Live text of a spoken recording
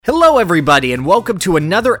Hello everybody, and welcome to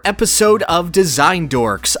another episode of Design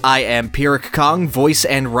Dorks. I am Pirik Kong, voice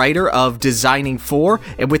and writer of Designing 4,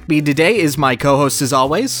 and with me today is my co-host as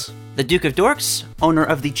always, the Duke of Dorks, owner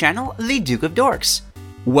of the channel, the Duke of Dorks.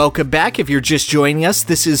 Welcome back. If you're just joining us,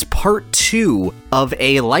 this is part 2 of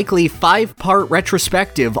a likely 5-part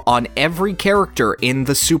retrospective on every character in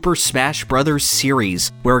the Super Smash Brothers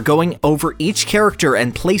series. We're going over each character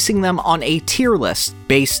and placing them on a tier list,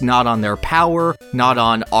 based not on their power, not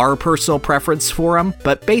on our personal preference for them,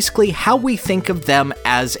 but basically how we think of them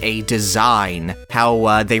as a design,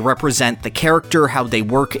 how they represent the character, how they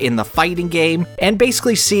work in the fighting game, and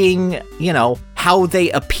basically seeing, how they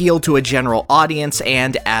appeal to a general audience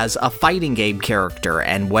and as a fighting game character,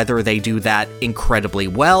 and whether they do that incredibly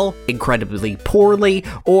well, incredibly poorly,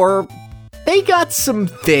 or they got some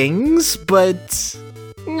things, but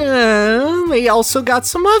they also got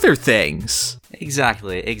some other things.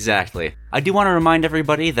 Exactly. I do want to remind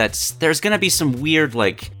everybody that there's going to be some weird,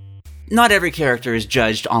 not every character is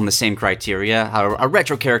judged on the same criteria. A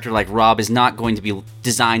retro character like Rob is not going to be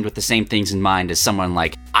designed with the same things in mind as someone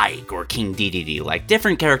like Ike or King Dedede.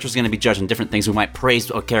 Different characters are going to be judged on different things. We might praise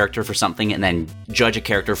a character for something and then judge a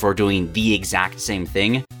character for doing the exact same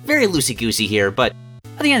thing. Very loosey-goosey here, but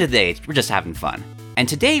at the end of the day, we're just having fun. And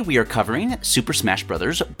today we are covering Super Smash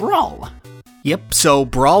Brothers Brawl. Yep, so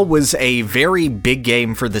Brawl was a very big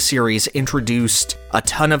game for the series, introduced a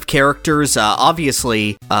ton of characters.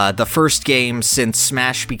 Obviously, the first game since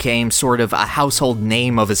Smash became sort of a household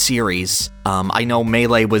name of a series. I know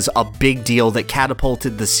Melee was a big deal that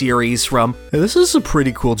catapulted the series from, this is a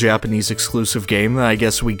pretty cool Japanese exclusive game that I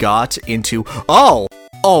guess we got, into,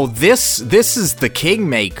 this is the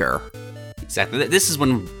Kingmaker. Exactly, this is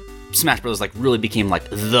when Smash Bros. Really became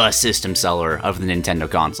the system seller of the Nintendo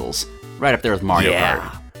consoles. Right up there with Mario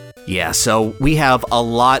Kart. Yeah, so we have a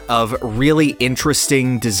lot of really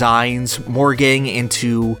interesting designs, more getting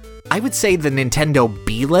into, I would say, the Nintendo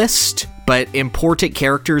B-list, but important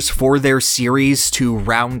characters for their series to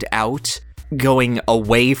round out, going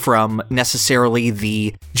away from necessarily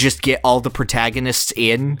the just get all the protagonists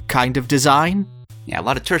in kind of design. Yeah, a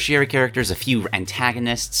lot of tertiary characters, a few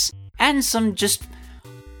antagonists, and some just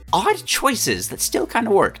odd choices that still kind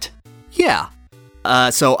of worked. Yeah.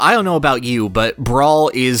 So I don't know about you, but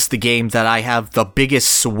Brawl is the game that I have the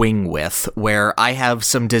biggest swing with, where I have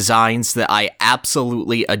some designs that I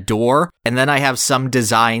absolutely adore, and then I have some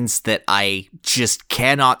designs that I just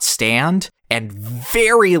cannot stand, and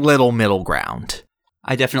very little middle ground.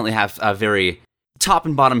 I definitely have a very top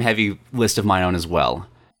and bottom heavy list of my own as well.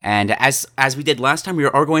 And as we did last time, we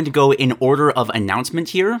are going to go in order of announcement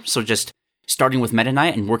here, so just starting with Meta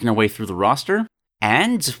Knight and working our way through the roster.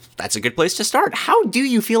 And that's a good place to start. How do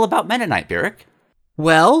you feel about Meta Knight, Pirik?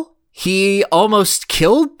 Well, he almost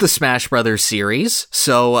killed the Smash Brothers series,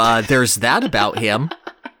 so there's that about him,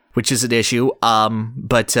 which is an issue.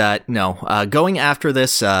 No. Going after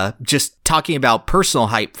this, just talking about personal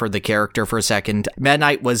hype for the character for a second, Meta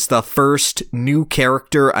Knight was the first new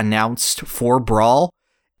character announced for Brawl,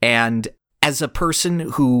 and as a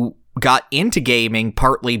person who got into gaming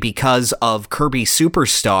partly because of Kirby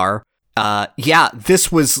Superstar,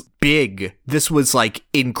 this was big. This was,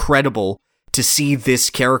 incredible to see this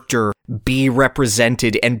character be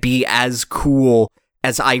represented and be as cool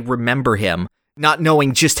as I remember him, not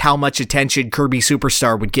knowing just how much attention Kirby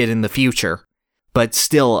Superstar would get in the future. But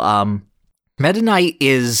still, Meta Knight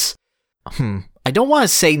is, I don't want to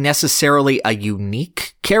say necessarily a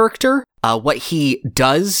unique character. What he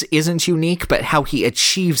does isn't unique, but how he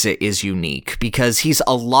achieves it is unique, because he's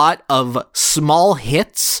a lot of small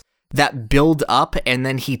hits that build up, and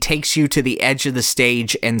then he takes you to the edge of the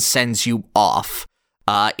stage and sends you off.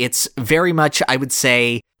 It's very much, I would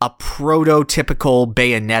say, a prototypical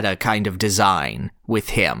Bayonetta kind of design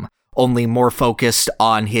with him, only more focused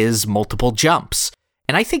on his multiple jumps.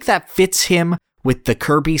 And I think that fits him with the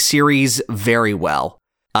Kirby series very well.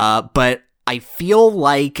 But I feel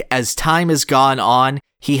like as time has gone on,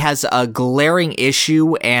 he has a glaring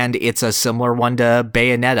issue, and it's a similar one to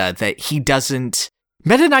Bayonetta, that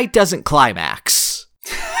Meta Knight doesn't climax.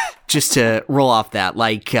 Just to roll off that,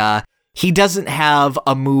 he doesn't have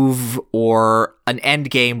a move or an end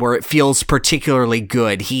game where it feels particularly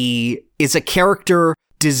good. He is a character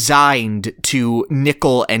designed to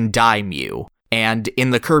nickel and dime you. And in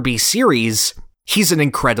the Kirby series, he's an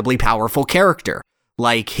incredibly powerful character.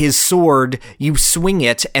 His sword, you swing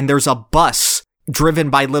it, and there's a bus driven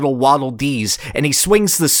by little Waddle Dees, and he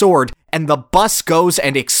swings the sword, and the bus goes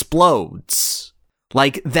and explodes.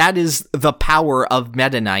 That is the power of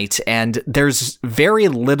Meta Knight, and there's very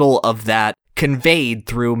little of that conveyed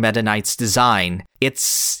through Meta Knight's design.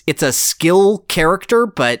 It's a skill character,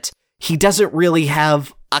 but he doesn't really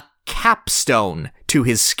have a capstone to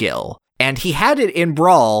his skill. And he had it in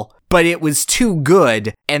Brawl, but it was too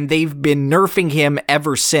good, and they've been nerfing him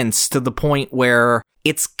ever since to the point where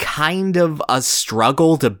it's kind of a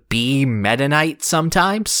struggle to be Meta Knight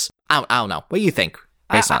sometimes. I don't know. What do you think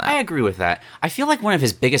based on that? I agree with that. I feel like one of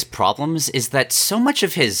his biggest problems is that so much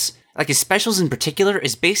of his specials in particular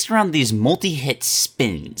is based around these multi-hit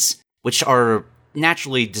spins, which are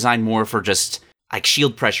naturally designed more for just like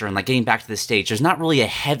shield pressure and like getting back to the stage. There's not really a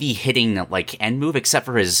heavy hitting like end move except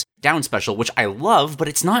for his down special, which I love, but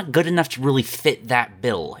it's not good enough to really fit that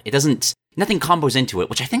bill. Nothing combos into it,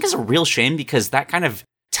 which I think is a real shame because that kind of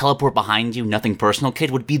teleport behind you, nothing personal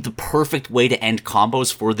kid would be the perfect way to end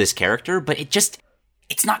combos for this character, but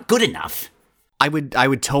it's not good enough. I would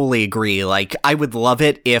totally agree. Like, I would love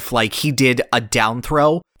it if, like, he did a down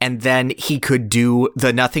throw, and then he could do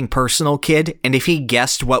the nothing personal kid, and if he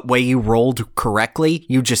guessed what way you rolled correctly,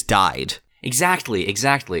 you just died. Exactly.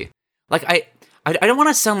 Like, I don't want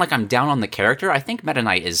to sound like I'm down on the character. I think Meta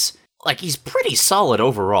Knight is, like, he's pretty solid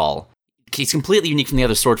overall. He's completely unique from the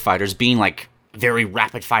other sword fighters, being, like, very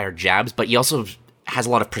rapid-fire jabs, but he also has a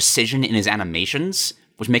lot of precision in his animations,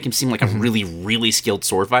 which make him seem like a really, really skilled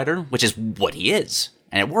sword fighter, which is what he is,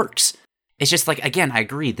 and it works. It's just like, again, I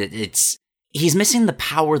agree that he's missing the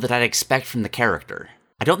power that I'd expect from the character.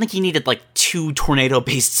 I don't think he needed, like, 2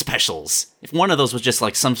 tornado-based specials. If one of those was just,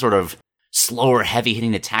 like, some sort of slower,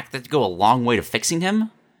 heavy-hitting attack, that'd go a long way to fixing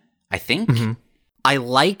him, I think. Mm-hmm. I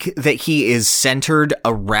like that he is centered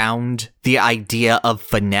around the idea of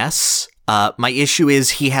finesse. My issue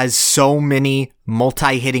is he has so many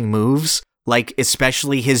multi-hitting moves, like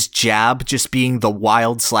especially his jab just being the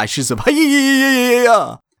wild slashes of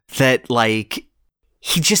that, like,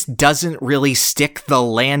 he just doesn't really stick the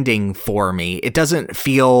landing for me. It doesn't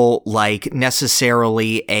feel like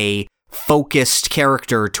necessarily a focused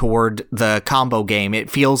character toward the combo game. It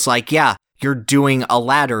feels like, yeah, you're doing a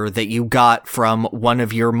ladder that you got from one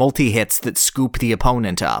of your multi-hits that scoop the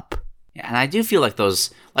opponent up. Yeah, and I do feel like those,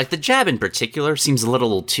 like the jab in particular seems a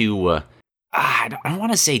little too, I don't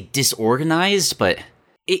want to say disorganized, but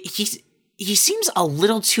he seems a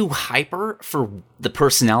little too hyper for the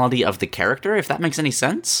personality of the character, if that makes any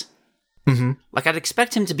sense. Mm-hmm. Like, I'd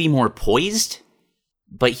expect him to be more poised,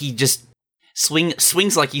 but he just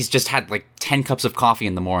swings like he's just had, like, 10 cups of coffee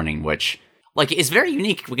in the morning, which, like, is very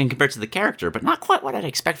unique when compared to the character, but not quite what I'd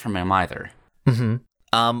expect from him either.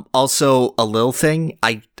 Mm-hmm. Also, a little thing,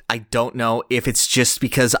 I don't know if it's just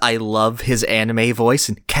because I love his anime voice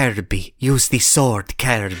and Kirby, use the sword,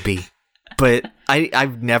 Kirby. But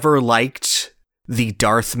I've never liked the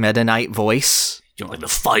Darth Meta Knight voice. You don't like to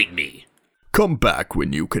fight me. Come back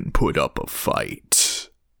when you can put up a fight.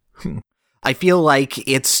 I feel like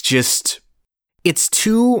it's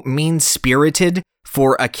too mean-spirited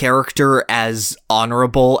for a character as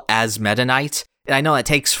honorable as Meta Knight. And I know that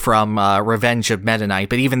takes from Revenge of Meta Knight,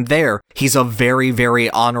 but even there, he's a very, very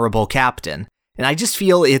honorable captain. And I just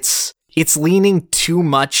feel it's leaning too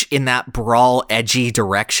much in that Brawl edgy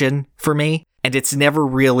direction for me, and it's never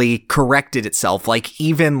really corrected itself. Like,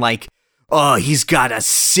 even like, oh, he's got a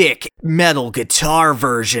sick metal guitar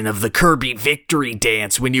version of the Kirby victory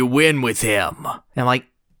dance when you win with him. And I'm like,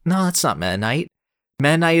 no, that's not Meta Knight.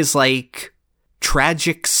 Meta Knight is like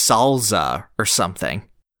tragic salsa or something.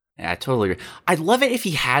 Yeah, I totally agree. I'd love it if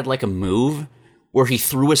he had, like, a move where he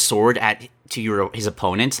threw a sword to his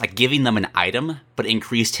opponents, like, giving them an item, but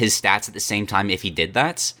increased his stats at the same time if he did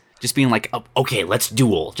that. Just being like, oh, okay, let's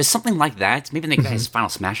duel. Just something like that. Maybe make that his final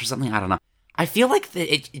smash or something. I don't know. I feel like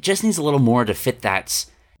it just needs a little more to fit that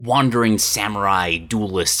wandering samurai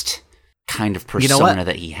duelist kind of persona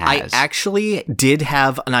that he has. I actually did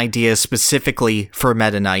have an idea specifically for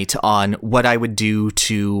Meta Knight on what I would do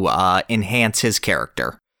to enhance his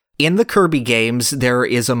character. In the Kirby games, there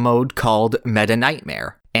is a mode called Meta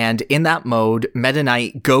Nightmare. And in that mode, Meta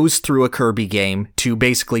Knight goes through a Kirby game to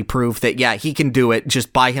basically prove that, yeah, he can do it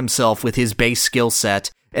just by himself with his base skill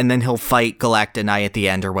set, and then he'll fight Galactonite at the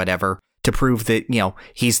end or whatever to prove that, you know,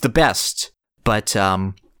 he's the best. But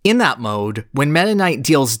in that mode, when Meta Knight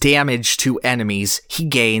deals damage to enemies, he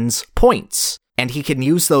gains points. And he can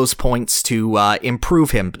use those points to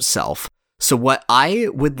improve himself. So what I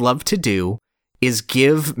would love to do is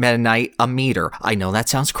give Meta Knight a meter. I know that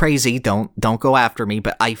sounds crazy, don't go after me,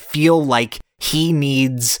 but I feel like he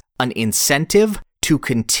needs an incentive to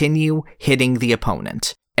continue hitting the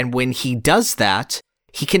opponent. And when he does that,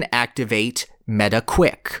 he can activate Meta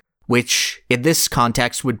Quick, which in this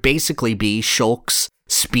context would basically be Shulk's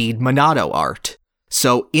Speed Monado art.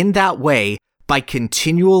 So in that way, by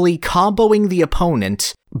continually comboing the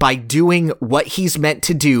opponent by doing what he's meant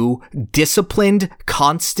to do, disciplined,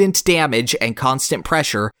 constant damage and constant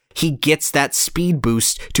pressure, he gets that speed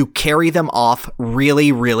boost to carry them off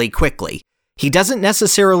really, really quickly. He doesn't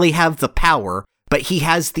necessarily have the power, but he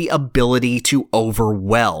has the ability to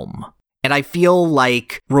overwhelm. And I feel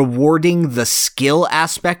like rewarding the skill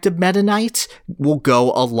aspect of Meta Knight will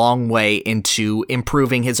go a long way into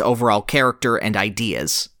improving his overall character and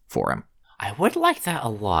ideas for him. I would like that a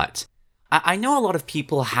lot. I know a lot of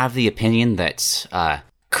people have the opinion that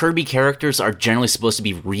Kirby characters are generally supposed to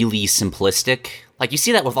be really simplistic. Like, you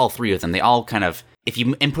see that with all three of them. They all kind of, if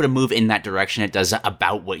you input a move in that direction, it does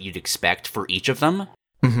about what you'd expect for each of them.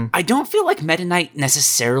 Mm-hmm. I don't feel like Meta Knight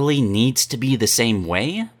necessarily needs to be the same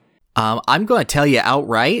way. I'm going to tell you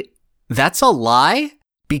outright, that's a lie,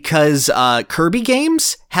 because Kirby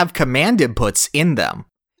games have command inputs in them,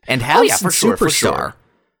 and have some Superstar. For sure.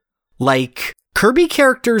 Like, Kirby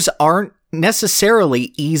characters aren't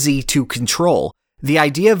necessarily easy to control. The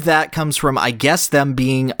idea of that comes from, I guess, them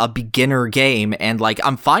being a beginner game, and like,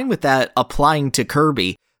 I'm fine with that applying to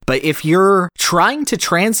Kirby, but if you're trying to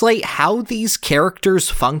translate how these characters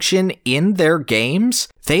function in their games,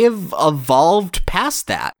 they have evolved past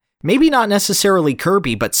that. Maybe not necessarily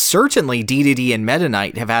Kirby, but certainly Dedede and Meta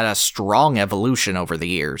Knight have had a strong evolution over the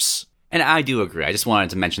years. And I do agree. I just wanted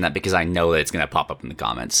to mention that because I know that it's going to pop up in the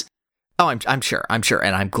comments. Oh, I'm sure,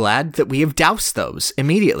 and I'm glad that we have doused those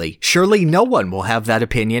immediately. Surely no one will have that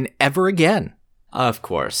opinion ever again. Of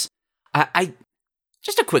course. I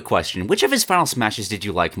just a quick question. Which of his final smashes did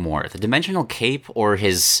you like more? The Dimensional Cape or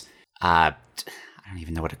his, I don't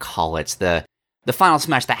even know what to call it, the final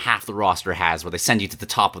smash that half the roster has, where they send you to the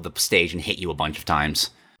top of the stage and hit you a bunch of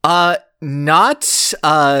times? Not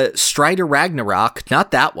Strider Ragnarok,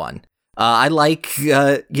 not that one. I like,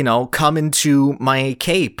 come into my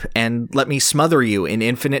cape and let me smother you in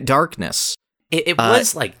infinite darkness. It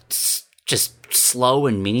was, just slow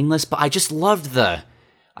and meaningless, but I just loved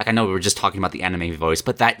I know we were just talking about the anime voice,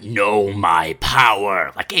 but that "know my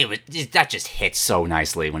power," that just hits so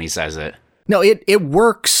nicely when he says it. No, it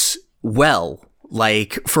works well.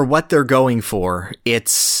 Like, for what they're going for,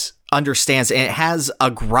 it understands, and it has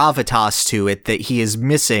a gravitas to it that he is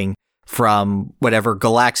missing from whatever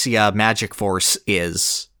Galaxia Magic Force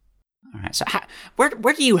is. All right, so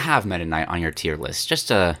where do you have Meta Knight on your tier list?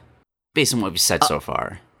 Just based on what we've said so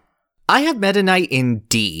far. I have Meta Knight in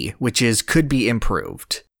D, which is could be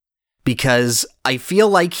improved, because I feel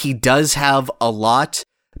like he does have a lot,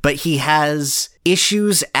 but he has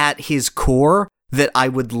issues at his core that I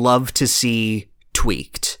would love to see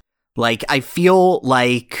tweaked. Like, I feel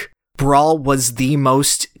like Brawl was the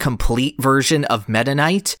most complete version of Meta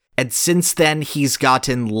Knight, and since then he's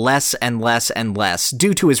gotten less and less and less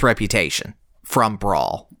due to his reputation from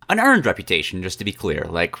Brawl. An earned reputation, just to be clear.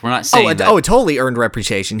 Like, we're not saying a totally earned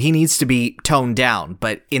reputation. He needs to be toned down,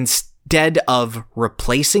 but instead of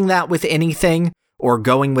replacing that with anything, or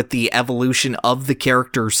going with the evolution of the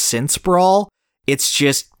character since Brawl, it's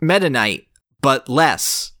just Meta Knight, but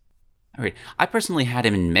less. Alright, I personally had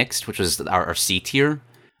him in Mixed, which was our C tier.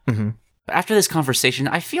 Mm-hmm. But after this conversation,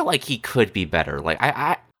 I feel like he could be better. Like,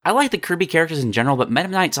 I like the Kirby characters in general, but Meta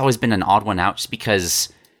Knight's always been an odd one out just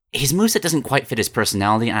because his moveset doesn't quite fit his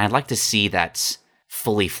personality, and I'd like to see that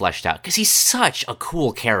fully fleshed out, because he's such a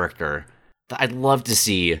cool character that I'd love to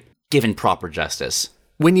see given proper justice.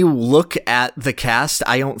 When you look at the cast,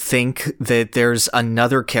 I don't think that there's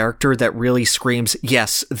another character that really screams,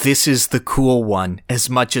 yes, this is the cool one, as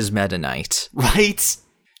much as Meta Knight. Right?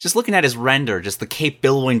 Just looking at his render, just the cape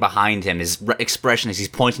billowing behind him, his expression as he's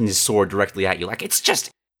pointing his sword directly at you, like, it's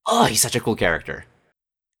just, he's such a cool character.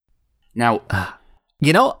 Now,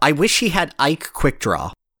 I wish he had Ike Quick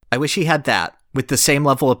Draw. I wish he had that with the same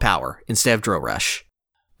level of power instead of Drill Rush,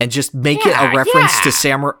 and just make it a reference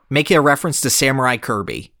to Samurai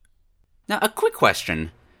Kirby. Now, a quick question: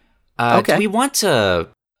 okay. Do we want to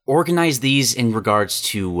organize these in regards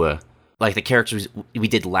to the characters we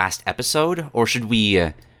did last episode, or should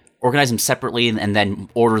we organize them separately and then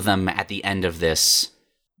order them at the end of this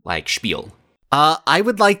spiel? I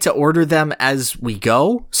would like to order them as we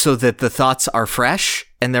go so that the thoughts are fresh,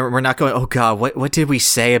 and then we're not going, oh god, what did we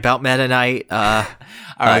say about Meta Knight? All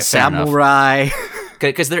right, Samurai.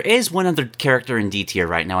 Because there is one other character in D tier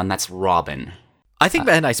right now, and that's Robin. I think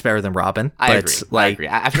Meta Knight's better than Robin. I agree.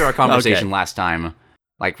 After our conversation last time,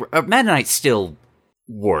 Meta Knight still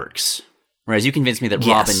works. Whereas you convinced me that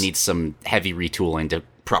Robin needs some heavy retooling to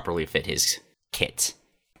properly fit his kit.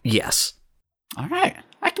 Yes. All right.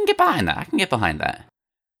 I can get behind that.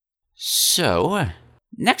 So,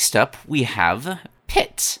 next up, we have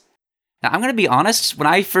Pit. Now, I'm going to be honest, when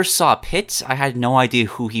I first saw Pit, I had no idea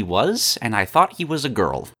who he was, and I thought he was a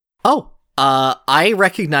girl. Oh, I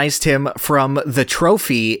recognized him from the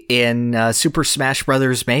trophy in Super Smash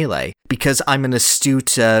Brothers Melee, because I'm an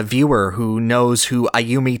astute viewer who knows who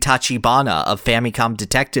Ayumi Tachibana of Famicom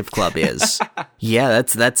Detective Club is. Yeah,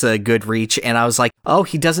 that's a good reach, and I was like, oh,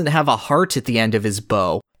 he doesn't have a heart at the end of his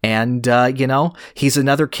bow. And, he's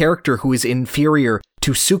another character who is inferior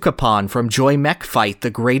to Sukapon from Joy Mech Fight, the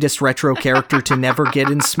greatest retro character to never get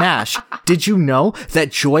in Smash. Did you know that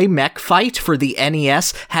Joy Mech Fight for the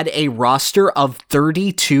NES had a roster of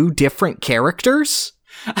 32 different characters?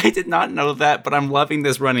 I did not know that, but I'm loving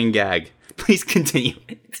this running gag. Please continue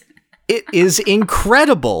it. It is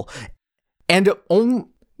incredible. And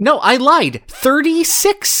no, I lied.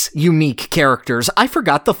 36 unique characters. I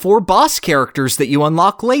forgot the 4 boss characters that you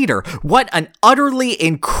unlock later. What an utterly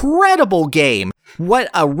incredible game. What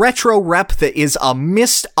a retro rep that is a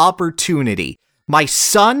missed opportunity. My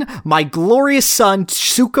son, my glorious son,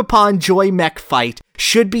 Sukapon Joy Mech Fight,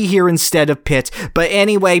 should be here instead of Pit. But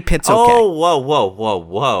anyway, Pit's okay. Oh,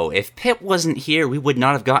 whoa. If Pit wasn't here, we would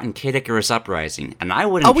not have gotten Kid Icarus Uprising. And I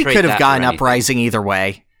wouldn't we could have gotten Uprising either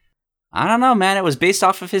way. I don't know, man. It was based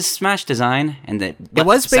off of his Smash design, and it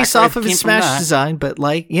was based off of his Smash design. But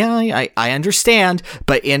I understand.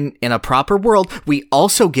 But in a proper world, we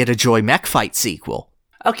also get a Joy Mech Fight sequel.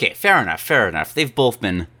 Okay, fair enough. They've both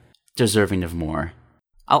been deserving of more.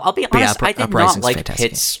 I'll be honest. I did not like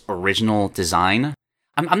Pit's original design.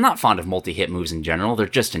 I'm not fond of multi-hit moves in general. They're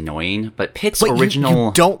just annoying. But Pit's original,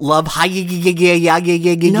 you don't love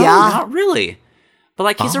No, not really.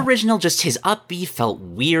 But his original, just his up B felt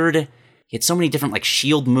weird. He had so many different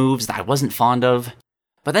shield moves that I wasn't fond of.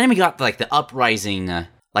 But then we got the uprising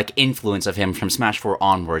influence of him from Smash 4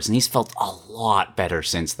 onwards, and he's felt a lot better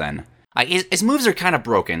since then. His moves are kind of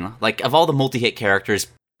broken. Of all the multi-hit characters,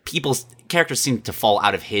 people's characters seem to fall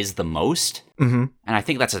out of his the most. Mm-hmm. And I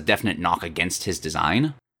think that's a definite knock against his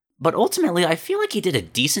design. But ultimately, I feel like he did a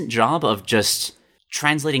decent job of just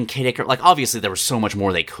translating Kid Icarus. Obviously, there was so much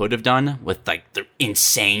more they could have done with the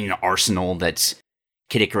insane arsenal that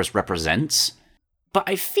Kid Icarus represents. But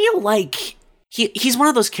I feel like he's one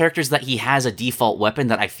of those characters that he has a default weapon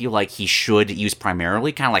that I feel like he should use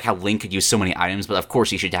primarily, kind of like how Link could use so many items, but of course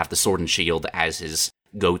he should have the sword and shield as his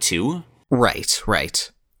go-to. Right.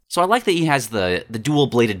 So I like that he has the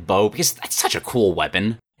dual-bladed bow, because that's such a cool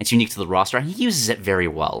weapon. It's unique to the roster, and he uses it very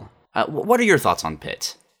well. What are your thoughts on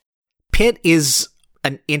Pit? Pit is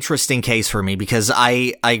an interesting case for me, because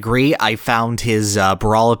I agree. I found his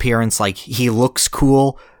Brawl appearance, he looks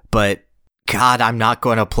cool, but God, I'm not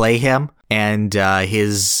going to play him. And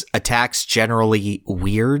his attacks generally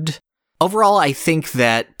weird. Overall, I think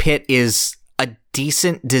that Pit is a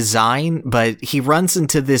decent design, but he runs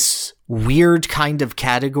into this weird kind of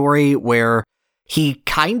category where he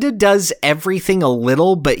kind of does everything a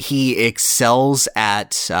little, but he excels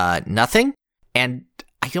at nothing. And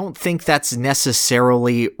I don't think that's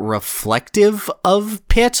necessarily reflective of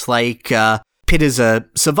Pit. Pit is a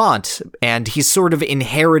savant, and he's sort of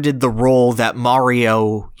inherited the role that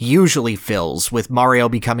Mario usually fills, with Mario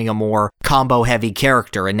becoming a more combo-heavy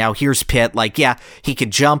character. And now here's Pit, he can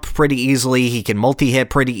jump pretty easily, he can multi-hit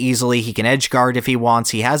pretty easily, he can edge guard if he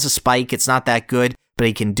wants, he has a spike, it's not that good, but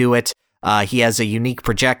he can do it. He has a unique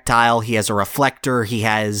projectile, he has a reflector, he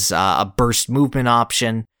has a burst movement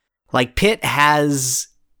option. Pit has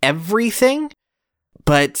everything,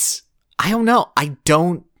 but I don't know,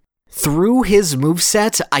 through his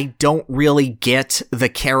moveset, I don't really get the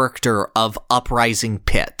character of Uprising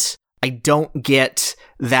Pit. I don't get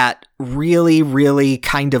that really, really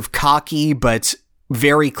kind of cocky, but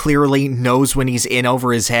very clearly knows when he's in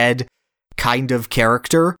over his head kind of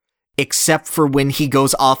character, except for when he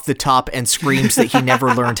goes off the top and screams that he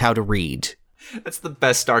never learned how to read. That's the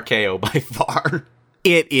best RKO by far.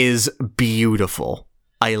 It is beautiful.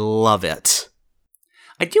 I love it.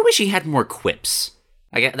 I do wish he had more quips.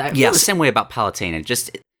 I feel the same way about Palutena.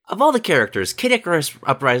 Just, of all the characters, Kid Icarus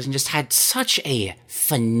Uprising just had such a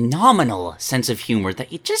phenomenal sense of humor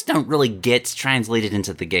that you just don't really get translated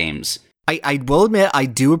into the games. I will admit, I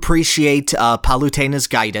do appreciate Palutena's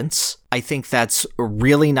guidance. I think that's a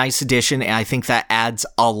really nice addition, and I think that adds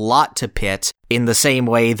a lot to Pit in the same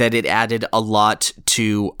way that it added a lot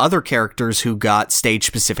to other characters who got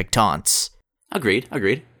stage-specific taunts. Agreed.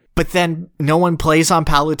 But then no one plays on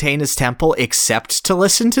Palutena's temple except to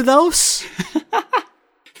listen to those?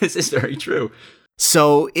 This is very true.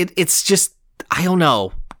 So it's just, I don't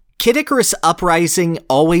know. Kid Icarus Uprising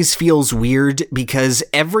always feels weird because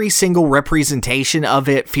every single representation of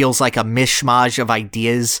it feels like a mishmash of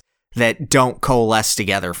ideas that don't coalesce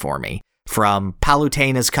together for me. from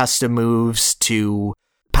Palutena's custom moves to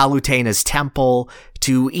Palutena's temple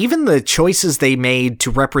to even the choices they made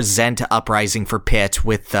to represent Uprising for Pit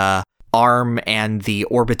with the arm and the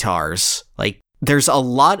orbitars. Like, there's a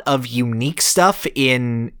lot of unique stuff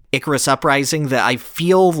in Icarus Uprising that I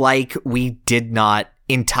feel like we did not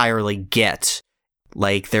entirely get.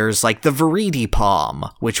 Like, there's like the Viridi Palm,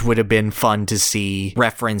 which would have been fun to see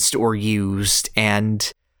referenced or used,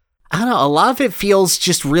 and I don't know, a lot of it feels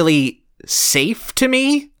just really safe to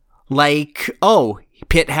me. Like, oh,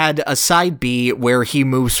 Pit had a side B where he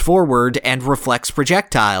moves forward and reflects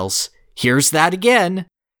projectiles. Here's that again.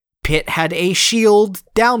 Pit had a shield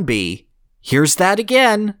down B. Here's that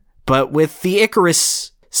again, but with the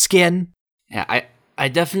Icarus skin. Yeah, I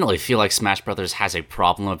definitely feel like Smash Brothers has a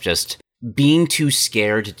problem of just being too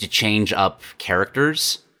scared to change up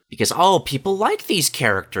characters. Because, oh, people like these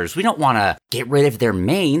characters. We don't want to get rid of their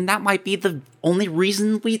main. That might be the only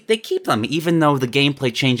reason they keep them, even though the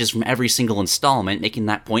gameplay changes from every single installment, making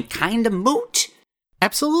that point kind of moot.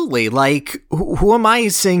 Absolutely. Like, who am I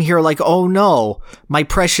saying here like, oh no, my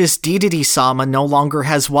precious Dedede-sama no longer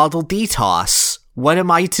has Waddle Dee Toss. What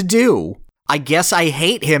am I to do? I guess I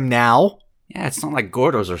hate him now. Yeah, it's not like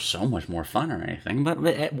Gordos are so much more fun or anything, but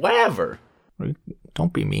whatever.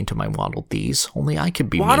 Don't be mean to my Waddle Dees. Only I can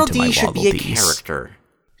be mean to my Waddle Dees. Waddle Dee should be a character.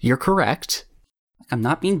 You're correct. I'm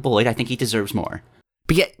not being bullied. I think he deserves more.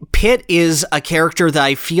 But yet, Pit is a character that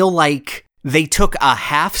I feel like they took a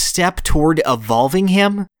half step toward evolving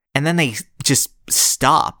him, and then they just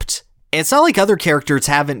stopped. It's not like other characters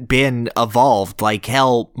haven't been evolved. Like,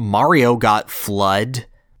 hell, Mario got Flood.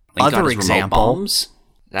 Link Other got example. Remote bombs.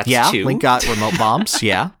 That's yeah, two. Link got remote bombs,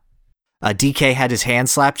 yeah. DK had his hand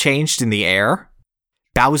slap changed in the air.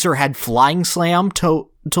 Bowser had Flying Slam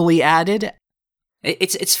totally added.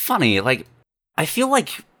 It's funny, like, I feel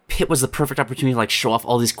like Pit was the perfect opportunity to, like, show off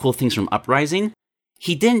all these cool things from Uprising.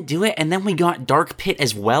 He didn't do it, and then we got Dark Pit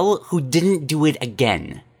as well, who didn't do it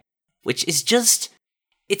again. Which is just,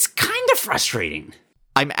 it's kind of frustrating.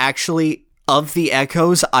 I'm actually, of the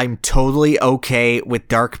Echoes, I'm totally okay with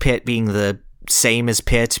Dark Pit being the same as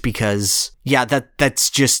Pit, because, yeah,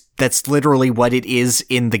 that's literally what it is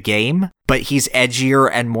in the game, but he's edgier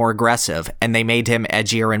and more aggressive, and they made him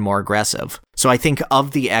edgier and more aggressive. So I think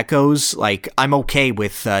of the Echoes, like, I'm okay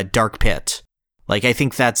with Dark Pit. Like, I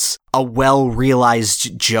think that's a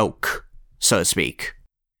well-realized joke, so to speak.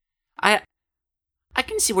 I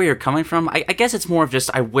can see where you're coming from. I guess it's more of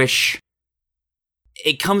just, I wish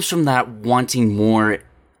it comes from that wanting more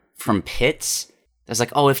from Pits. It's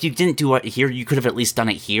like, oh, if you didn't do it here, you could have at least done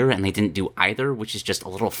it here, and they didn't do either, which is just a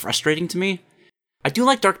little frustrating to me. I do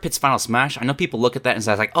like Dark Pit's Final Smash. I know people look at that and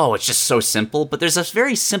say, like, oh, it's just so simple, but there's a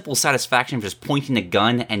very simple satisfaction of just pointing a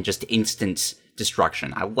gun and just instant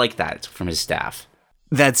destruction. I like that from his staff.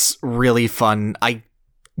 That's really fun. I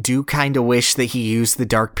do kind of wish that he used the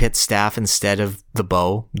Dark Pit staff instead of the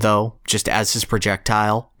bow, though, just as his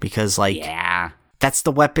projectile, because, like, yeah, that's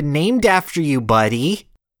the weapon named after you, buddy.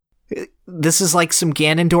 This is like some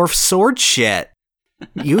Ganondorf sword shit.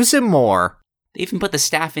 Use him more. They even put the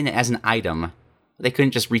staff in it as an item. They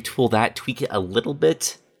couldn't just retool that, tweak it a little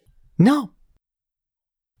bit? No,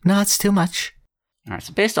 it's too much. Alright,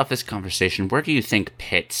 so based off this conversation, where do you think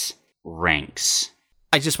Pit ranks?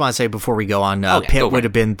 I just want to say before we go on, Okay, Pit would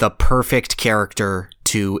have been the perfect character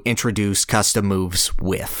to introduce custom moves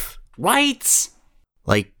with. Right?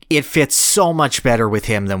 Like, it fits so much better with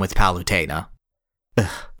him than with Palutena. Ugh.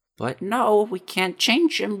 But no, we can't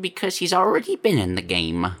change him because he's already been in the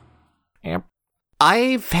game. Yep.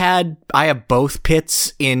 I have both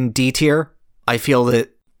Pits in D tier. I feel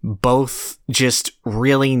that both just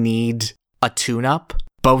really need a tune-up,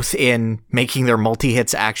 both in making their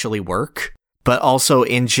multi-hits actually work, but also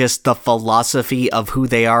in just the philosophy of who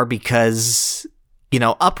they are, because, you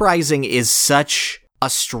know, Uprising is such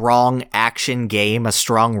a strong action game, a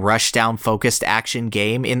strong rushdown-focused action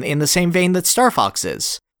game, in the same vein that Star Fox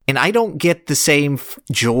is. And I don't get the same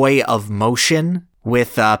joy of motion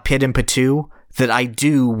with Pit and Patu that I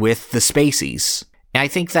do with the Spaceys. And I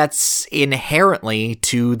think that's inherently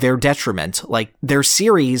to their detriment. Like, their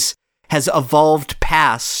series has evolved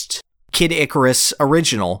past Kid Icarus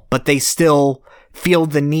original, but they still feel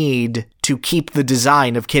the need to keep the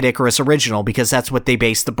design of Kid Icarus original because that's what they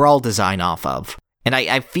base the Brawl design off of. And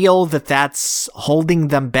I feel that that's holding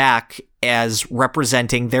them back as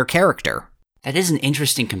representing their character. That is an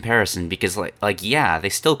interesting comparison because, like, yeah, they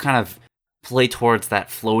still kind of play towards that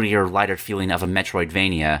floatier, lighter feeling of a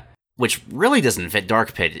Metroidvania, which really doesn't fit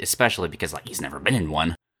Dark Pit, especially because, like, he's never been in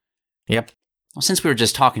one. Yep. Well, since we were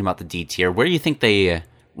just talking about the D tier, where do you think they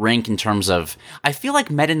rank in terms of... I feel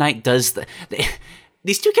like Meta Knight does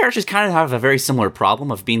these two characters kind of have a very similar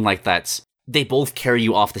problem of being like that. They both carry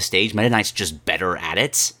you off the stage. Meta Knight's just better at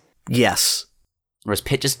it. Yes. Whereas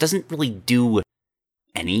Pit just doesn't really do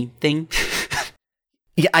anything.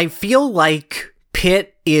 Yeah, I feel like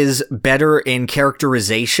Pit is better in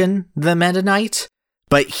characterization than Meta Knight,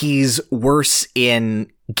 but he's worse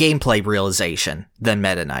in gameplay realization than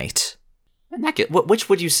Meta Knight. Which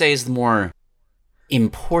would you say is the more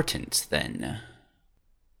important, then?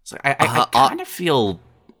 So I kind of feel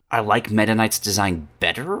I like Meta Knight's design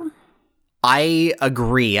better. I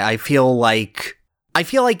agree. I feel like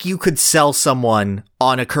you could sell someone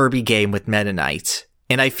on a Kirby game with Meta Knight.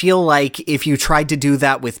 And I feel like if you tried to do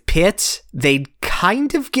that with Pit, they'd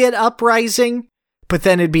kind of get Uprising, but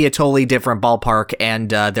then it'd be a totally different ballpark and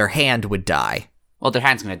their hand would die. Well, their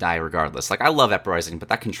hand's going to die regardless. Like, I love Uprising, but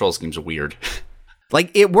that control scheme's weird.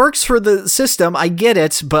 Like, it works for the system, I get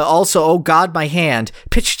it, but also, oh god, my hand.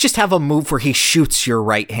 Pit should just have a move where he shoots your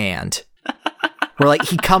right hand. Where, like,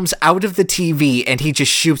 he comes out of the TV and he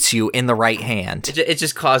just shoots you in the right hand. It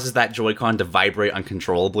just causes that Joy-Con to vibrate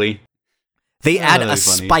uncontrollably. They add a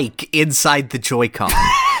spike inside the Joy-Con.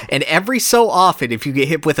 And every so often, if you get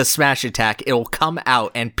hit with a smash attack, it'll come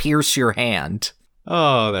out and pierce your hand.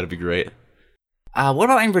 Oh, that'd be great. What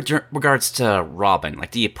about in regards to Robin?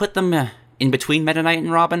 Like, do you put them in between Meta Knight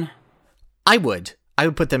and Robin? I would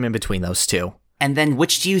put them in between those two. And then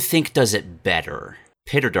which do you think does it better?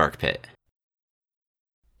 Pit or Dark Pit?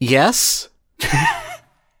 Yes.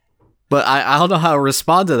 But I don't know how to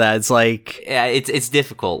respond to that. It's like... Yeah, it's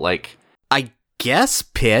difficult, like... I guess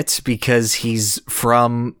Pit, because he's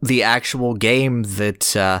from the actual game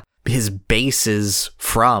that his base is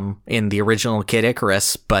from in the original Kid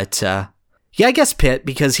Icarus, but yeah, I guess Pit,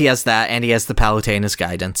 because he has that, and he has the Palutena's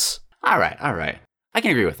guidance. Alright. I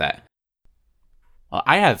can agree with that. Well,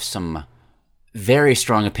 I have some very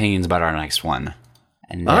strong opinions about our next one.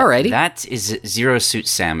 And that is Zero Suit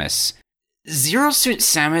Samus. Zero Suit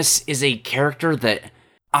Samus is a character that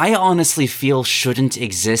I honestly feel shouldn't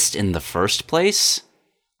exist in the first place.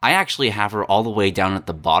 I actually have her all the way down at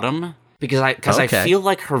the bottom, because I feel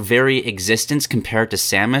like her very existence compared to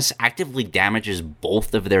Samus actively damages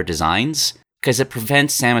both of their designs, because it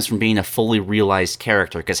prevents Samus from being a fully realized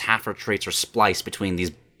character, because half her traits are spliced between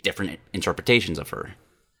these different interpretations of her.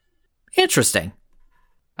 Interesting.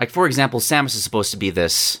 Like, for example, Samus is supposed to be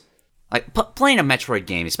this... Like, playing a Metroid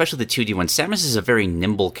game, especially the 2D one, Samus is a very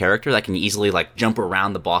nimble character that can easily, like, jump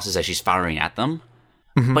around the bosses as she's firing at them.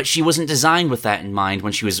 Mm-hmm. But she wasn't designed with that in mind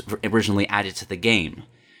when she was originally added to the game.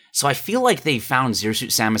 So I feel like they found Zero Suit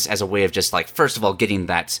Samus as a way of just, like, first of all, getting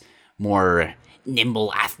that more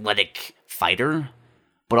nimble, athletic fighter,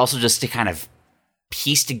 but also just to kind of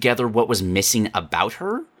piece together what was missing about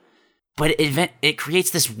her. But it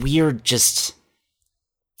creates this weird, just,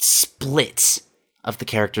 split of the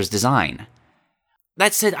character's design.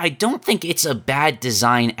 That said, I don't think it's a bad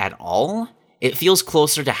design at all. It feels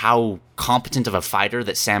closer to how competent of a fighter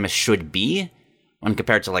that Samus should be, when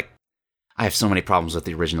compared to, like, I have so many problems with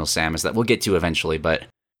the original Samus that we'll get to eventually, but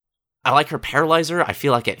I like her Paralyzer. I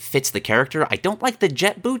feel like it fits the character. I don't like the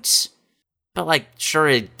jet boots, but, like, sure,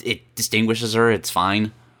 it distinguishes her. It's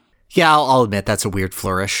fine. Yeah, I'll admit that's a weird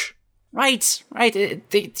flourish. Right.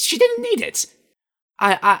 She didn't need it.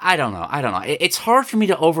 I don't know. It's hard for me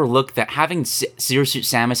to overlook that having Zero Suit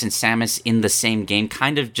Samus and Samus in the same game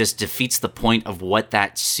kind of just defeats the point of what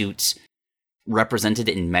that suit represented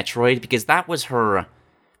in Metroid, because that was the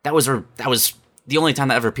only time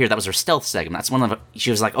that ever appeared. That was her stealth segment. That's one of she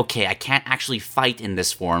was like, okay, I can't actually fight in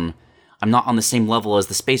this form. I'm not on the same level as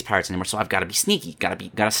the space pirates anymore, so I've got to be sneaky.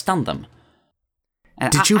 Gotta stun them.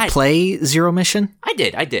 And did you play Zero Mission? I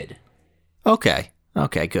did. Okay,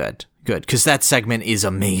 good. Good, because that segment is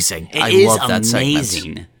amazing. I love that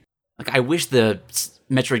segment. Like, I wish the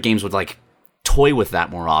Metroid games would, like, toy with that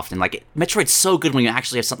more often. Like, Metroid's so good when you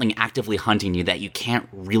actually have something actively hunting you that you can't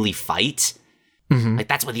really fight. Mm-hmm. Like,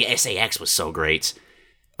 that's why the SAX was so great.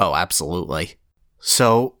 Oh, absolutely.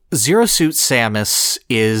 So, Zero Suit Samus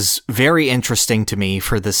is very interesting to me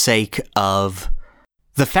for the sake of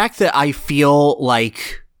the fact that I feel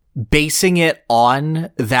like basing it on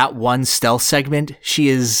that one stealth segment, she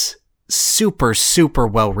is super, super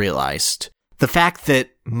well realized. The fact that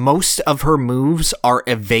most of her moves are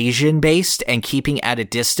evasion based and keeping at a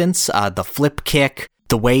distance, the flip kick,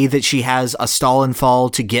 the way that she has a stall and fall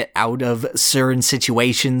to get out of certain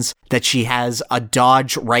situations, that she has a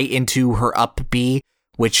dodge right into her up B,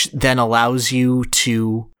 which then allows you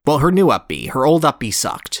to, well, her new up B, her old up B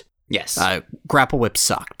sucked. Yes. Grapple whip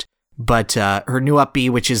sucked. But her new up B,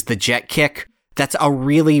 which is the jet kick, that's a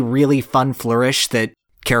really, really fun flourish that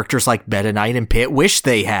characters like Meta Knight and Pit wish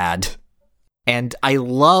they had. And I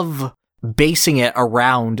love basing it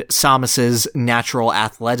around Samus's natural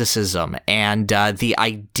athleticism and the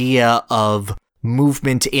idea of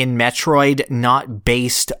movement in Metroid not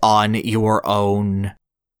based on your own...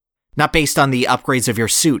 Not based on the upgrades of your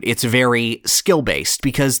suit. It's very skill-based,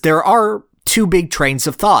 because there are two big trains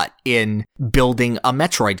of thought in building a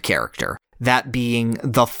Metroid character. That being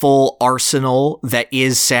the full arsenal that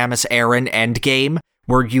is Samus Aran endgame,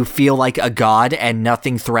 where you feel like a god and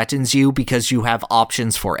nothing threatens you because you have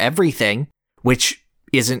options for everything, which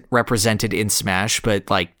isn't represented in Smash, but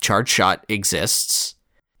like Charge Shot exists.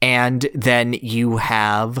 And then you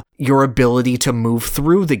have your ability to move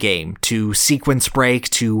through the game, to sequence break,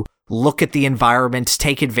 to look at the environment,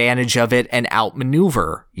 take advantage of it, and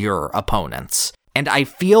outmaneuver your opponents. And I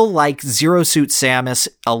feel like Zero Suit Samus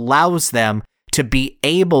allows them to be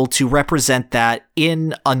able to represent that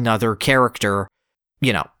in another character,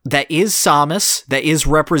 you know, that is Samus, that is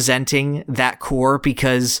representing that core,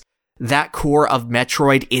 because that core of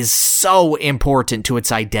Metroid is so important to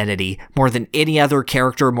its identity. More than any other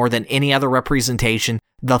character, more than any other representation,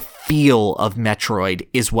 the feel of Metroid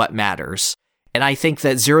is what matters. And I think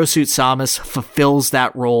that Zero Suit Samus fulfills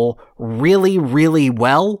that role really, really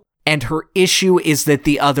well. And her issue is that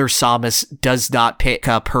the other Samus does not pick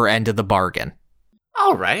up her end of the bargain.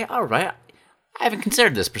 All right. I haven't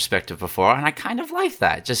considered this perspective before, and I kind of like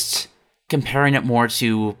that. Just comparing it more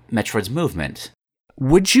to Metroid's movement.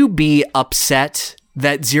 Would you be upset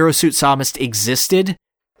that Zero Suit Samus existed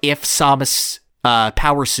if Samus'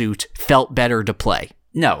 Power Suit felt better to play?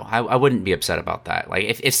 No, I wouldn't be upset about that. Like,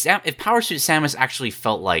 if Power Suit Samus actually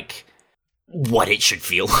felt like what it should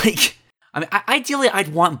feel like. I mean, ideally,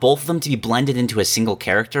 I'd want both of them to be blended into a single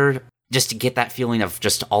character, just to get that feeling of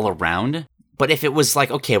just all around. But if it was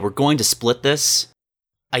like, okay, we're going to split this,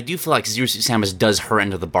 I do feel like Zero Suit Samus does her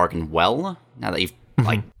end of the bargain well, now that you've,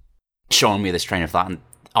 like, shown me this train of thought, and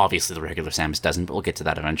obviously the regular Samus doesn't, but we'll get to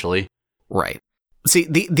that eventually. Right. See,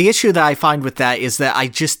 the issue that I find with that is that I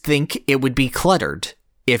just think it would be cluttered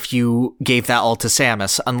if you gave that all to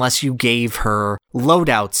Samus, unless you gave her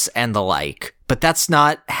loadouts and the like. But that's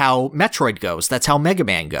not how Metroid goes. That's how Mega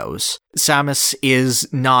Man goes. Samus is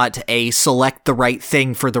not a select the right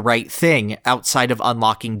thing for the right thing outside of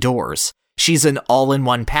unlocking doors. She's an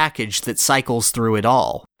all-in-one package that cycles through it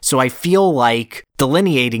all. So I feel like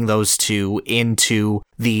delineating those two into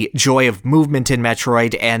the joy of movement in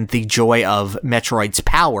Metroid and the joy of Metroid's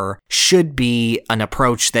power should be an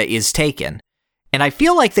approach that is taken. And I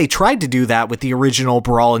feel like they tried to do that with the original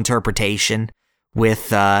Brawl interpretation,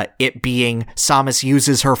 with it being Samus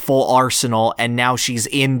uses her full arsenal and now she's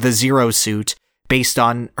in the Zero Suit based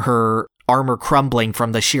on her armor crumbling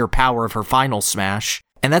from the sheer power of her final smash.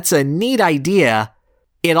 And that's a neat idea.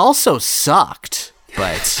 It also sucked,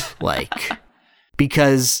 but, like,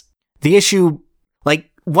 because the issue,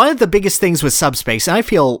 like, one of the biggest things with Subspace, and I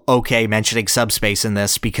feel okay mentioning Subspace in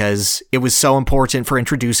this because it was so important for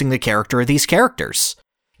introducing the character of these characters.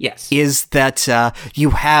 Yes. Is that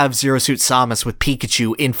you have Zero Suit Samus with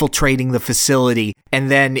Pikachu infiltrating the facility, and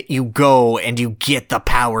then you go and you get the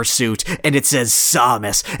power suit, and it says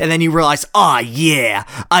Samus, and then you realize, yeah,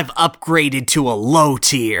 I've upgraded to a low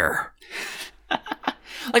tier.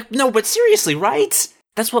 Like, no, but seriously, right?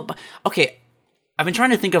 That's what... Okay, I've been trying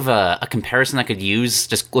to think of a comparison I could use,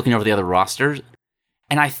 just looking over the other rosters,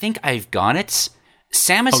 and I think I've got it.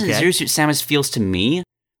 Samus and Zero Suit Samus feels to me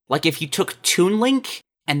like if you took Toon Link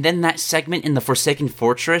and then that segment in the Forsaken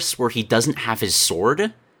Fortress where he doesn't have his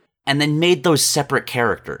sword, and then made those separate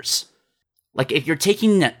characters. Like, if you're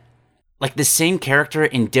taking, like, the same character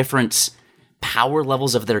in different power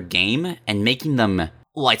levels of their game and making them,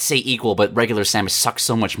 well, I'd say equal, but regular Samus sucks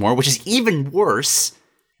so much more, which is even worse.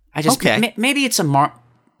 Maybe it's maybe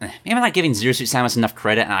I'm not giving Zero Suit Samus enough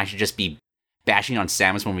credit, and I should just be bashing on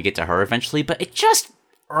Samus when we get to her eventually, but it just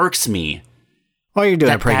irks me. Well, you're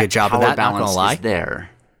doing a pretty good job of that, not gonna lie. There.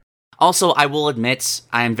 Also, I will admit,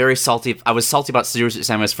 I am very salty. I was salty about Zero Suit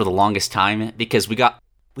Samus for the longest time, because we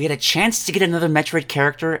had a chance to get another Metroid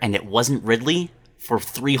character, and it wasn't Ridley for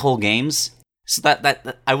 3 whole games. So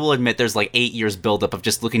that I will admit, there's like 8 years buildup of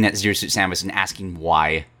just looking at Zero Suit Samus and asking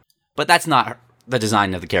why. But that's not the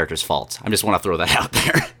design of the character's fault. I just want to throw that out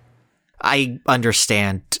there. I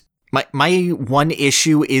understand. My one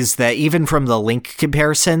issue is that even from the Link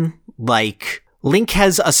comparison, like, Link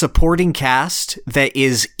has a supporting cast that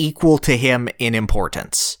is equal to him in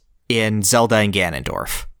importance in Zelda and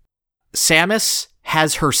Ganondorf. Samus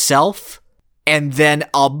has herself, and then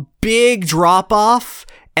a big drop-off,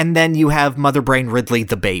 and then you have Mother Brain Ridley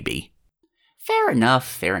the baby. Fair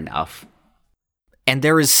enough. And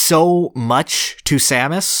there is so much to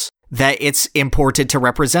Samus that it's important to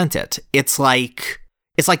represent it. It's like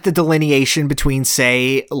the delineation between,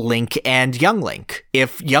 say, Link and Young Link.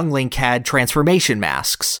 If Young Link had transformation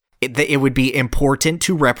masks, it would be important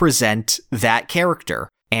to represent that character.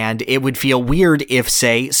 And it would feel weird if,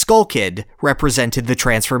 say, Skull Kid represented the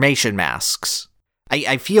transformation masks.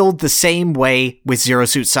 I feel the same way with Zero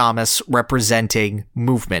Suit Samus representing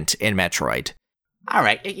movement in Metroid. All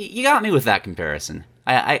right, you got me with that comparison.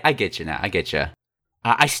 I get you now. I get you.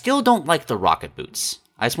 I still don't like the rocket boots.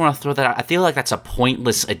 I just want to throw that out. I feel like that's a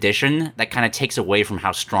pointless addition that kind of takes away from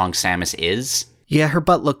how strong Samus is. Yeah, her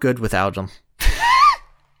butt looked good without them.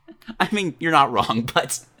 I mean, you're not wrong,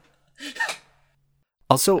 but...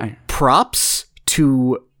 Also, props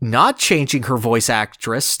to not changing her voice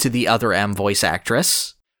actress to the other M voice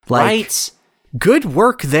actress. Right. Good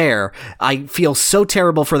work there. I feel so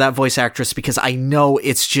terrible for that voice actress because I know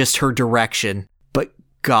it's just her direction. But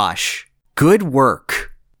gosh, good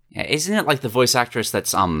work. Yeah, isn't it like the voice actress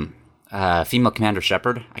that's female Commander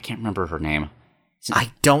Shepard? I can't remember her name.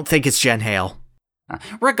 I don't think it's Jen Hale.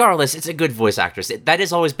 Regardless, it's a good voice actress. That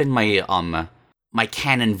has always been my my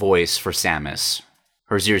canon voice for Samus.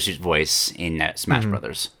 Her Zero Suit voice in Smash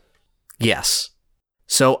Brothers. Yes.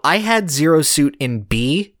 So I had Zero Suit in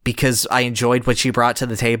B because I enjoyed what she brought to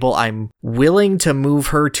the table. I'm willing to move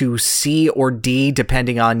her to C or D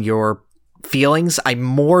depending on your feelings. I'm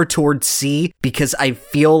more towards C because I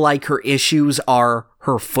feel like her issues are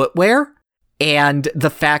her footwear and the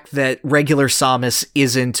fact that regular Samus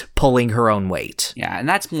isn't pulling her own weight. Yeah, and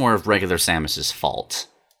that's more of regular Samus's fault.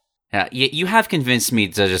 Yeah, you have convinced me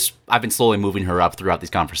to just... I've been slowly moving her up throughout these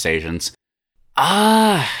conversations.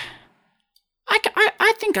 I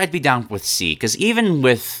think I'd be down with C, because even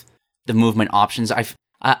with the movement options,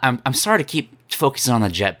 I'm sorry to keep focusing on the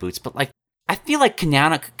jet boots, but like I feel like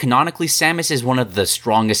canonically Samus is one of the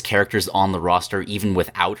strongest characters on the roster, even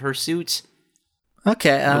without her suit.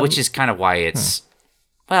 Okay. Which is kind of why it's...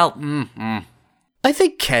 Well, I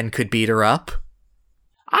think Ken could beat her up.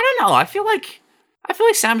 I don't know, I feel like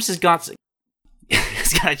Samus has got...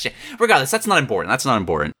 it's got to change. Regardless, that's not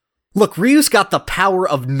important. Look, Ryu's got the power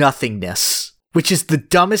of nothingness, which is the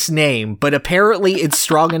dumbest name, but apparently it's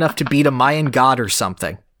strong enough to beat a Mayan god or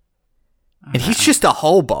something. And he's just a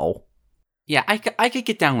hobo. Yeah, I could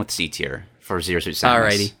get down with C tier for Zero Suit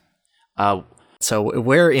Samus. Alrighty. So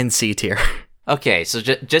we're in C tier. Okay, so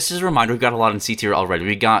just as a reminder, we've got a lot in C tier already.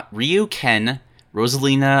 We got Ryu, Ken,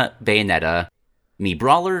 Rosalina, Bayonetta, me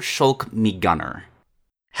Brawler, Shulk, me Gunner.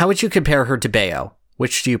 How would you compare her to Bayo?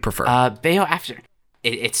 Which do you prefer? Bayo after...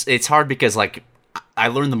 It's hard because, like, I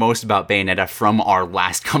learned the most about Bayonetta from our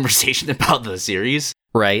last conversation about the series.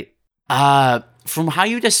 Right. From how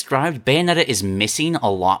you described, Bayonetta is missing a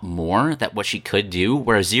lot more than what she could do,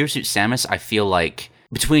 whereas Zero Suit Samus, I feel like,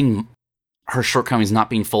 between her shortcomings not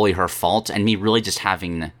being fully her fault and me really just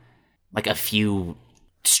having, like, a few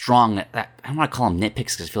strong... I don't want to call them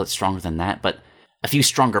nitpicks because I feel it's stronger than that, but... a few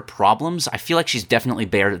stronger problems. I feel like she's definitely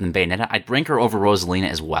better than Bayonetta. I'd rank her over Rosalina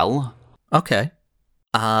as well. Okay.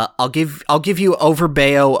 I'll give you over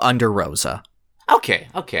Bayo, under Rosa. Okay.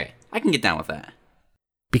 I can get down with that.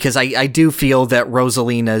 Because I do feel that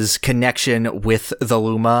Rosalina's connection with the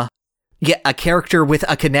Luma, a character with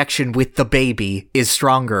a connection with the baby is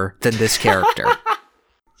stronger than this character.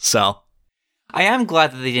 So. I am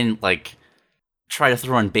glad that they didn't, like, try to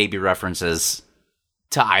throw in baby references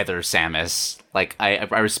to either Samus. Like, I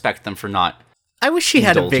respect them for not... I wish she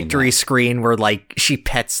had a victory screen where, like, she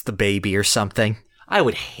pets the baby or something. I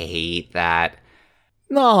would hate that.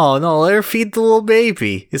 No, let her feed the little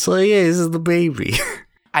baby. It's like, yeah, this is the baby.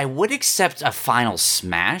 I would accept a final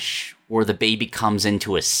smash where the baby comes in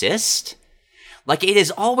to assist. Like, it has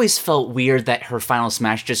always felt weird that her final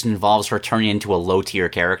smash just involves her turning into a low-tier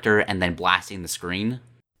character and then blasting the screen.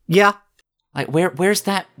 Yeah. Like, where's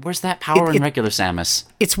that power in regular Samus?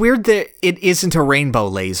 It's weird that it isn't a rainbow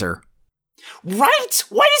laser. Right?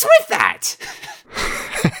 What is with that?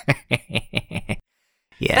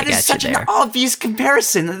 Yeah, that is such an obvious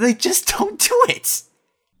comparison. They just don't do it.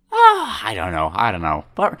 I don't know.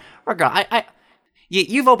 But regardless,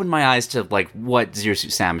 you've opened my eyes to like what Zero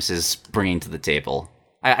Suit Samus is bringing to the table.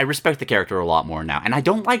 I respect the character a lot more now, and I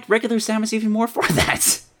don't like regular Samus even more for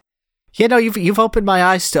that. Yeah, no, you've opened my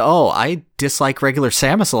eyes to, I dislike regular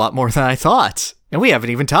Samus a lot more than I thought. And we haven't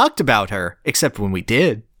even talked about her, except when we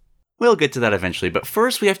did. We'll get to that eventually, but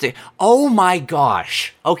first we have to... Oh my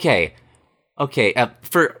gosh! Okay,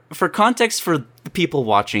 for context for the people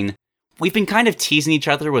watching, we've been kind of teasing each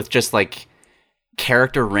other with just, like,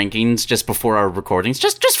 character rankings just before our recordings,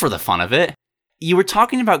 just for the fun of it. You were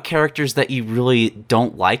talking about characters that you really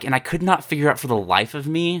don't like, and I could not figure out for the life of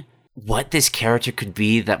me what this character could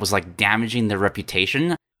be that was like damaging their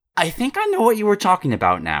reputation, I think I know what you were talking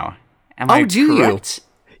about now. Am I correct? You?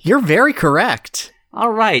 You're very correct.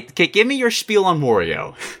 All right. Okay, give me your spiel on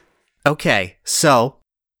Wario. Okay, so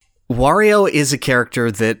Wario is a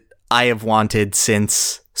character that I have wanted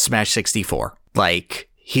since Smash 64. Like,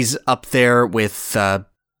 he's up there with...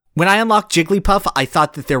 when I unlocked Jigglypuff, I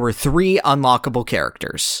thought that there were 3 unlockable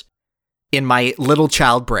characters in my little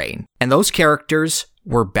child brain. And those characters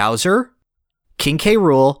were Bowser, King K.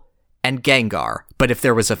 Rool, and Gengar. But if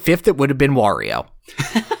there was a 5th, it would have been Wario.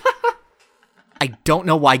 I don't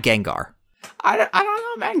know why Gengar. I don't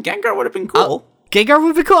know, man. Gengar would have been cool. Gengar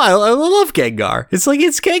would be cool. I love Gengar. It's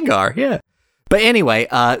Gengar, yeah. But anyway,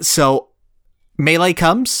 so Melee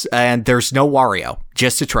comes, and there's no Wario,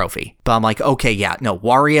 just a trophy. But I'm like, okay, yeah, no,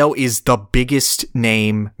 Wario is the biggest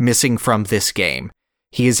name missing from this game.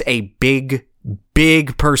 He is a big,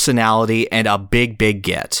 big personality and a big, big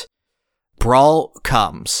get. Brawl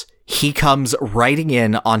comes. He comes riding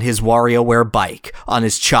in on his WarioWare bike, on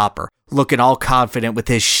his chopper, looking all confident with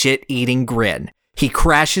his shit-eating grin. He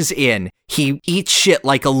crashes in. He eats shit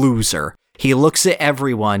like a loser. He looks at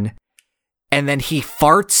everyone, and then he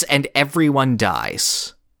farts and everyone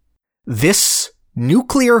dies. This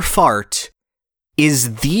nuclear fart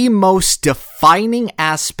is the most defining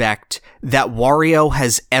aspect that Wario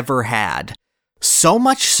has ever had. So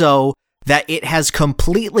much so that it has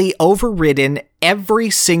completely overridden every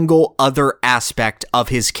single other aspect of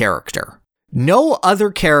his character. No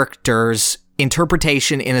other character's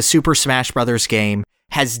interpretation in a Super Smash Brothers game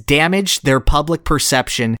has damaged their public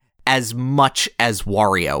perception as much as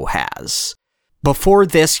Wario has. Before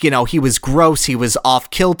this, he was gross, he was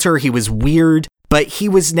off-kilter, he was weird, but he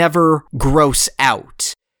was never gross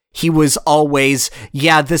out. He was always,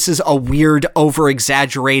 this is a weird,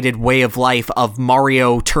 over-exaggerated way of life of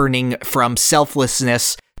Mario turning from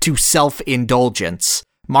selflessness to self-indulgence.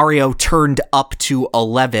 Mario turned up to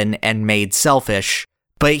 11 and made selfish,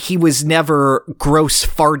 but he was never gross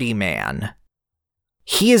farty man.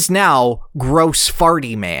 He is now gross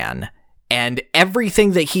farty man, and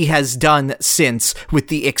everything that he has done since, with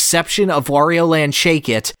the exception of Wario Land Shake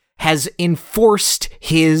It, has enforced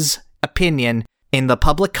his opinion in the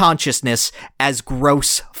public consciousness as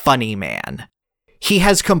gross funny man. He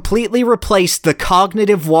has completely replaced the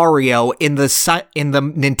cognitive Wario in the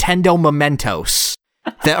Nintendo Mementos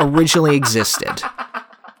that originally existed.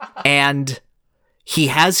 And he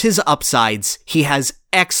has his upsides. He has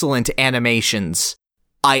excellent animations.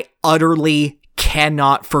 I utterly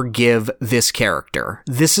cannot forgive this character.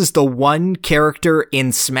 This is the one character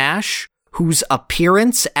in Smash whose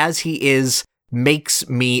appearance as he is makes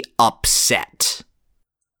me upset.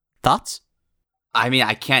 Thoughts? I mean,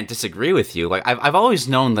 I can't disagree with you. Like, I've always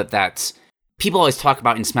known that's... People always talk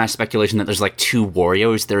about in Smash speculation that there's like 2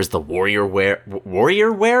 Warios. There's the WarioWare?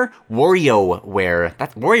 WarioWare.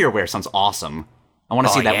 That WarioWare sounds awesome. I want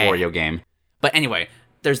to see that Wario game. But anyway,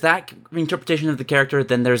 there's that interpretation of the character.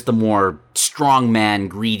 Then there's the more strongman,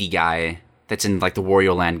 greedy guy that's in like the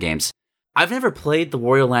Wario Land games. I've never played the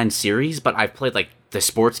Wario Land series, but I've played like the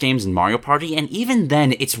sports games and Mario Party. And even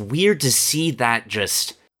then, it's weird to see that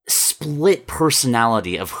just split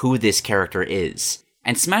personality of who this character is.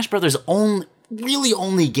 And Smash Brothers really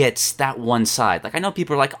only gets that one side. Like, I know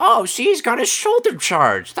people are like, oh, he's got a shoulder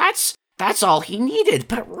charge. That's all he needed.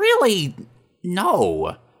 But really,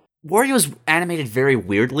 no. Wario's animated very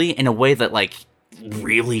weirdly in a way that, like,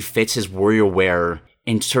 really fits his WarioWare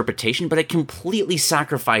interpretation, but it completely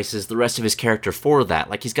sacrifices the rest of his character for that.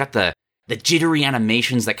 Like, he's got the jittery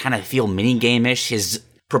animations that kind of feel minigame-ish. His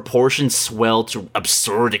proportions swell to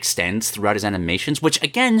absurd extents throughout his animations, which,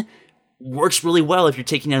 again, works really well if you're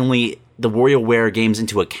taking only the WarioWare games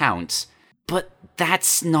into account. But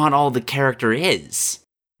that's not all the character is.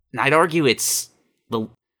 And I'd argue it's the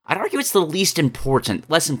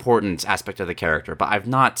less important aspect of the character, but I've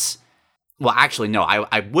not... Well, actually, no,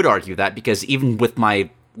 I would argue that, because even with my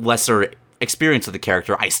lesser experience of the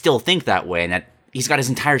character, I still think that way, and that he's got his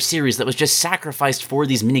entire series that was just sacrificed for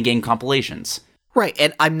these minigame compilations. Right,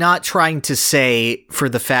 and I'm not trying to say for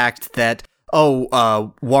the fact that,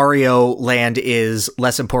 Wario Land is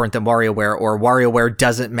less important than WarioWare, or WarioWare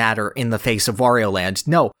doesn't matter in the face of Wario Land.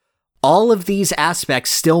 No, all of these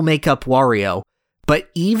aspects still make up Wario, but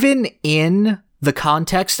even in the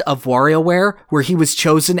context of WarioWare, where he was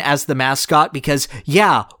chosen as the mascot because,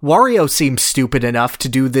 Wario seems stupid enough to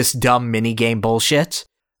do this dumb minigame bullshit,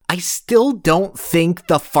 I still don't think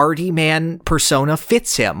the farty man persona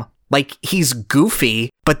fits him. Like, he's goofy,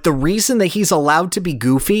 but the reason that he's allowed to be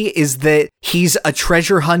goofy is that he's a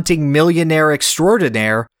treasure-hunting millionaire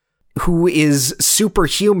extraordinaire who is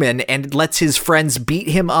superhuman and lets his friends beat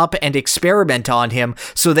him up and experiment on him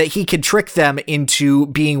so that he can trick them into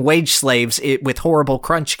being wage slaves with horrible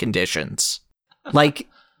crunch conditions. Like,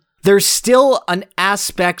 there's still an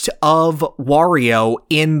aspect of Wario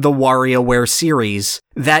in the WarioWare series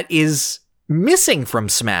that is missing from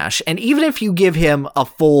Smash. And even if you give him a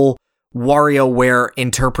full WarioWare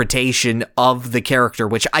interpretation of the character,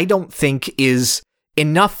 which I don't think is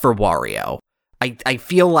enough for Wario, I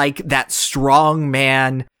feel like that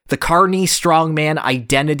strongman, the carny strongman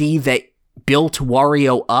identity that built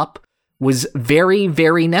Wario up was very,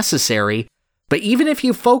 very necessary. But even if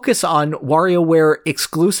you focus on WarioWare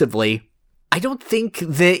exclusively, I don't think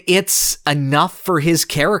that it's enough for his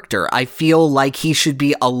character. I feel like he should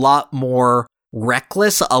be a lot more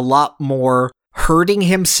reckless, a lot more hurting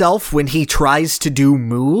himself when he tries to do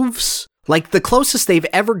moves. Like, the closest they've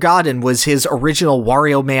ever gotten was his original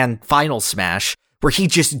Wario Man Final Smash, where he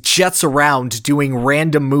just jets around doing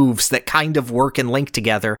random moves that kind of work and link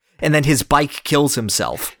together, and then his bike kills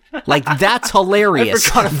himself. Like, that's hilarious. I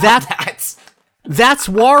forgot about that. That's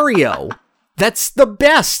Wario. That's the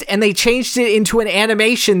best. And they changed it into an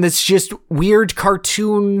animation that's just weird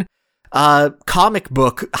cartoon, comic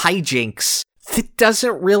book hijinks that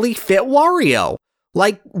doesn't really fit Wario.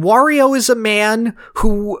 Like, Wario is a man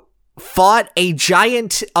who fought a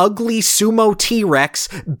giant, ugly sumo T-Rex,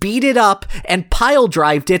 beat it up, and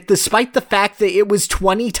pile-drived it despite the fact that it was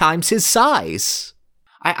 20 times his size.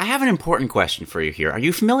 I have an important question for you here. Are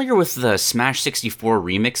you familiar with the Smash 64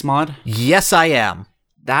 remix mod? Yes, I am.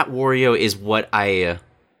 That Wario is what I...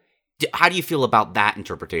 How do you feel about that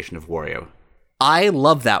interpretation of Wario? I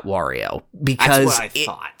love that Wario, because that's what I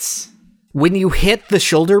thought. When you hit the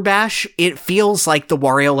shoulder bash, it feels like the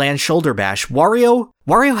Wario Land shoulder bash. Wario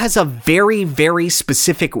has a very, very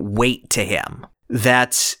specific weight to him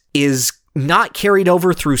that is not carried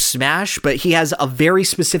over through Smash, but he has a very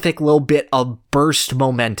specific little bit of burst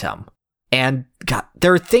momentum. And God,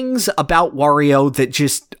 there are things about Wario that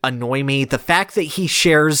just annoy me. The fact that he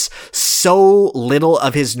shares so little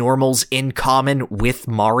of his normals in common with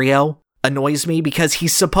Mario annoys me, because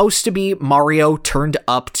he's supposed to be Mario turned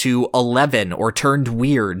up to 11 or turned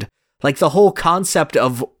weird. Like, the whole concept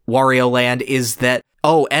of Wario Land is that,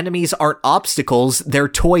 oh, enemies aren't obstacles, they're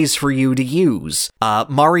toys for you to use.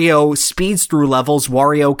 Mario speeds through levels,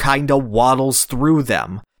 Wario kinda waddles through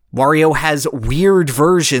them. Wario has weird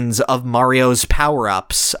versions of Mario's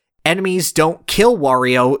power-ups. Enemies don't kill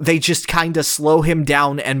Wario, they just kinda slow him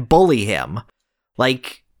down and bully him.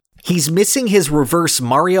 Like, he's missing his reverse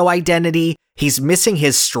Mario identity. He's missing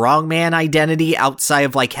his strongman identity outside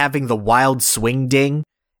of, like, having the wild swing ding,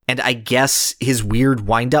 and I guess his weird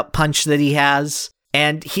wind-up punch that he has.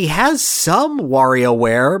 And he has some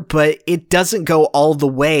WarioWare, but it doesn't go all the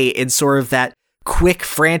way in sort of that quick,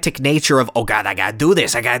 frantic nature of, oh god, I gotta do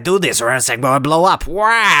this, or else I'm gonna blow up.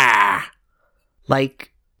 Wah!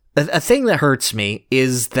 Like, a thing that hurts me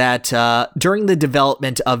is that during the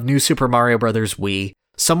development of New Super Mario Bros. Wii,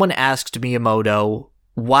 someone asked Miyamoto,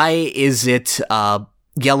 why is it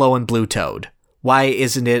Yellow and Blue Toad? Why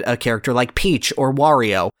isn't it a character like Peach or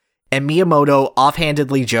Wario? And Miyamoto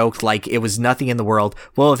offhandedly joked like it was nothing in the world.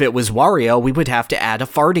 Well, if it was Wario, we would have to add a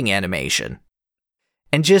farting animation.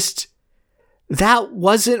 And just, that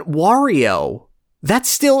wasn't Wario. That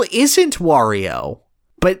still isn't Wario.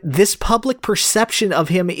 But this public perception of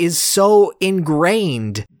him is so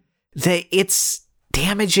ingrained that it's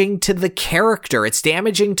damaging to the character. It's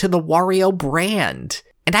damaging to the Wario brand.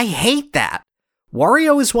 And I hate that.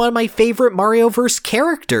 Wario is one of my favorite Marioverse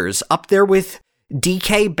characters, up there with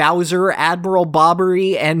DK, Bowser, Admiral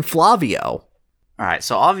Bobbery, and Flavio. Alright,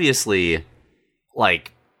 so obviously,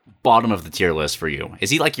 like, bottom of the tier list for you. Is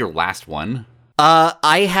he, like, your last one?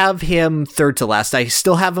 I have him third to last. I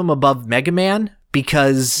still have him above Mega Man,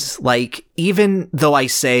 because, like, even though I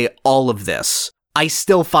say all of this, I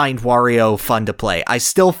still find Wario fun to play. I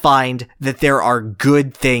still find that there are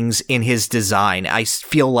good things in his design. I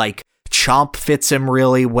feel like Chomp fits him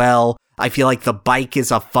really well. I feel like the bike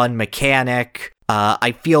is a fun mechanic.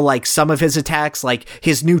 I feel like some of his attacks, like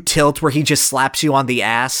his new tilt where he just slaps you on the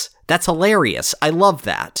ass, that's hilarious. I love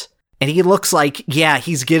that. And he looks like, yeah,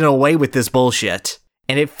 he's getting away with this bullshit.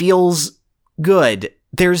 And it feels good.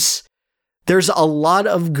 There's a lot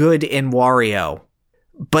of good in Wario,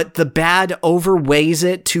 but the bad overweighs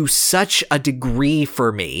it to such a degree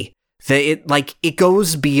for me that it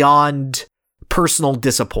goes beyond personal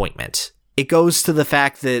disappointment. It goes to the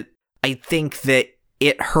fact that I think that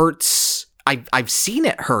it hurts. I've seen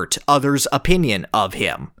it hurt others' opinion of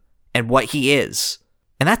him and what he is.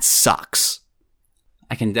 And that sucks.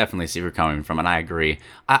 I can definitely see where you're coming from, and I agree.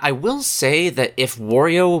 I will say that if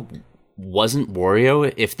Wario wasn't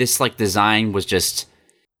Wario, if this like design was just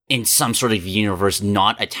in some sort of universe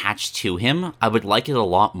not attached to him, I would like it a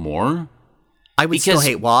lot more. I would still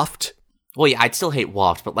hate Waft. Well, yeah, I'd still hate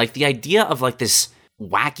Waft, but like the idea of like this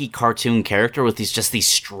wacky cartoon character with these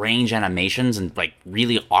strange animations and like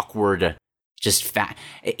really awkward, just fat.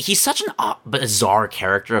 He's such an bizarre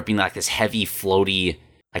character of being like this heavy, floaty,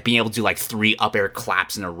 like being able to do like 3 up air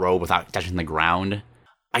claps in a row without touching the ground.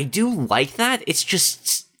 I do like that. It's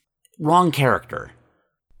just wrong character.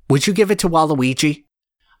 Would you give it to Waluigi?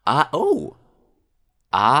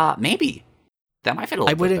 Maybe. That might fit a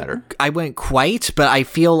little bit better. I wouldn't quite, but I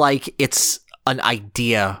feel like it's an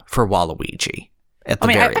idea for Waluigi, at the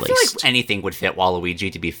very least. I feel like anything would fit Waluigi,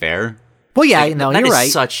 to be fair. Well, yeah, you're right. That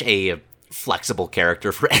is such a flexible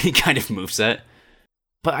character for any kind of moveset.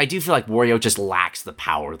 But I do feel like Wario just lacks the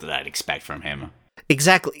power that I'd expect from him.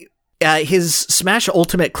 Exactly. His Smash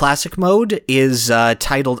Ultimate Classic mode is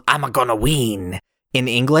titled "I'm a-gonna win" in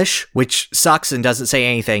English, which sucks and doesn't say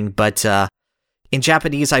anything, but in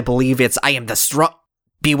Japanese, I believe it's "I am the strong,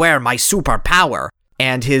 beware my superpower."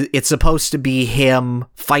 And it's supposed to be him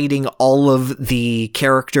fighting all of the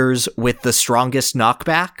characters with the strongest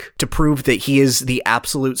knockback to prove that he is the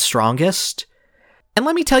absolute strongest. And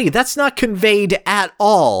let me tell you, that's not conveyed at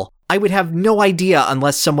all. I would have no idea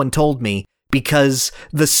unless someone told me, because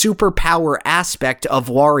the superpower aspect of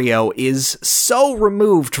Wario is so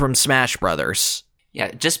removed from Smash Brothers.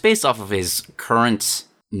 Yeah, just based off of his current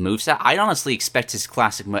moveset, I'd honestly expect his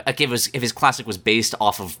classic, like if his classic was based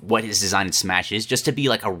off of what his design in Smash is, just to be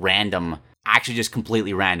like a random, actually just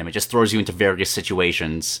completely random. It just throws you into various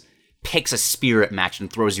situations, picks a spirit match and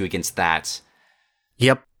throws you against that.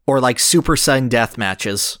 Yep. Or like Super Saiyan death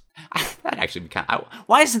matches. That'd actually be kind of...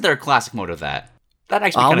 Why isn't there a classic mode of that? That'd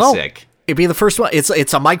actually be kind of sick. It'd be the first one.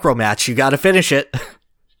 It's a micro match. You gotta finish it.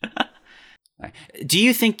 Do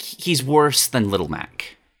you think he's worse than Little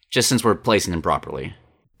Mac? Just since we're placing him properly.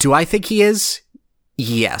 Do I think he is?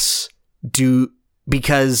 Yes.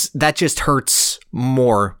 Because that just hurts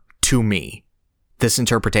more to me, this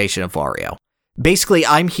interpretation of Wario. Basically,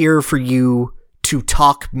 I'm here for you to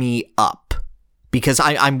talk me up. Because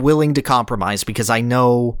I'm willing to compromise, because I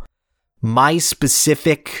know my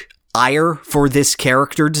specific ire for this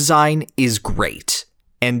character design is great.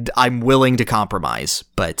 And I'm willing to compromise,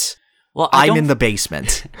 but I'm in the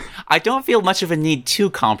basement. I don't feel much of a need to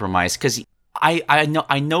compromise, because I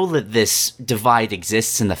know that this divide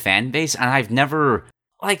exists in the fan base, and I've never,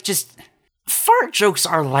 like, just... Fart jokes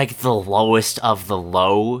are like the lowest of the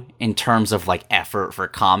low in terms of, like, effort for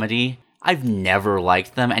comedy. I've never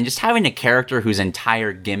liked them, and just having a character whose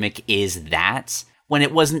entire gimmick is that, when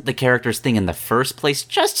it wasn't the character's thing in the first place,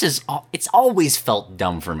 it's always felt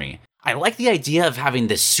dumb for me. I like the idea of having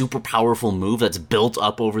this super powerful move that's built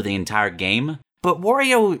up over the entire game, but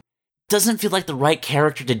Wario doesn't feel like the right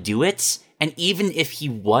character to do it, and even if he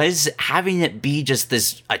was, having it be just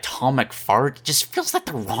this atomic fart just feels like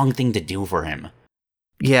the wrong thing to do for him.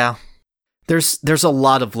 Yeah. There's a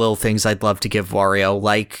lot of little things I'd love to give Wario,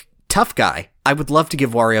 like Tough Guy. I would love to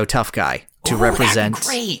give Wario Tough Guy to represent. That'd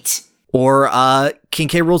be great. Or King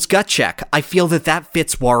K. Rool's Gut Check. I feel that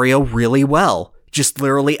fits Wario really well. Just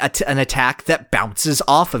literally an attack that bounces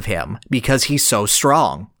off of him because he's so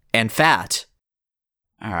strong and fat.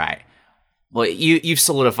 All right. Well, you've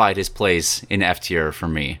solidified his place in F tier for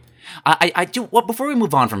me. I do. Well, before we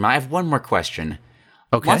move on from him, I have one more question.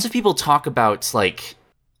 Okay. Lots of people talk about like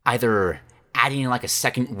either adding like a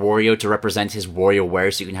second Wario to represent his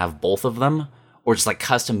WarioWare so you can have both of them, or just like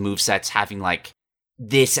custom movesets having like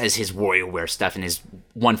this as his WarioWare stuff and his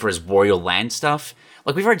one for his Wario Land stuff.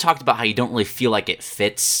 Like we've already talked about how you don't really feel like it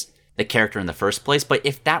fits the character in the first place, but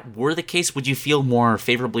if that were the case, would you feel more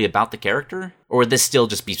favorably about the character, or would this still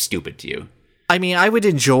just be stupid to you? I mean, I would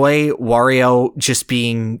enjoy Wario just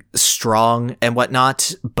being strong and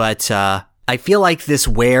whatnot, but I feel like this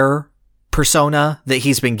Ware persona that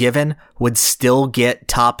he's been given would still get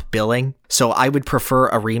top billing, so I would prefer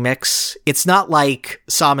a remix. It's not like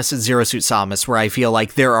Samus and Zero Suit Samus, where I feel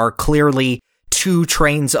like there are clearly two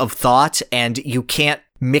trains of thought, and you can't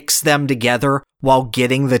mix them together while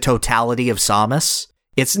getting the totality of Samus.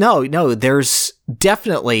 It's no, there's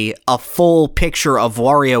definitely a full picture of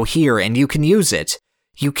Wario here, and you can use it.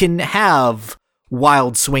 You can have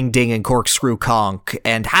Wild Swing Ding and Corkscrew Conk,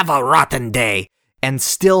 and have a rotten day, and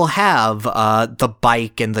still have the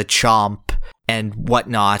bike and the chomp and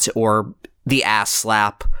whatnot, or the ass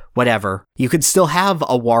slap, whatever. You could still have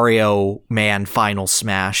a Wario Man Final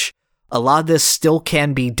Smash. A lot of this still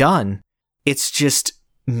can be done. It's just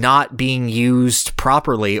not being used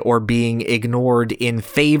properly or being ignored in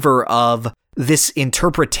favor of this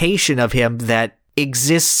interpretation of him that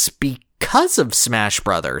exists because of Smash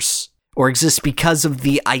Brothers, or exists because of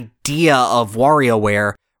the idea of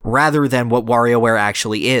WarioWare rather than what WarioWare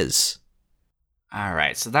actually is. All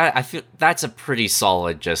right, so that I feel that's a pretty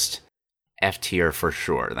solid just F tier for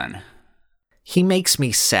sure then. He makes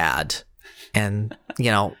me sad. And,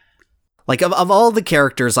 like of all the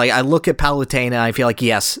characters, like I look at Palutena and I feel like,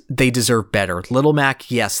 yes, they deserve better. Little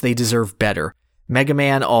Mac, yes, they deserve better. Mega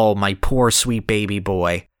Man, oh, my poor sweet baby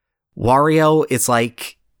boy. Wario, it's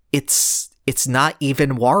like, it's not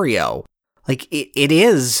even Wario. Like, it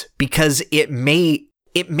is because it made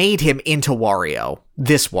him into Wario.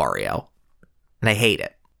 This Wario. And I hate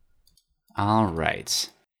it. All right.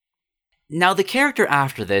 Now, the character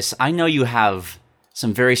after this, I know you have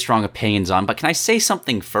some very strong opinions on, but can I say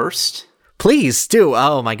something first? Please do.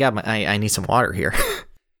 Oh my god, I need some water here.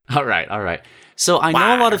 All right. So I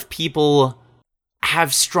know a lot of people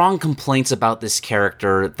have strong complaints about this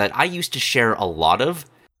character that I used to share a lot of.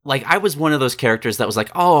 Like, I was one of those characters that was like,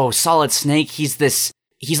 oh, Solid Snake, he's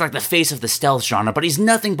like the face of the stealth genre, but he's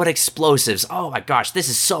nothing but explosives. Oh my gosh, this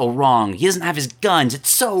is so wrong. He doesn't have his guns. It's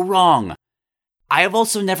so wrong. I have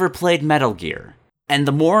also never played Metal Gear. And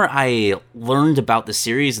the more I learned about the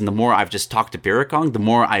series and the more I've just talked to Birikong, the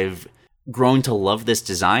more I've grown to love this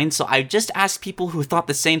design. So I just asked people who thought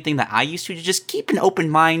the same thing that I used to just keep an open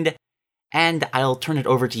mind, and I'll turn it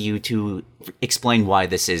over to you to explain why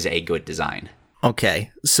this is a good design.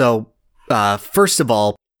 Okay, so first of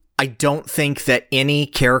all, I don't think that any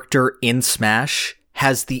character in Smash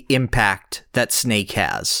has the impact that Snake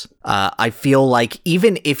has. I feel like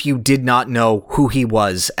even if you did not know who he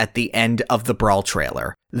was at the end of the Brawl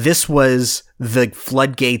trailer, this was the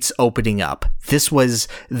floodgates opening up. This was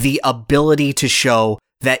the ability to show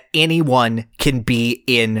that anyone can be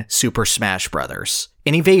in Super Smash Brothers.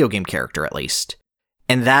 Any video game character, at least.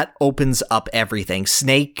 And that opens up everything.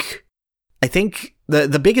 Snake, I think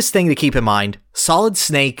the biggest thing to keep in mind, Solid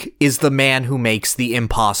Snake is the man who makes the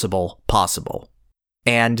impossible possible.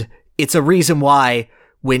 And it's a reason why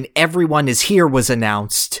when Everyone Is Here was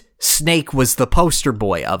announced, Snake was the poster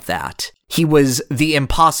boy of that. He was the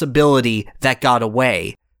impossibility that got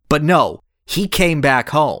away. But no, he came back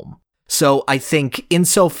home. So I think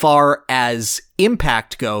insofar as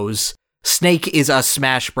impact goes, Snake is a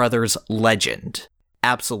Smash Brothers legend.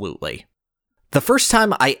 Absolutely. The first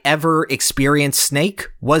time I ever experienced Snake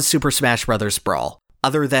was Super Smash Brothers Brawl.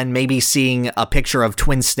 Other than maybe seeing a picture of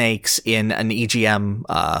twin snakes in an EGM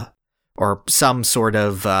or some sort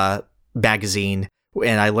of magazine,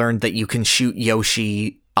 and I learned that you can shoot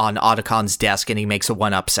Yoshi on Otacon's desk and he makes a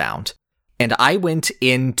 1-up sound. And I went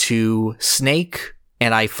into Snake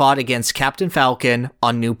and I fought against Captain Falcon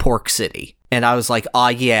on New Pork City. And I was like,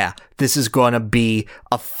 yeah, this is going to be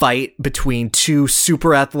a fight between two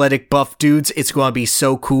super athletic buff dudes. It's going to be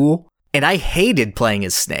so cool. And I hated playing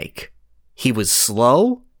as Snake. He was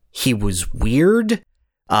slow. He was weird.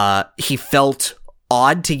 He felt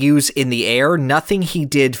odd to use in the air. Nothing he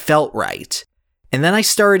did felt right. And then I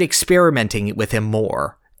started experimenting with him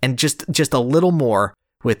more. And just a little more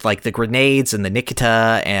with like the grenades and the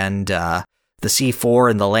Nikita and the C4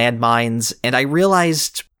 and the landmines. And I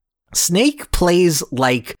realized Snake plays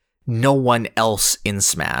like no one else in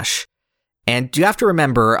Smash. And you have to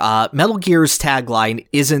remember, Metal Gear's tagline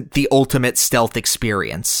isn't the ultimate stealth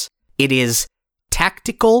experience. It is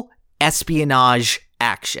tactical espionage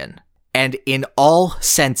action. And in all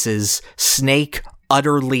senses, Snake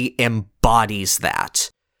utterly embodies that.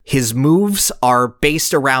 His moves are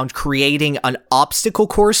based around creating an obstacle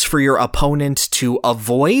course for your opponent to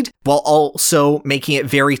avoid, while also making it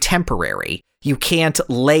very temporary. You can't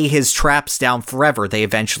lay his traps down forever. They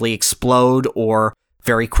eventually explode or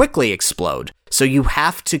very quickly explode. So you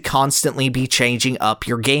have to constantly be changing up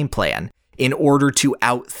your game plan in order to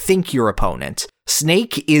outthink your opponent.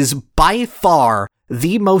 Snake is by far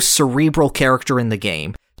the most cerebral character in the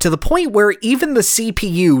game, to the point where even the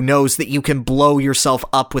CPU knows that you can blow yourself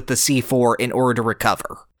up with the C4 in order to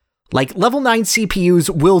recover. Like, level 9 CPUs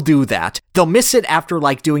will do that. They'll miss it after,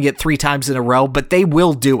 like, doing it 3 times in a row, but they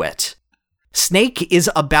will do it. Snake is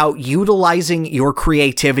about utilizing your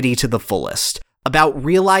creativity to the fullest, about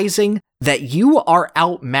realizing that you are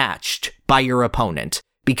outmatched by your opponent,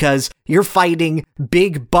 because you're fighting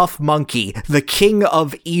Big Buff Monkey, the King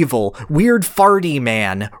of Evil, Weird Farty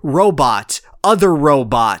Man, Robot, Other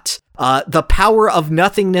Robot, the Power of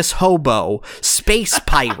Nothingness Hobo, Space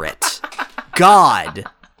Pirate, God.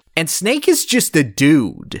 And Snake is just a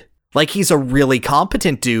dude. Like, he's a really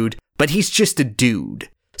competent dude, but he's just a dude.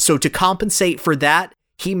 So to compensate for that,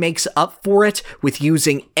 he makes up for it with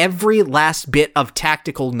using every last bit of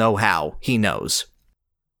tactical know-how he knows.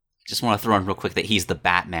 Just want to throw in real quick that he's the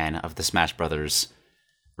Batman of the Smash Brothers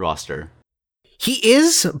roster. He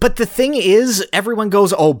is, but the thing is, everyone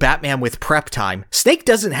goes, oh, Batman with prep time. Snake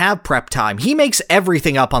doesn't have prep time. He makes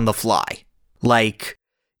everything up on the fly. Like,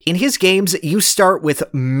 in his games, you start with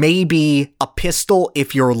maybe a pistol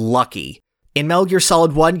if you're lucky. In Metal Gear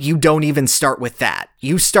Solid 1, you don't even start with that.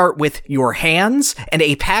 You start with your hands and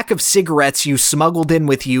a pack of cigarettes you smuggled in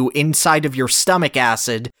with you inside of your stomach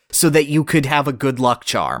acid so that you could have a good luck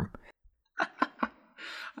charm.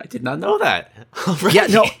 I did not know that. Already. Yeah,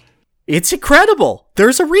 no, it's incredible.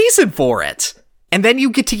 There's a reason for it. And then you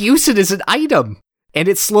get to use it as an item. And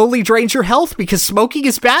it slowly drains your health because smoking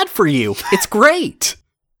is bad for you. It's great.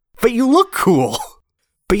 But you look cool.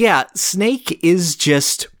 But yeah, Snake is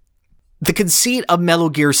just... The conceit of Metal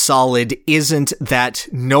Gear Solid isn't that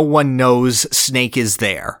no one knows Snake is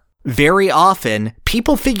there. Very often,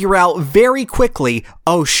 people figure out very quickly,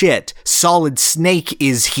 oh shit, Solid Snake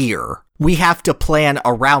is here. We have to plan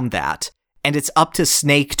around that. And it's up to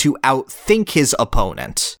Snake to outthink his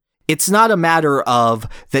opponent. It's not a matter of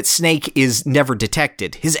that Snake is never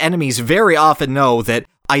detected. His enemies very often know that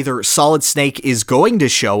either Solid Snake is going to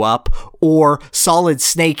show up or Solid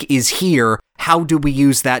Snake is here. How do we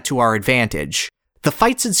use that to our advantage? The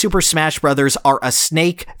fights in Super Smash Bros. Are a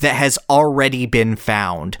Snake that has already been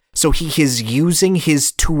found. So he is using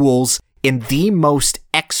his tools in the most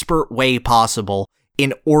expert way possible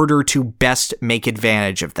in order to best make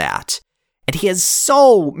advantage of that. And he has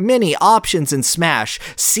so many options in Smash.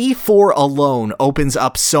 C4 alone opens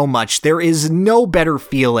up so much. There is no better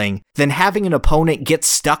feeling than having an opponent get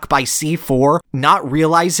stuck by C4, not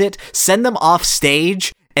realize it, send them off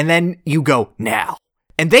stage, and then you go, now.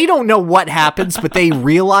 And they don't know what happens, but they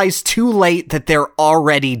realize too late that they're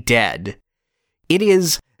already dead. It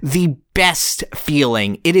is the best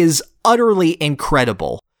feeling. It is utterly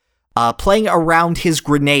incredible. Playing around his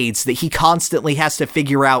grenades that he constantly has to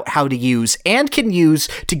figure out how to use and can use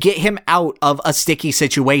to get him out of a sticky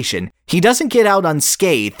situation. He doesn't get out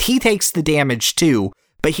unscathed. He takes the damage too,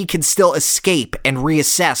 but he can still escape and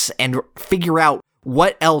reassess and figure out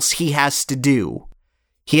what else he has to do.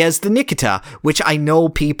 He has the Nikita, which I know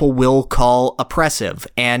people will call oppressive,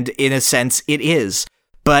 and in a sense it is,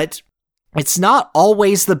 but it's not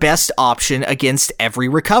always the best option against every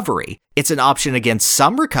recovery. It's an option against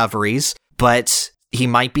some recoveries, but he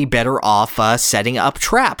might be better off setting up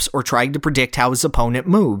traps or trying to predict how his opponent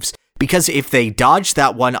moves, because if they dodge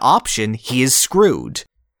that one option, he is screwed.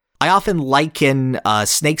 I often liken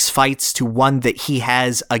Snake's fights to one that he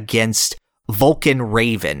has against Vulcan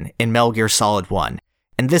Raven in Metal Gear Solid 1.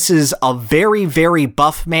 And this is a very, very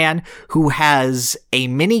buff man who has a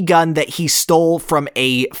minigun that he stole from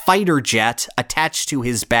a fighter jet attached to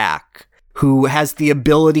his back, who has the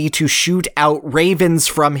ability to shoot out ravens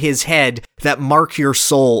from his head that mark your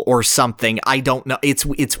soul or something. I don't know.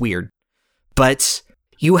 It's weird. But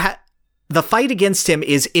the fight against him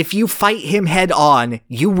is if you fight him head on,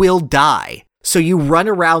 you will die. So you run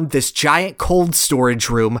around this giant cold storage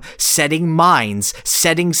room, setting mines,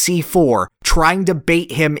 setting C4, trying to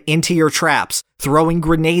bait him into your traps, throwing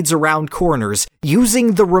grenades around corners,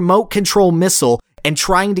 using the remote control missile, and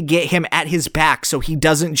trying to get him at his back so he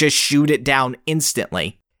doesn't just shoot it down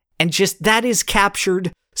instantly. And just that is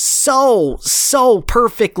captured so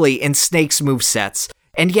perfectly in Snake's movesets.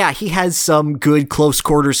 And yeah, he has some good close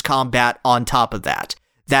quarters combat on top of that.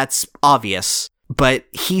 That's obvious. But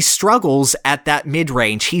he struggles at that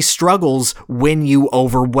mid-range. He struggles when you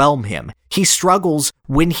overwhelm him. He struggles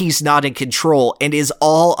when he's not in control and is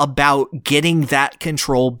all about getting that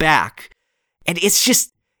control back. And it's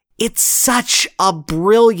such a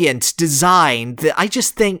brilliant design that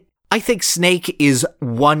I think Snake is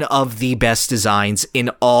one of the best designs in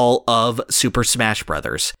all of Super Smash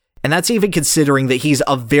Brothers. And that's even considering that he's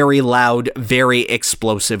a very loud, very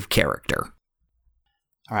explosive character.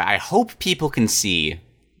 All right, I hope people can see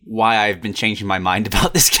why I've been changing my mind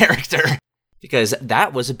about this character, because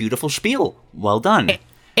that was a beautiful spiel. Well done.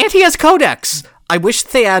 And he has codex. I wish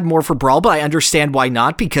they had more for Brawl, but I understand why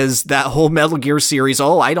not, because that whole Metal Gear series,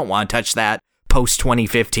 I don't want to touch that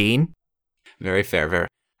post-2015. Very fair.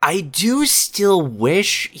 I do still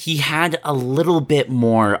wish he had a little bit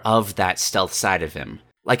more of that stealth side of him.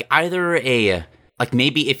 Like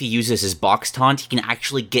maybe if he uses his box taunt, he can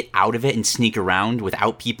actually get out of it and sneak around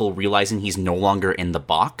without people realizing he's no longer in the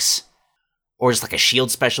box. Or just like a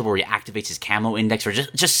shield special where he activates his camo index, or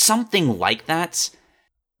just something like that.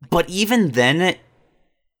 But even then,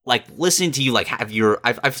 like listening to you, like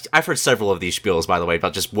I've heard several of these spiels, by the way,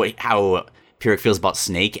 about just how Pyric feels about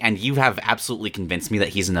Snake, and you have absolutely convinced me that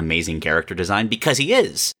he's an amazing character design, because he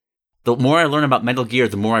is. The more I learn about Metal Gear,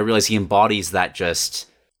 the more I realize he embodies that just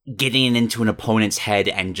getting into an opponent's head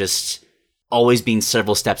and just always being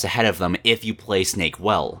several steps ahead of them if you play Snake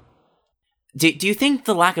well. Do you think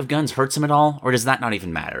the lack of guns hurts him at all, or does that not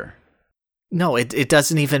even matter? No, it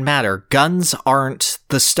doesn't even matter. Guns aren't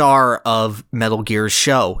the star of Metal Gear's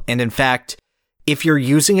show. And in fact, if you're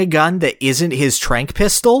using a gun that isn't his tranq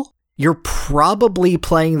pistol, you're probably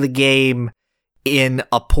playing the game in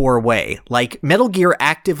a poor way. Like, Metal Gear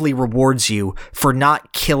actively rewards you for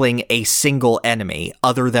not killing a single enemy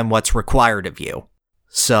other than what's required of you.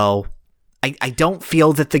 So, I don't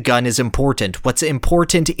feel that the gun is important. What's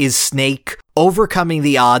important is Snake overcoming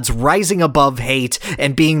the odds, rising above hate,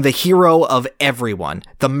 and being the hero of everyone.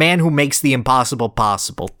 The man who makes the impossible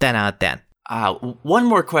possible. 10 out of 10. One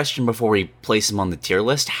more question before we place him on the tier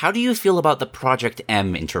list. How do you feel about the Project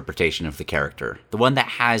M interpretation of the character? The one that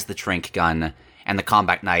has the tranq gun and the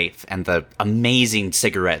combat knife and the amazing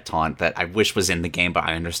cigarette taunt that I wish was in the game, but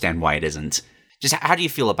I understand why it isn't. Just how do you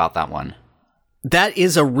feel about that one? That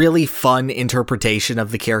is a really fun interpretation of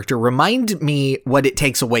the character. Remind me what it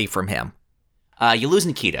takes away from him. You lose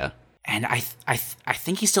Nikita, and I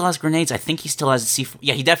think he still has grenades. I think he still has C4.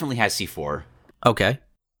 Yeah, he definitely has C4. Okay.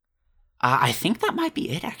 I think that might be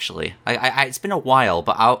it, actually. It's been a while,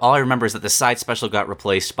 but all I remember is that the side special got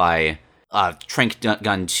replaced by tranq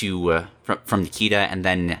gun from Nikita, and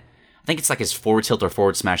then I think it's like his forward tilt or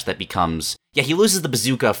forward smash that becomes... Yeah, he loses the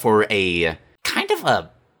bazooka for a kind of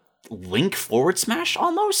a Link forward smash,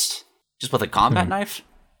 almost? Just with a combat knife?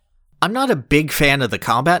 I'm not a big fan of the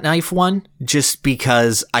combat knife one, just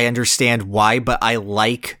because I understand why, but I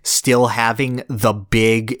like still having the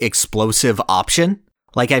big explosive option.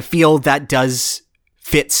 Like, I feel that does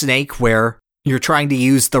fit Snake, where you're trying to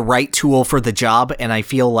use the right tool for the job, and I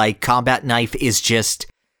feel like combat knife is just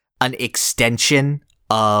an extension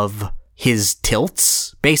of his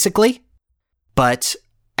tilts, basically. But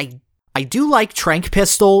I do like tranq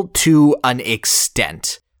pistol to an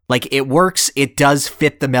extent. Like, it works, it does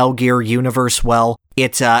fit the Metal Gear universe well.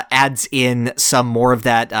 It adds in some more of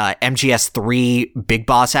that MGS3 big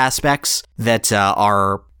boss aspects that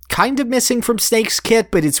are kind of missing from Snake's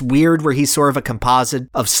kit, but it's weird where he's sort of a composite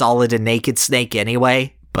of Solid and Naked Snake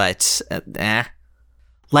anyway. But,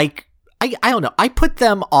 Like, I don't know. I put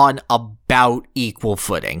them on about equal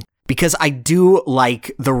footing, because I do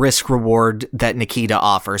like the risk-reward that Nikita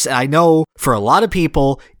offers. And I know for a lot of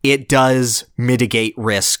people, it does mitigate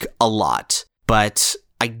risk a lot. But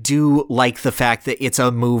I do like the fact that it's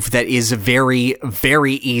a move that is very,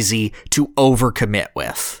 very easy to overcommit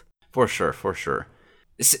with. For sure, for sure.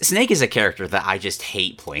 Snake is a character that I just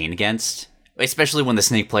hate playing against, especially when the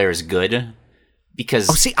Snake player is good. Because...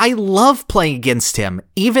 Oh, see, I love playing against him,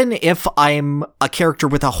 even if I'm a character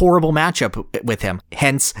with a horrible matchup with him.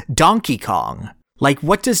 Hence, Donkey Kong. Like,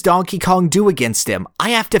 what does Donkey Kong do against him? I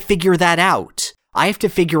have to figure that out. I have to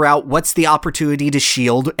figure out what's the opportunity to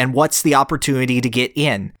shield and what's the opportunity to get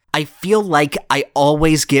in. I feel like I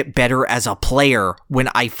always get better as a player when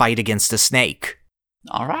I fight against a Snake.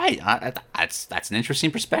 All right. That's an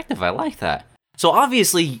interesting perspective. I like that. So,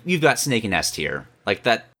 obviously, you've got Snake in S tier. Like,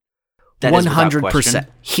 that 100%.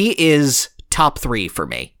 He is top 3 for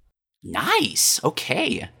me. Nice.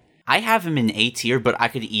 Okay. I have him in A tier, but I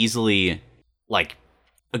could easily, like,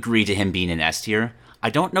 agree to him being in S tier. I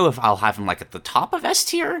don't know if I'll have him, like, at the top of S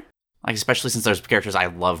tier, like, especially since there's characters I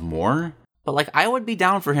love more. But, like, I would be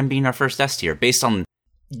down for him being our first S tier, based on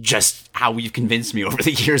just how you've convinced me over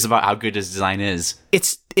the years about how good his design is.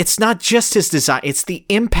 It's not just his design, it's the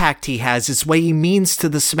impact he has, it's what he means to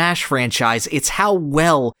the Smash franchise, it's how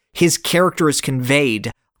well his character is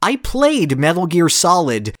conveyed. I played Metal Gear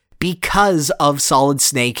Solid because of Solid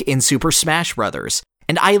Snake in Super Smash Brothers,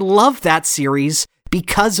 and I love that series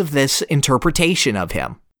because of this interpretation of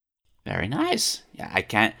him. Very nice. Yeah,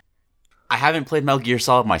 I haven't played Metal Gear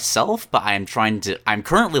Solid myself, but I'm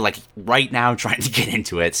currently, like, right now trying to get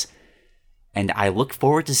into it, and I look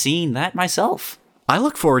forward to seeing that myself. I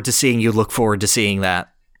look forward to seeing you look forward to seeing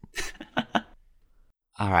that.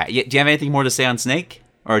 All right. Do you have anything more to say on Snake?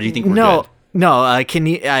 Or do you think we're good? No, can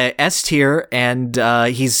you S tier, and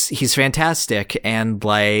he's fantastic, and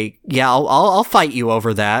like, yeah, I'll fight you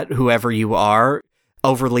over that, whoever you are,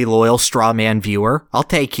 overly loyal straw man viewer. I'll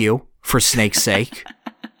take you for Snake's sake.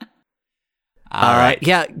 All right.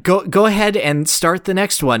 Yeah, go ahead and start the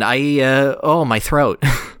next one. My throat.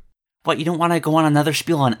 What, you don't want to go on another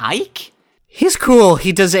spiel on Ike? He's cool.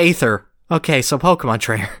 He does Aether. Okay, so Pokemon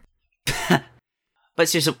trainer. But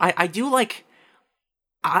seriously, I do like...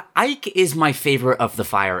 Ike is my favorite of the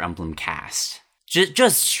Fire Emblem cast.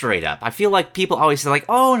 Just straight up. I feel like people always say, like,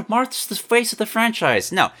 oh, Marth's the face of the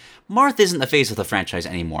franchise. No, Marth isn't the face of the franchise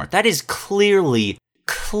anymore. That is clearly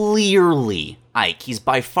Ike. He's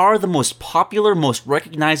by far the most popular, most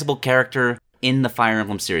recognizable character in the Fire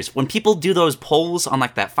Emblem series. When people do those polls on,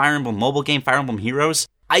 like, that Fire Emblem mobile game, Fire Emblem Heroes,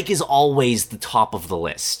 Ike is always the top of the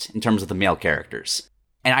list in terms of the male characters.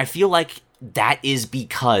 And I feel like that is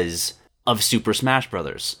because of Super Smash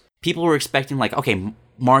Brothers. People were expecting, like, okay,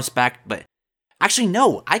 Marth's back, but actually,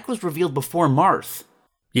 no, Ike was revealed before Marth.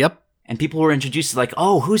 Yep. And people were introduced to, like,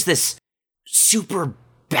 oh, who's this super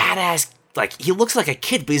badass, like, he looks like a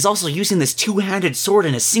kid, but he's also using this two-handed sword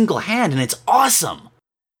in a single hand, and it's awesome.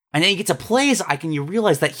 And then you get to play as Ike, and you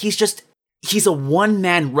realize that he's a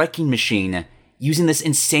one-man wrecking machine using this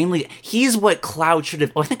insanely, he's what Cloud should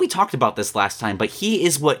have, I think we talked about this last time, but he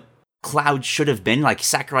is what Cloud should have been. Like,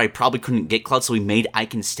 Sakurai probably couldn't get Cloud, so he made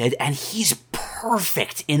Ike instead, and he's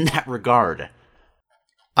perfect in that regard.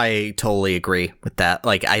 I totally agree with that.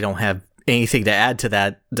 Like, I don't have anything to add to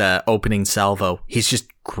that opening salvo. He's just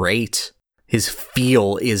great. His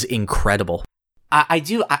feel is incredible. I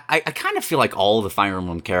kind of feel like all the Fire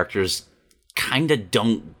Emblem characters kind of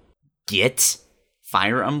don't get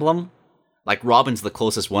Fire Emblem. Like, Robin's the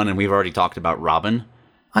closest one, and we've already talked about Robin.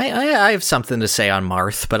 I have something to say on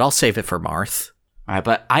Marth, but I'll save it for Marth. All right,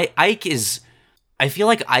 but Ike is... I feel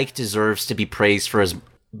like Ike deserves to be praised for his...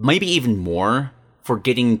 maybe even more for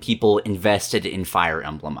getting people invested in Fire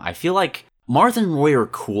Emblem. I feel like Marth and Roy are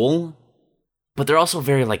cool, but they're also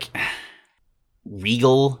very, like,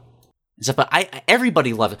 regal and stuff. But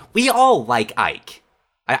everybody loves it. We all like Ike.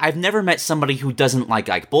 I've never met somebody who doesn't like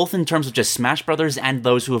Ike, both in terms of just Smash Brothers and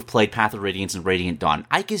those who have played Path of Radiance and Radiant Dawn.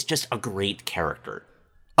 Ike is just a great character.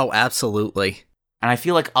 Oh, absolutely. And I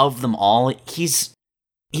feel like of them all, he's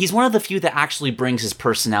one of the few that actually brings his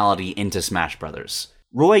personality into Smash Brothers.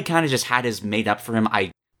 Roy kind of just had his made up for him.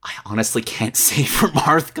 I honestly can't say for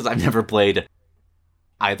Marth because I've never played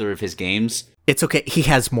either of his games. It's okay. He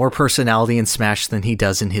has more personality in Smash than he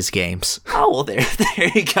does in his games. Oh, well, there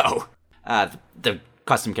you go. The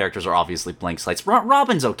custom characters are obviously blank slates.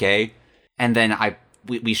 Robin's okay. And then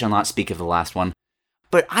we shall not speak of the last one.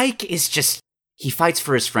 But Ike is just... he fights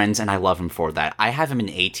for his friends, and I love him for that. I have him in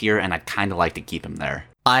A tier, and I'd kind of like to keep him there.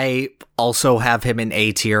 I also have him in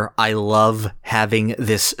A tier. I love having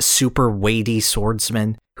this super weighty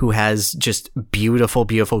swordsman who has just beautiful,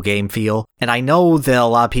 beautiful game feel. And I know that a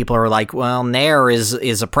lot of people are like, well, Nair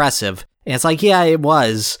is oppressive. And it's like, yeah, it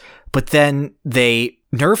was. But then they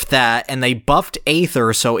nerfed that, and they buffed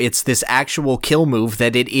Aether, so it's this actual kill move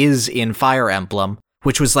that it is in Fire Emblem.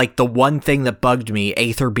 Which was, like, the one thing that bugged me,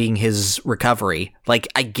 Aether being his recovery. Like,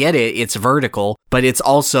 I get it, it's vertical, but it's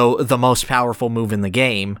also the most powerful move in the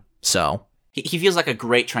game, so. He feels like a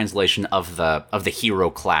great translation of the hero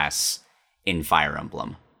class in Fire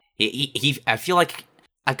Emblem. I feel like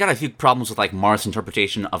I've got a few problems with, like, Marth's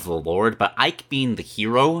interpretation of the Lord, but Ike being the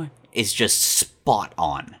hero is just spot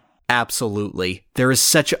on. Absolutely. There is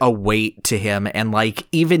such a weight to him, and, like,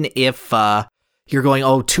 even if, you're going,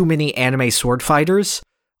 oh, too many anime sword fighters.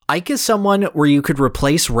 Ike is someone where you could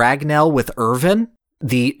replace Ragnell with Irvin,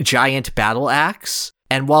 the giant battle axe,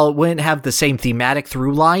 and while it wouldn't have the same thematic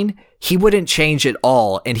through line, he wouldn't change at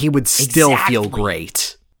all, and he would still feel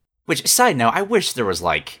great. Which, side note, I wish there was,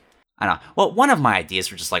 like, I don't know. Well, one of my ideas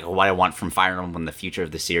for just, like, what I want from Fire Emblem in the future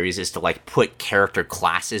of the series is to, like, put character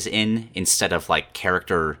classes in instead of, like,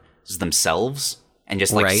 characters themselves, and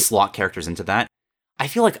just, like, slot characters into that. I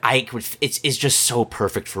feel like Ike is just so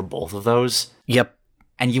perfect for both of those. Yep.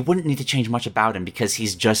 And you wouldn't need to change much about him because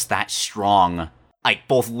he's just that strong, like,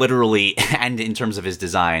 both literally and in terms of his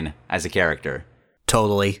design as a character.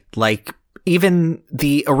 Totally. Like, even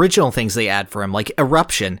the original things they add for him, like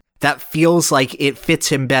Eruption, that feels like it fits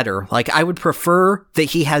him better. Like, I would prefer that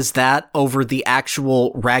he has that over the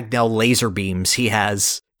actual Ragnell laser beams he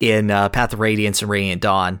has in Path of Radiance and Radiant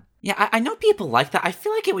Dawn. Yeah, I know people like that. I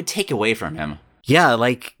feel like it would take away from him. Yeah,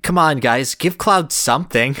 like, come on, guys, give Cloud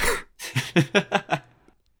something.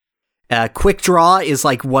 Quick Draw is,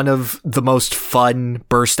 like, one of the most fun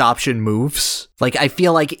burst option moves. Like, I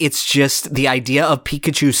feel like it's just the idea of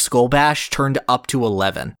Pikachu's Skull Bash turned up to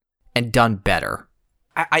 11 and done better.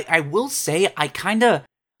 I will say, I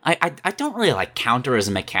don't really like counter as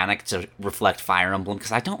a mechanic to reflect Fire Emblem,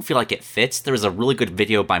 because I don't feel like it fits. There was a really good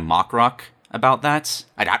video by Mockrock about that.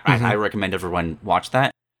 I recommend everyone watch that.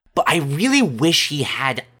 But I really wish he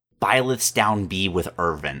had Byleth's down B with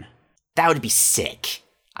Irvin. That would be sick.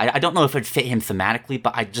 I don't know if it'd fit him thematically,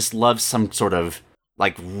 but I just love some sort of,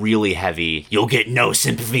 like, really heavy, you'll get no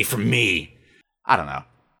sympathy from me. I don't know.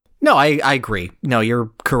 No, I agree. No,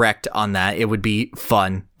 you're correct on that. It would be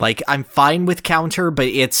fun. Like, I'm fine with counter, but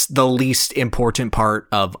it's the least important part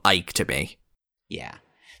of Ike to me. Yeah.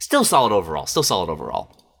 Still solid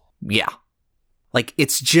overall. Yeah. Like,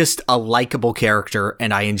 it's just a likable character,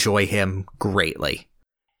 and I enjoy him greatly.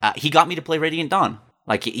 He got me to play Radiant Dawn.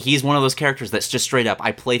 Like, he's one of those characters that's just straight up,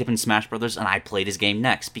 I played him in Smash Brothers, and I played his game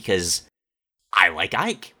next, because I like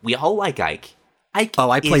Ike. We all like Ike. I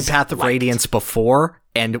played Path of Radiance before,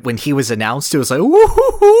 and when he was announced, it was like,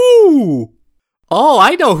 woohoo! Oh,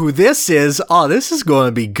 I know who this is. Oh, this is going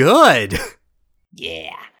to be good.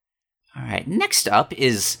 Yeah. All right, next up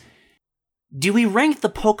is, do we rank the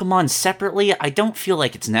Pokemon separately? I don't feel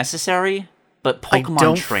like it's necessary, but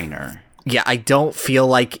Pokemon Trainer. Yeah, I don't feel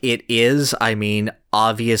like it is. I mean,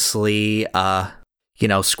 obviously,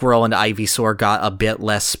 Squirrel and Ivysaur got a bit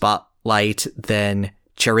less spotlight than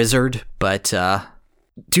Charizard, but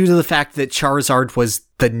due to the fact that Charizard was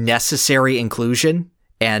the necessary inclusion,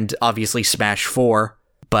 and obviously Smash 4,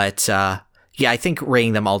 but I think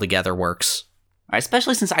rating them all together works. All right,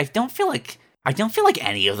 especially since I don't feel like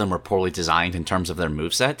any of them are poorly designed in terms of their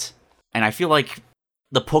moveset, and I feel like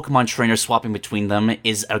the Pokemon Trainer swapping between them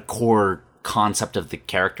is a core concept of the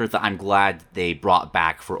character that I'm glad they brought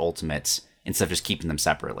back for Ultimates instead of just keeping them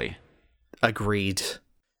separately. Agreed.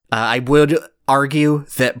 I would argue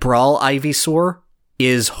that Brawl Ivysaur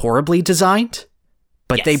is horribly designed,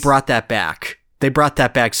 but yes. They brought that back. They brought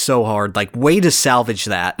that back so hard. Like, way to salvage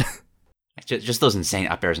that. Just those insane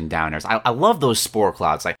up airs and down airs. I love those Spore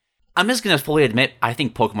Clouds. Like, I'm just going to fully admit, I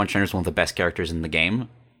think Pokemon Trainer is one of the best characters in the game.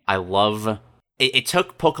 I love... It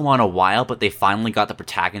took Pokemon a while, but they finally got the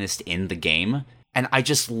protagonist in the game. And I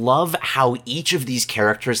just love how each of these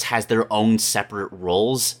characters has their own separate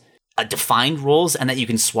roles, defined roles, and that you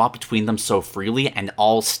can swap between them so freely and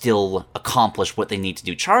all still accomplish what they need to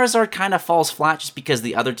do. Charizard kind of falls flat just because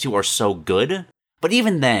the other two are so good. But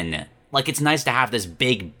even then, like, it's nice to have this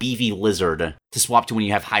big, beefy lizard to swap to when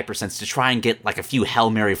you have Hypersense to try and get, like, a few Hail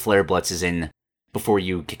Mary Flare Blitzes in before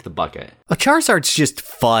you kick the bucket. Well, Charizard's just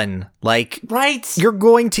fun. Like, right? You're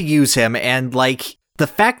going to use him, and, like, the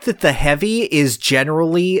fact that the Heavy is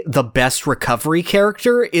generally the best recovery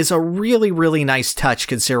character is a really, really nice touch,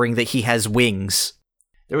 considering that he has wings.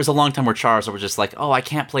 There was a long time where Charizard was just like, oh, I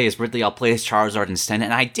can't play as Ridley, I'll play as Charizard instead,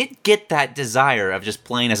 and I did get that desire of just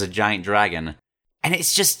playing as a giant dragon. And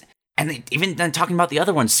it's just... And even then, talking about the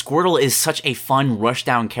other one, Squirtle is such a fun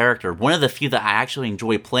rushdown character. One of the few that I actually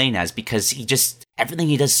enjoy playing as, because everything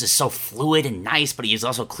he does is so fluid and nice, but he is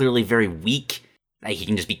also clearly very weak. Like, he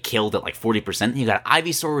can just be killed at like 40%. And you got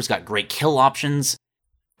Ivysaur, who's got great kill options.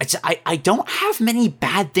 I don't have many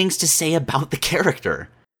bad things to say about the character,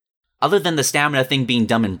 other than the stamina thing being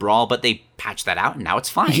dumb in Brawl, but they patched that out and now it's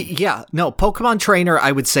fine. Yeah, no, Pokemon Trainer,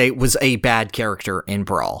 I would say, was a bad character in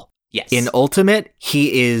Brawl. Yes. In Ultimate,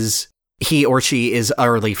 he or she is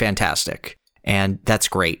utterly fantastic, and that's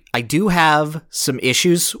great. I do have some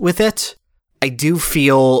issues with it. I do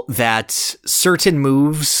feel that certain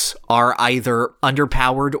moves are either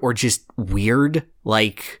underpowered or just weird,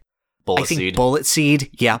 like Bullet Seed. Bullet Seed.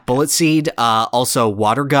 Yeah, Bullet Seed. Also,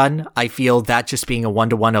 Water Gun. I feel that just being a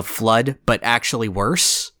 1-to-1 of Flood, but actually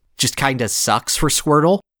worse, just kind of sucks for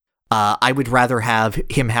Squirtle. I would rather have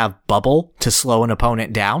him have Bubble to slow an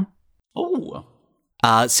opponent down. Oh.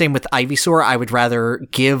 Same with Ivysaur. I would rather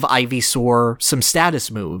give Ivysaur some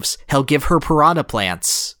status moves. He'll give her Piranha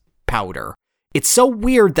Plants powder. It's so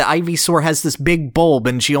weird that Ivysaur has this big bulb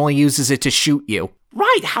and she only uses it to shoot you.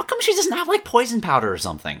 Right, how come she doesn't have, like, poison powder or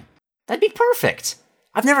something? That'd be perfect.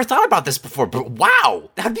 I've never thought about this before, but wow,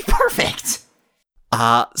 that'd be perfect.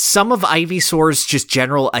 Some of Ivysaur's just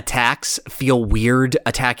general attacks feel weird,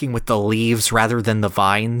 attacking with the leaves rather than the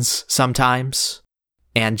vines sometimes.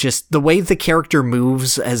 And just the way the character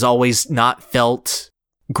moves has always not felt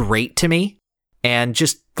great to me. And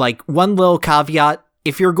just, like, one little caveat,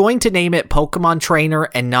 if you're going to name it Pokemon Trainer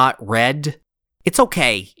and not Red, it's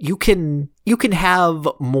okay. You can have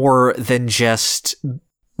more than just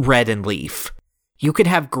Red and Leaf. You can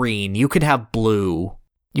have Green, you can have Blue,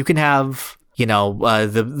 you can have,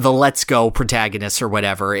 the Let's Go protagonist or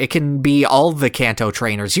whatever. It can be all the Kanto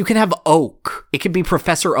trainers. You can have Oak. It can be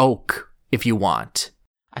Professor Oak if you want.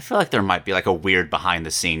 I feel like there might be, like, a weird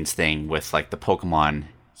behind-the-scenes thing with, like, the Pokemon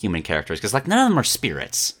human characters, because, like, none of them are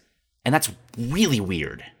spirits. And that's really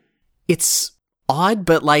weird. It's odd,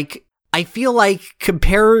 but, like, I feel like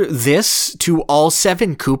compare this to all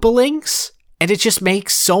 7 Koopalings, and it just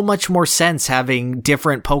makes so much more sense having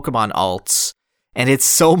different Pokemon alts, and it's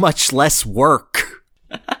so much less work.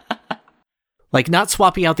 Like, not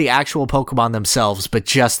swapping out the actual Pokemon themselves, but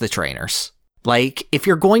just the trainers. Like, if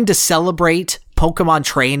you're going to celebrate Pokemon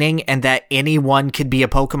training and that anyone could be a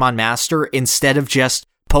Pokemon master instead of just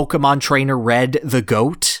Pokemon Trainer Red the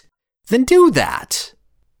GOAT, then do that.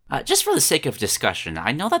 Just for the sake of discussion,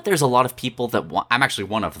 I know that there's a lot of people that want, I'm actually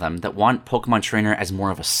one of them, that want Pokemon Trainer as more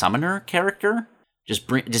of a summoner character. Just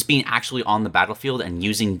being actually on the battlefield and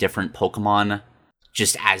using different Pokemon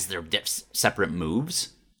just as their separate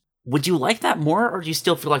moves. Would you like that more, or do you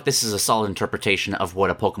still feel like this is a solid interpretation of what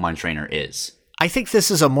a Pokemon Trainer is? I think this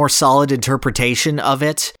is a more solid interpretation of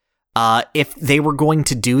it. If they were going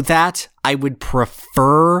to do that, I would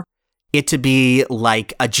prefer it to be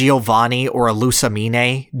like a Giovanni or a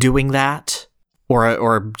Lusamine doing that.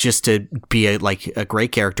 Or just to be a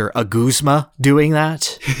great character, a Guzma doing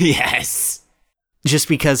that. Yes. Just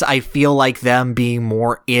because I feel like them being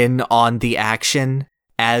more in on the action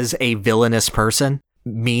as a villainous person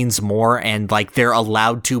means more, and like they're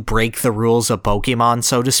allowed to break the rules of Pokemon,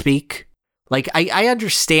 so to speak. Like, I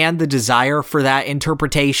understand the desire for that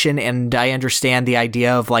interpretation, and I understand the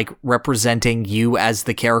idea of, like, representing you as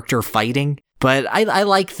the character fighting, but I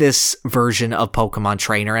like this version of Pokemon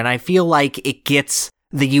Trainer, and I feel like it gets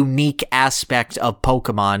the unique aspect of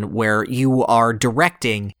Pokemon where you are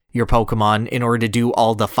directing your Pokemon in order to do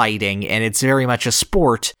all the fighting, and it's very much a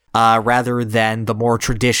sport, rather than the more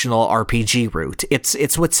traditional RPG route.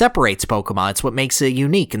 It's what separates Pokemon, it's what makes it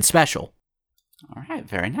unique and special. All right,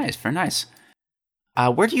 very nice, very nice.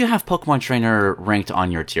 Where do you have Pokemon Trainer ranked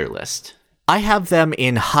on your tier list? I have them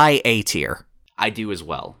in high A tier. I do as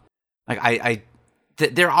well. Like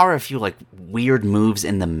there are a few like weird moves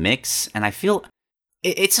in the mix, and I feel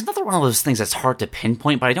it's another one of those things that's hard to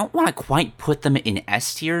pinpoint. But I don't want to quite put them in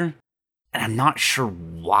S tier, and I'm not sure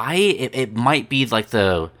why. It might be like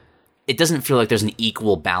it doesn't feel like there's an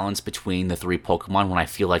equal balance between the three Pokemon when I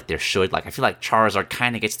feel like there should. Like I feel like Charizard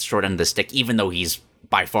kind of gets the short end of the stick, even though he's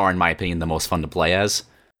by far, in my opinion, the most fun to play as.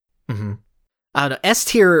 Mm-hmm. I don't know. S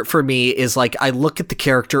tier for me is like, I look at the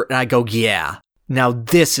character and I go, yeah, now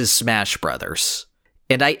this is Smash Brothers.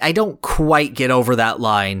 And I don't quite get over that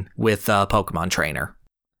line with Pokemon Trainer.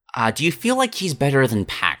 Do you feel like he's better than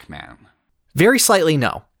Pac-Man? Very slightly, no.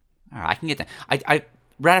 All right, I can get that. I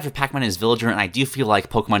right after Pac-Man is Villager, and I do feel like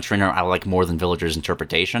Pokemon Trainer I like more than Villager's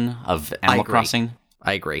interpretation of Animal Crossing.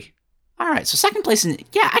 I agree. All right, so second place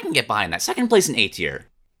I can get behind that. Second place in A tier.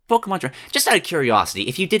 Pokemon Trainer. Just out of curiosity,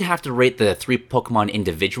 if you did have to rate the three Pokemon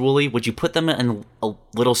individually, would you put them in a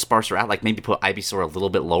little sparser out? Like maybe put Ivysaur a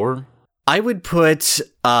little bit lower? I would put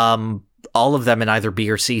all of them in either B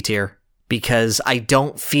or C tier, because I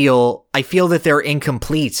feel that they're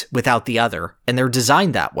incomplete without the other, and they're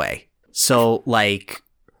designed that way. So, like,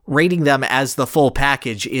 rating them as the full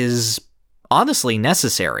package is honestly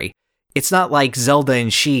necessary. It's not like Zelda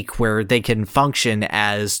and Sheik where they can function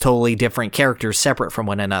as totally different characters separate from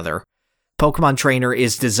one another. Pokemon Trainer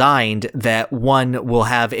is designed that one will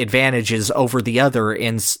have advantages over the other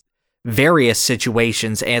in various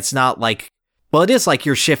situations, and it's not like, well, it is like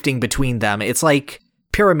you're shifting between them. It's like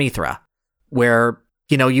Pyramithra, where,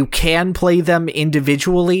 you know, you can play them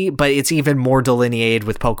individually, but it's even more delineated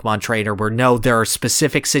with Pokemon Trainer, where no, there are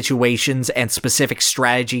specific situations and specific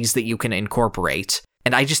strategies that you can incorporate.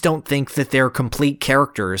 And I just don't think that they're complete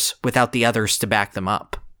characters without the others to back them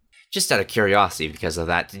up. Just out of curiosity because of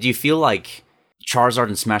that, did you feel like Charizard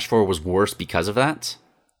in Smash 4 was worse because of that?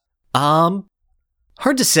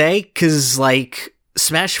 Hard to say, because, like,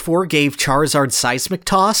 Smash 4 gave Charizard Seismic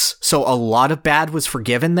Toss, so a lot of bad was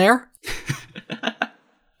forgiven there.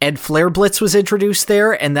 And Flare Blitz was introduced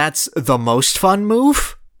there, and that's the most fun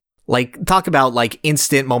move. Like, talk about, like,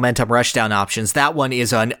 instant momentum rushdown options. That one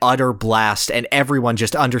is an utter blast, and everyone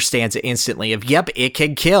just understands it instantly of, yep, it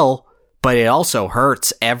can kill, but it also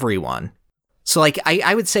hurts everyone. So, like,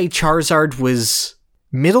 I would say Charizard was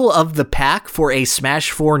middle of the pack for a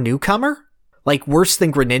Smash 4 newcomer. Like, worse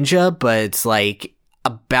than Greninja, but, like,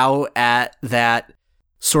 about at that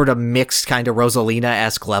sort of mixed kind of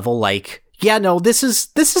Rosalina-esque level. Like, yeah, no, this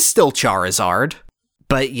is still Charizard.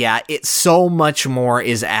 But yeah, so much more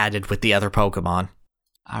is added with the other Pokemon.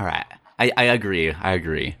 All right. I agree. I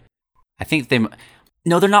think they're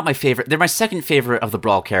not my favorite. They're my second favorite of the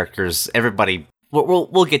Brawl characters. Everybody,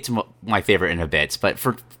 we'll get to my favorite in a bit.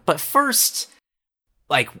 But first,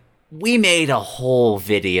 like, we made a whole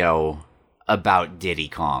video about Diddy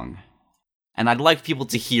Kong. And I'd like people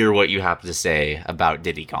to hear what you have to say about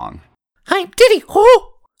Diddy Kong. I'm Diddy! Oh!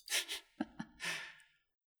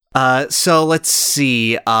 So let's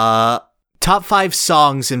see, top 5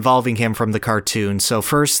 songs involving him from the cartoon. So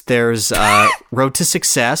first there's, Road to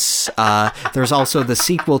Success. There's also the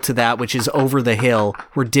sequel to that, which is Over the Hill,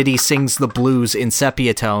 where Diddy sings the blues in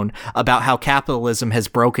sepia tone about how capitalism has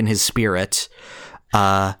broken his spirit.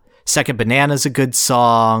 Second Banana's a good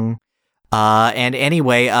song. And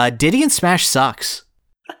anyway, Diddy and Smash sucks.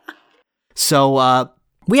 So,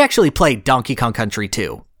 we actually played Donkey Kong Country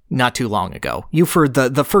 2 not too long ago. You for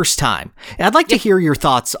the first time. And I'd like to hear your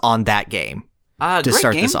thoughts on that game to great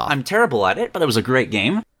start game. this off. I'm terrible at it, but it was a great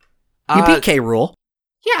game. You beat K. Rool.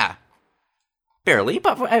 Yeah. Barely,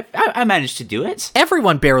 but I managed to do it.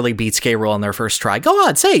 Everyone barely beats K. Rool on their first try. Go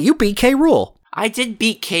on, say it. You beat K. Rool. I did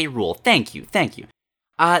beat K. Rool. Thank you.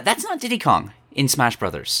 That's not Diddy Kong in Smash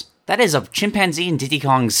Brothers. That is a chimpanzee in Diddy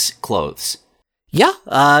Kong's clothes. Yeah,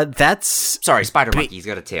 that's... Sorry, Spider Monkey's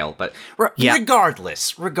got a tail, but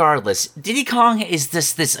regardless, Diddy Kong is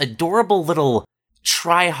this adorable little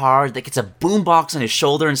try-hard that gets a boombox on his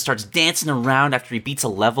shoulder and starts dancing around after he beats a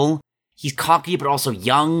level. He's cocky, but also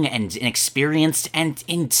young and inexperienced, and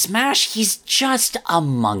in Smash, he's just a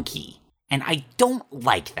monkey. And I don't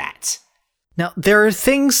like that. Now, there are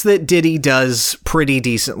things that Diddy does pretty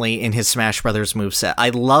decently in his Smash Brothers moveset. I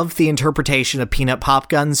love the interpretation of Peanut Pop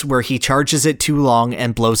Guns where he charges it too long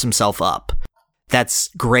and blows himself up. That's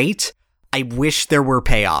great. I wish there were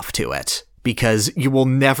payoff to it, because you will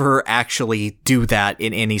never actually do that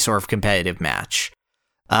in any sort of competitive match.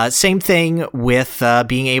 Same thing with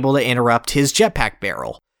being able to interrupt his jetpack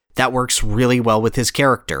barrel. That works really well with his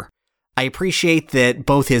character. I appreciate that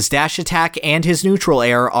both his dash attack and his neutral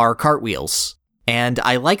air are cartwheels. And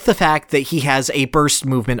I like the fact that he has a burst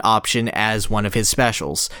movement option as one of his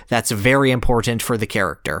specials. That's very important for the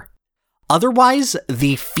character. Otherwise,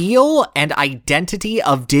 the feel and identity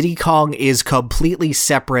of Diddy Kong is completely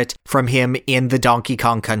separate from him in the Donkey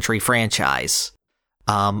Kong Country franchise.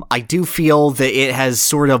 I do feel that it has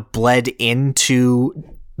sort of bled into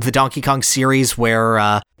the Donkey Kong series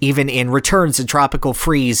where even in Returns and Tropical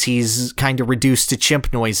Freeze, he's kind of reduced to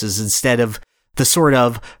chimp noises instead of the sort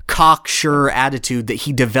of cocksure attitude that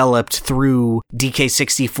he developed through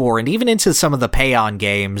DK64 and even into some of the Payon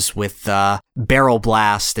games with Barrel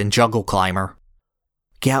Blast and Jungle Climber.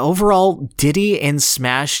 Yeah, overall, Diddy in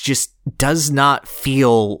Smash just does not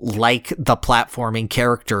feel like the platforming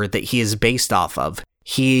character that he is based off of.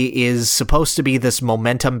 He is supposed to be this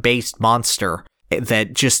momentum-based monster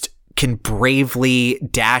that just can bravely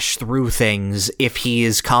dash through things if he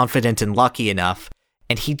is confident and lucky enough,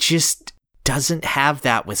 and he just doesn't have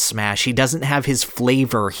that with Smash. He doesn't have his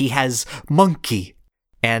flavor. He has monkey,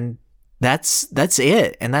 and that's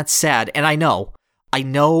it, and that's sad. And I know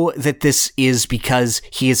that this is because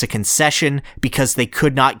he is a concession, because they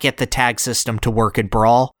could not get the tag system to work in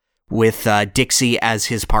Brawl with Dixie as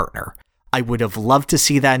his partner. I would have loved to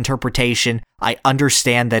see that interpretation. I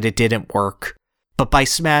understand that it didn't work. But by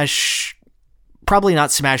Smash, probably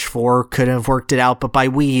not Smash 4 could have worked it out, but by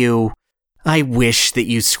Wii U, I wish that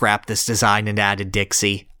you scrapped this design and added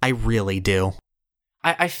Dixie. I really do.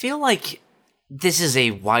 I feel like this is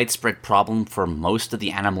a widespread problem for most of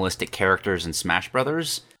the animalistic characters in Smash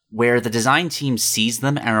Brothers, where the design team sees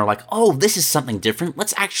them and are like, oh, this is something different,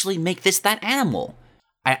 let's actually make this that animal.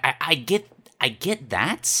 I get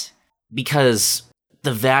that, because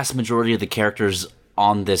the vast majority of the characters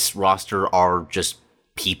on this roster are just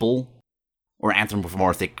people, or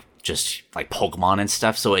anthropomorphic, just like Pokemon and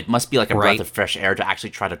stuff, so it must be like a breath of fresh air to actually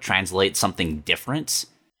try to translate something different.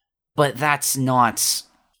 But that's not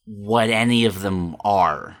what any of them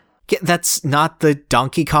are. Yeah, that's not the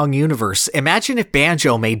Donkey Kong universe. Imagine if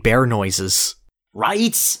Banjo made bear noises.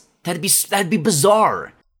 Right? That'd be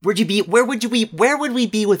bizarre. Where would we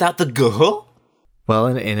be without the guh? Well,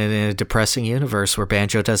 in a depressing universe where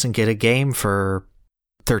Banjo doesn't get a game for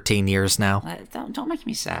 13 years now. Don't make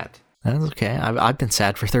me sad. That's okay. I've been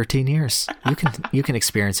sad for 13 years. You can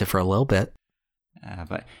experience it for a little bit.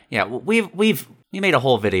 But yeah, we made a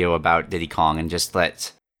whole video about Diddy Kong and just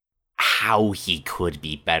how he could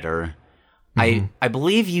be better. Mm-hmm. I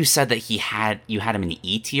believe you said that you had him in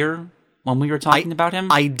E tier when we were talking about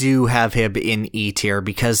him. I do have him in E tier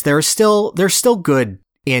because they're still good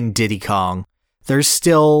in Diddy Kong. There's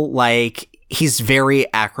still, he's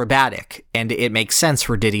very acrobatic, and it makes sense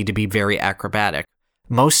for Diddy to be very acrobatic.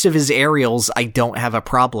 Most of his aerials I don't have a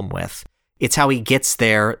problem with. It's how he gets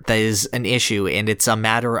there that is an issue, and it's a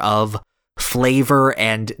matter of flavor,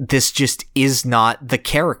 and this just is not the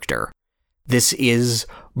character. This is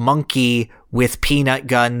Monkey with Peanut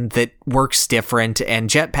Gun that works different, and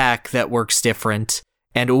Jetpack that works different,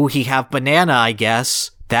 and he have Banana, I guess.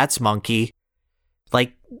 That's Monkey.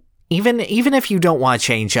 Even if you don't want to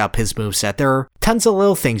change up his moveset, there are tons of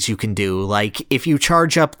little things you can do. Like, if you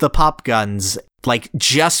charge up the pop guns,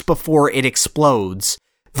 just before it explodes,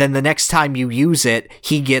 then the next time you use it,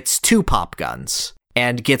 he gets 2 pop guns,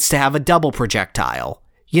 and gets to have a double projectile.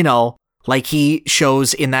 Like he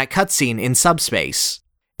shows in that cutscene in Subspace.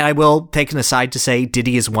 And I will take an aside to say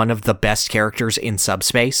Diddy is one of the best characters in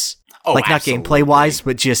Subspace. Oh, like, absolutely. not gameplay-wise,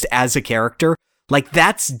 but just as a character. Like,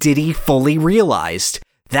 that's Diddy fully realized.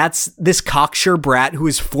 That's this cocksure brat who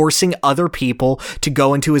is forcing other people to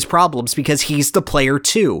go into his problems because he's the player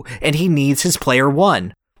 2, and he needs his player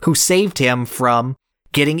 1, who saved him from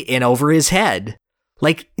getting in over his head.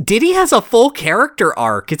 Like, Diddy has a full character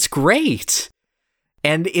arc. It's great.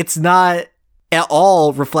 And it's not at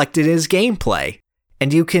all reflected in his gameplay.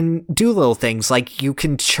 And you can do little things, like you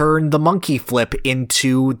can turn the monkey flip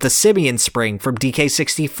into the Simeon Spring from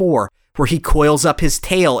DK64, where he coils up his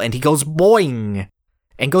tail and he goes boing!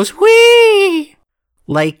 And goes whee!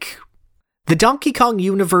 Like, the Donkey Kong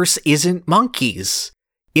universe isn't monkeys.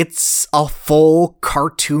 It's a full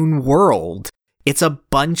cartoon world. It's a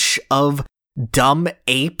bunch of dumb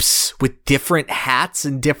apes with different hats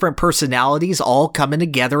and different personalities all coming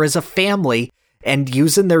together as a family and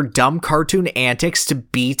using their dumb cartoon antics to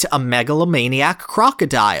beat a megalomaniac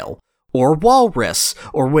crocodile or walrus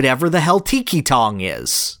or whatever the hell Tiki Tong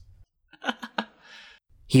is.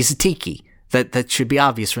 He's a tiki. That should be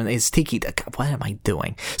obvious from his tiki. What am I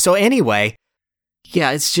doing? So anyway,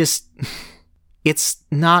 yeah, it's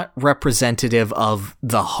not representative of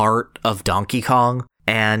the heart of Donkey Kong.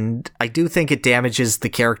 And I do think it damages the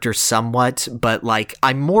character somewhat, but like,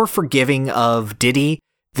 I'm more forgiving of Diddy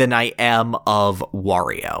than I am of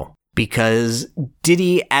Wario. Because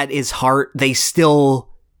Diddy, at his heart, they still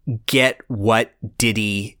get what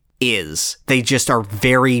Diddy is. They just are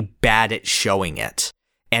very bad at showing it.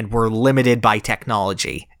 And we're limited by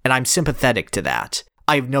technology. And I'm sympathetic to that.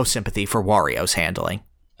 I have no sympathy for Wario's handling.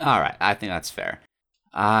 Alright, I think that's fair.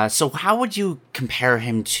 So how would you compare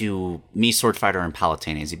him to Me, Sword Fighter, and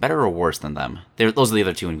Palutena? Is he better or worse than them? Those are the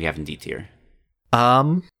other two we have in D tier.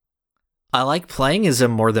 I like playing as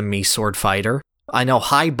him more than Me, Sword Fighter. I know,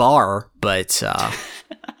 high bar, but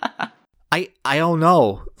I don't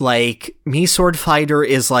know. Like, Me, Sword Fighter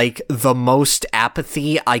is like the most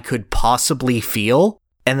apathy I could possibly feel.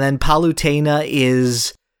 And then Palutena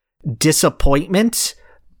is disappointment,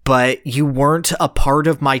 but you weren't a part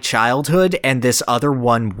of my childhood and this other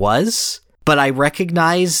one was. But I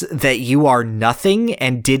recognize that you are nothing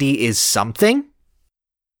and Diddy is something.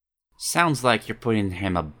 Sounds like you're putting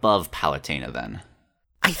him above Palutena then.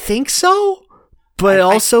 I think so,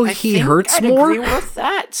 but he hurts more. I agree with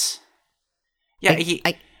that. Yeah,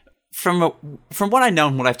 from what I know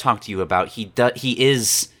and what I've talked to you about, he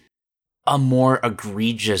is a more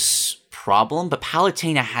egregious problem, but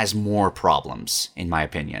Palutena has more problems, in my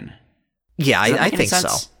opinion. Yeah, I think so.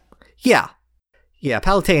 Yeah,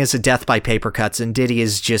 Palutena is a death by paper cuts, and Diddy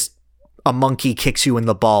is just a monkey kicks you in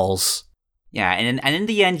the balls. Yeah, and in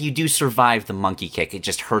the end, you do survive the monkey kick. It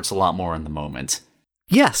just hurts a lot more in the moment.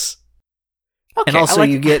 Yes. Okay, and also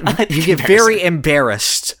you get very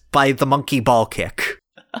embarrassed by the monkey ball kick.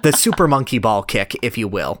 The super monkey ball kick, if you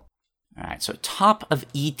will. Alright, so top of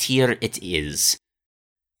E tier it is.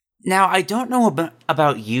 Now, I don't know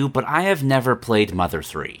about you, but I have never played Mother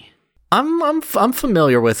 3. I'm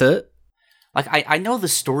familiar with it. Like, I know the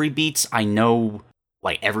story beats, I know,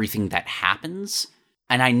 like, everything that happens,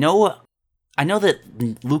 and I know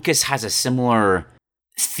that Lucas has a similar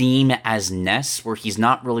theme as Ness, where he's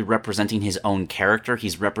not really representing his own character,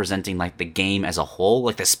 he's representing, like, the game as a whole.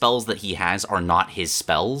 Like, the spells that he has are not his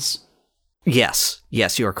spells. Yes,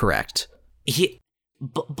 you are correct.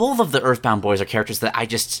 Both of the Earthbound boys are characters that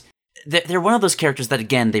they're one of those characters that,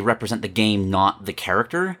 again, they represent the game, not the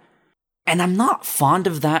character. And I'm not fond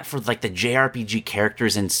of that for, like, the JRPG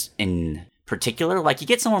characters in particular. Like, you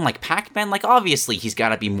get someone like Pac-Man, like, obviously he's got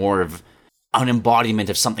to be more of an embodiment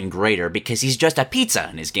of something greater because he's just a pizza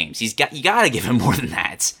in his games. You got to give him more than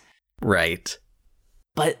that. Right.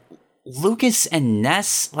 But Lucas and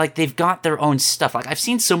Ness, like, they've got their own stuff. Like, I've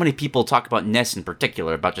seen so many people talk about Ness in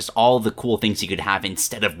particular, about just all the cool things he could have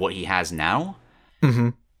instead of what he has now. Mm-hmm.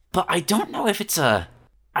 But I don't know if it's a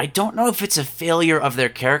failure of their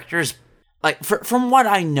characters. Like, from what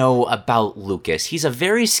I know about Lucas, he's a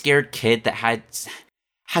very scared kid that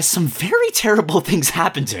has some very terrible things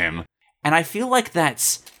happen to him. And I feel like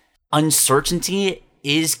that's uncertainty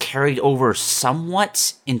is carried over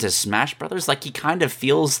somewhat into Smash Brothers. Like, he kind of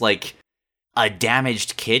feels like a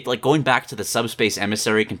damaged kid. Like, going back to the Subspace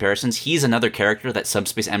Emissary comparisons, he's another character that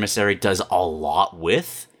Subspace Emissary does a lot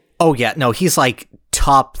with. Oh yeah, no, he's like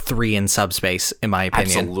top 3 in Subspace, in my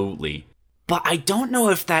opinion. Absolutely. But I don't know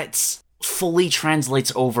if that's fully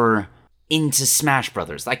translates over into Smash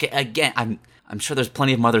Brothers. Like, again, I'm sure there's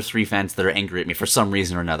plenty of Mother 3 fans that are angry at me for some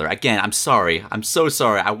reason or another. Again, I'm sorry. I'm so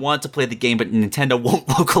sorry. I want to play the game, but Nintendo won't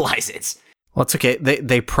localize it. Well, it's okay.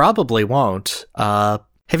 They probably won't.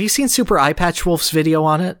 Have you seen Super Eye Patch Wolf's video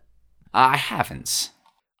on it? I haven't.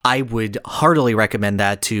 I would heartily recommend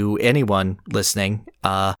that to anyone listening.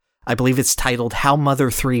 I believe it's titled How Mother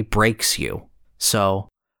 3 Breaks You. So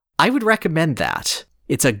I would recommend that.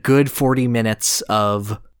 It's a good 40 minutes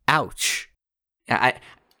of ouch.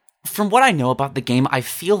 From what I know about the game, I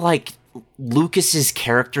feel like Lucas's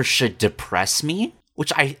character should depress me,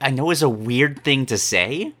 which I know is a weird thing to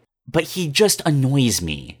say, but he just annoys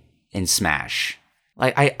me in Smash.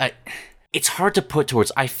 Like, it's hard to put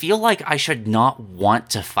towards. I feel like I should not want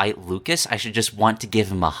to fight Lucas. I should just want to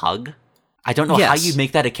give him a hug. I don't know how you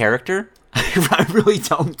make that a character. I really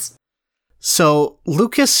don't. So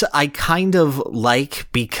Lucas, I kind of like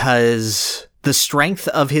because the strength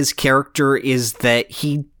of his character is that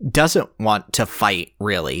he doesn't want to fight,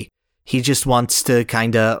 really. He just wants to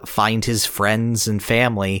kind of find his friends and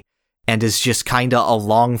family and is just kind of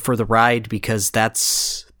along for the ride because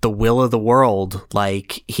that's the will of the world.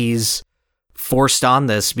 Like, he's forced on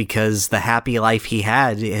this because the happy life he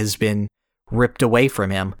had has been ripped away from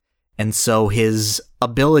him. And so his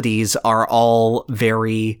abilities are all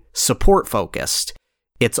very support focused.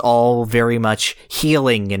 It's all very much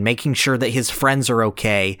healing and making sure that his friends are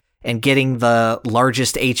okay and getting the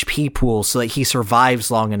largest HP pool so that he survives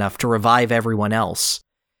long enough to revive everyone else.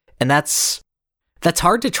 And that's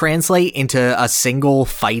hard to translate into a single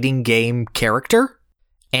fighting game character.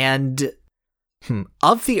 And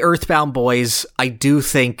of the Earthbound boys, I do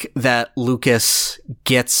think that Lucas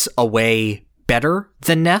gets away better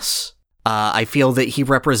than Ness. I feel that he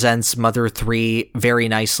represents Mother 3 very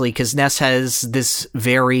nicely because Ness has this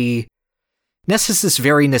very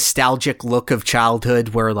nostalgic look of childhood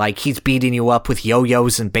where, like, he's beating you up with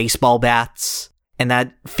yo-yos and baseball bats, and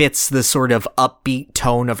that fits the sort of upbeat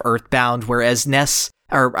tone of Earthbound, whereas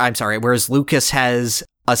Lucas has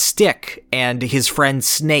a stick and his friend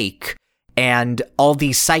Snake and all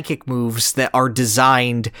these psychic moves that are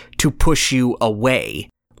designed to push you away.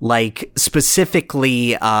 Like,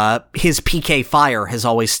 specifically, his PK Fire has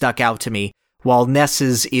always stuck out to me, while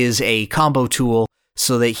Ness's is a combo tool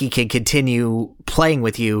so that he can continue playing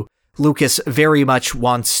with you. Lucas very much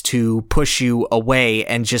wants to push you away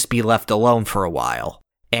and just be left alone for a while.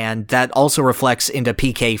 And that also reflects into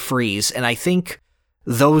PK Freeze, and I think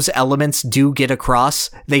those elements do get across.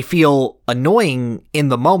 They feel annoying in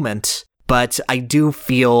the moment, but I do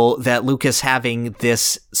feel that Lucas having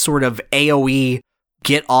this sort of AoE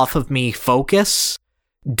get off of me focus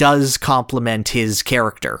does complement his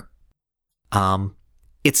character.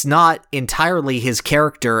 It's not entirely his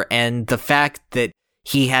character, and the fact that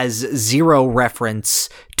he has zero reference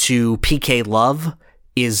to PK Love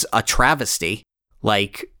is a travesty.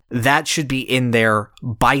 Like, that should be in there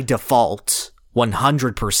by default,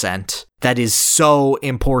 100%. That is so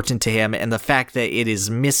important to him, and the fact that it is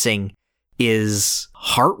missing is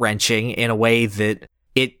heart-wrenching in a way that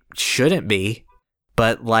it shouldn't be.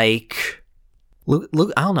 But, like, I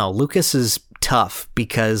don't know, Lucas is tough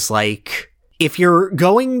because, like, if you're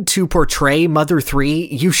going to portray Mother 3,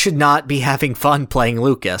 you should not be having fun playing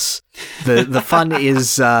Lucas. The fun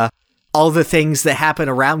is all the things that happen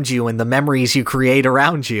around you and the memories you create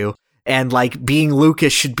around you. And, like, being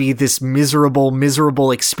Lucas should be this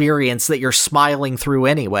miserable experience that you're smiling through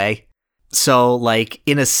anyway. So, like,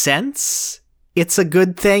 in a sense, it's a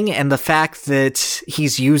good thing, and the fact that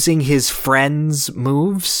he's using his friends'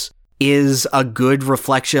 moves is a good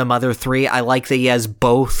reflection of Mother 3. I like that he has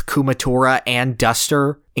both Kumatora and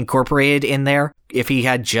Duster incorporated in there. If he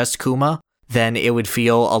had just Kuma, then it would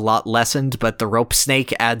feel a lot lessened, but the Rope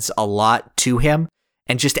Snake adds a lot to him,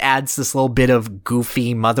 and just adds this little bit of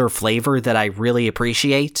goofy Mother flavor that I really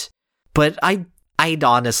appreciate. But I'd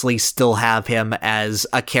honestly still have him as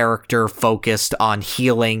a character focused on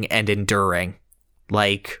healing and enduring.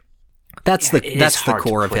 Like, that's the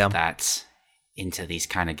core of him. That into these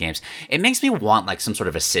kind of games, it makes me want like some sort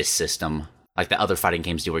of assist system, like the other fighting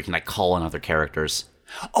games do, where you can like call on other characters.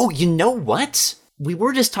 Oh, you know what? We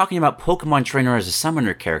were just talking about Pokemon Trainer as a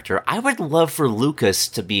summoner character. I would love for Lucas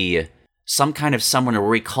to be some kind of summoner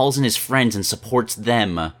where he calls in his friends and supports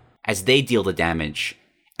them as they deal the damage.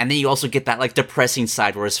 And then you also get that like depressing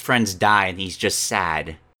side where his friends die and he's just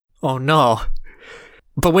sad. Oh no.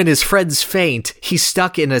 But when his friends faint, he's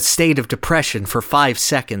stuck in a state of depression for 5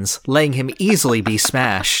 seconds, letting him easily be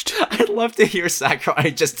smashed. I'd love to hear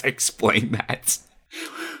Sakurai just explain that.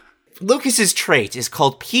 Lucas's trait is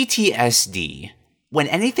called PTSD. When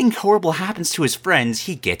anything horrible happens to his friends,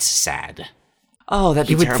 he gets sad. Oh, that'd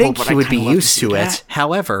be terrible. You would think he would be used to it.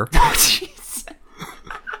 However...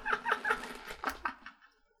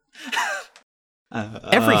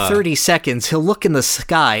 Every 30 seconds, he'll look in the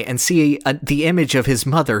sky and see the image of his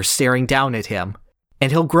mother staring down at him.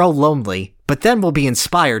 and he'll grow lonely, but then will be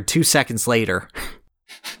inspired 2 seconds later.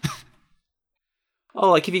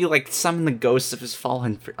 Oh, like if you like summon the ghosts of his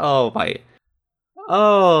fallen oh my.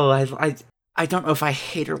 Oh, I don't know if I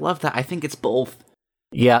hate or love that. I think it's both.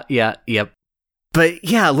 Yep. But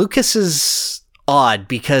yeah, Lucas is odd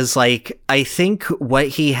because like I think what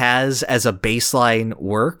he has as a baseline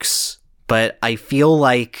works, but I feel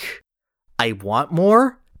like I want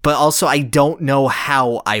more, but also I don't know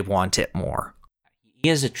how I want it more. He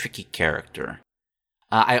is a tricky character.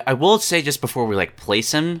 I will say just before we like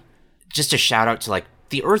place him, just a shout out to like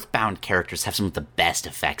the Earthbound characters have some of the best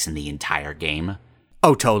effects in the entire game.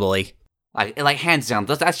 Oh, totally. Like hands down,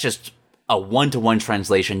 that's just a 1-to-1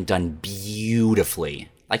 translation done beautifully.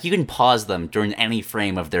 Like you can pause them during any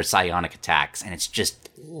frame of their psionic attacks, and it's just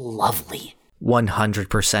lovely.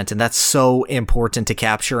 100%, and that's so important to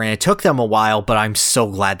capture, and it took them a while, but I'm so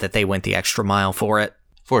glad that they went the extra mile for it.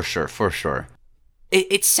 For sure.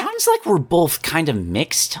 It sounds like we're both kind of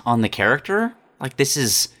mixed on the character. Like this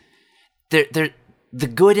is... They're the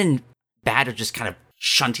good and bad are just kind of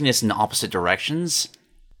shunting us in opposite directions.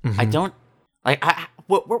 Mm-hmm. I don't... Like,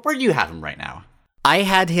 where do you have him right now? I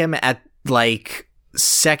had him at, like,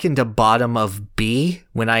 second to bottom of B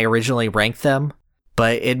when I originally ranked them.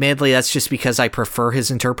 But admittedly, that's just because I prefer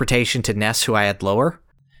his interpretation to Ness, who I had lower.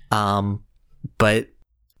 But,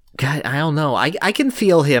 God, I don't know. I can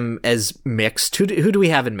feel him as mixed. Who do we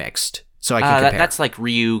have in mixed? So I can compare. That's like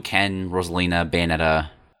Ryu, Ken, Rosalina, Bayonetta.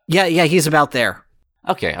 Yeah, he's about there.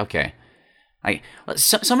 Okay.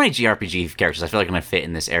 So many JRPG characters I feel like I'm going to fit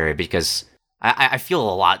in this area because I feel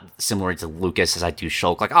a lot similar to Lucas as I do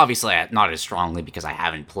Shulk. Like, obviously, not as strongly because I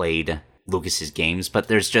haven't played Lucas's games, but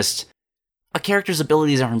there's just... A character's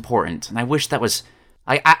abilities are important, and I wish that was...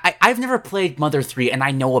 I've never played Mother 3, and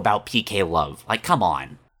I know about PK Love. Like, come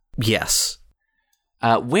on. Yes.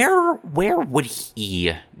 Where would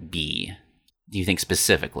he be, do you think,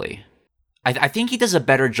 specifically? I think he does a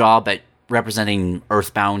better job at representing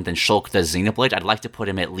Earthbound than Shulk does Xenoblade. I'd like to put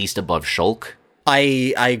him at least above Shulk.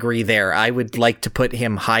 I agree there. I would like to put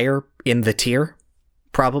him higher in the tier,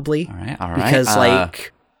 probably. All right. Because,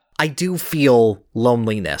 I do feel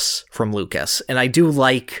loneliness from Lucas, and I do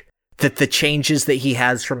like that the changes that he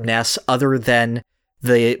has from Ness, other than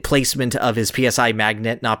the placement of his PSI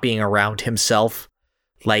magnet not being around himself.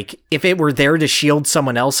 Like, if it were there to shield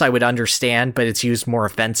someone else, I would understand, but it's used more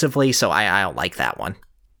offensively, so I don't like that one.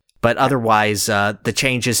 But otherwise, the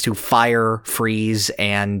changes to fire, freeze,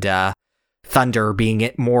 and thunder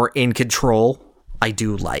being more in control, I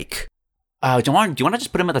do like. Do you want to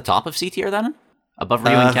just put him at the top of C tier then? Above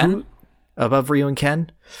Ryu and Ken? Above Ryu and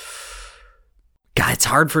Ken? God, it's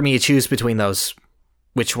hard for me to choose between those.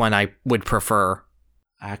 Which one I would prefer.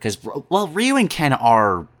 Because, Ryu and Ken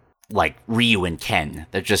are, like, Ryu and Ken.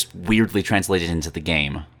 They're just weirdly translated into the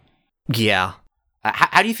game. Yeah.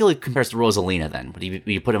 How do you feel it compares to Rosalina, then? Would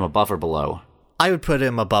you put him above or below? I would put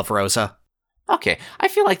him above Rosa. Okay. I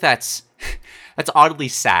feel like that's oddly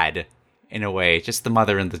sad, in a way. Just the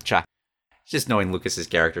mother and the child. Just knowing Lucas's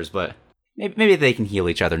characters, but maybe they can heal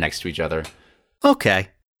each other next to each other. Okay.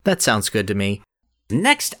 That sounds good to me.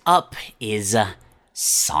 Next up is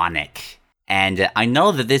Sonic. And I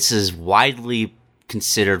know that this is widely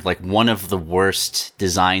considered like one of the worst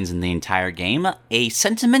designs in the entire game, a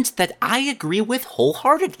sentiment that I agree with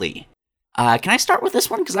wholeheartedly. Can I start with this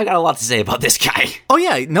one? Because I got a lot to say about this guy. Oh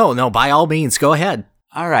yeah, no, by all means, go ahead.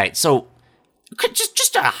 Alright, so,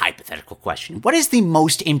 just a hypothetical question. What is the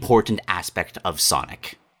most important aspect of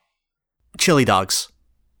Sonic? Chili dogs.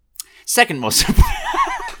 Second most important.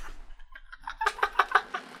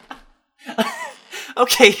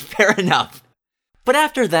 Okay, fair enough. But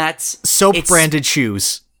after that... Soap-branded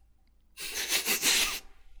shoes.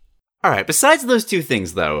 Alright, besides those two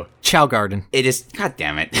things, though... Chow Garden. It is... God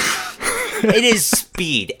damn it. It is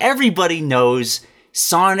speed. Everybody knows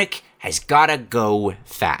Sonic has gotta go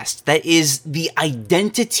fast. That is the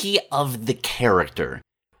identity of the character,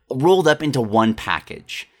 rolled up into one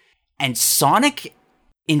package. And Sonic,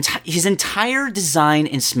 his entire design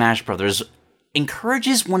in Smash Brothers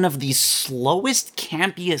encourages one of the slowest,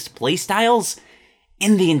 campiest playstyles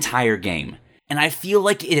in the entire game. And I feel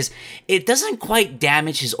like it doesn't quite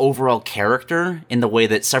damage his overall character in the way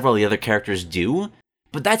that several of the other characters do,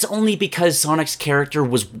 but that's only because Sonic's character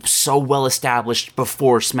was so well established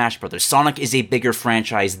before Smash Brothers. Sonic is a bigger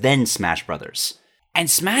franchise than Smash Brothers. And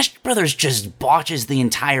Smash Brothers just botches the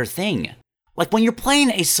entire thing. Like, when you're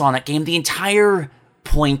playing a Sonic game, the entire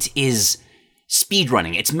point is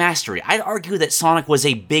speedrunning. It's mastery. I'd argue that Sonic was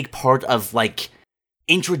a big part of, like,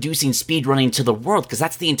 introducing speedrunning to the world, because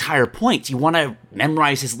that's the entire point. You want to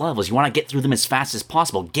memorize his levels. You want to get through them as fast as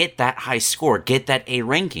possible. Get that high score. Get that A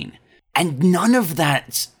ranking. And none of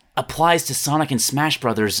that applies to Sonic and Smash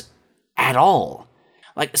Brothers at all.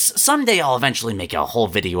 Like, someday I'll eventually make a whole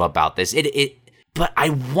video about this. But I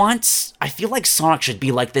feel like Sonic should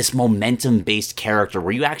be like this momentum-based character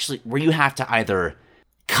where you have to either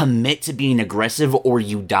commit to being aggressive or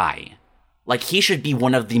you die. Like, he should be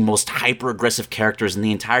one of the most hyper-aggressive characters in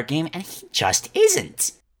the entire game, and he just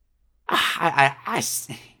isn't.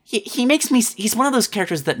 He's one of those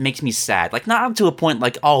characters that makes me sad. Like, not up to a point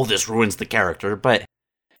like, oh, this ruins the character, but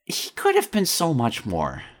he could have been so much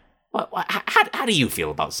more. How do you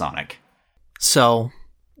feel about Sonic? So,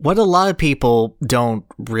 what a lot of people don't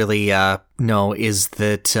really know is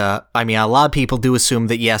that, a lot of people do assume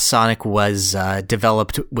that, yes, Sonic was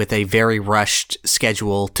developed with a very rushed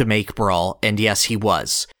schedule to make Brawl, and yes, he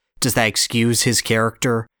was. Does that excuse his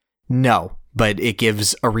character? No, but it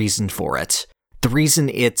gives a reason for it. The reason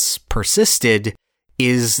it's persisted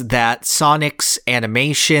is that Sonic's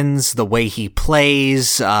animations, the way he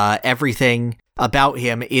plays, everything about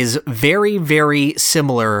him is very, very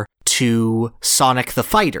similar to Sonic the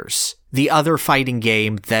Fighters, the other fighting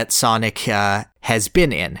game that Sonic has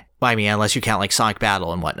been in. I mean, unless you count like Sonic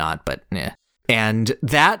Battle and whatnot, but eh. And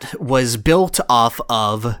that was built off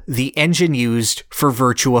of the engine used for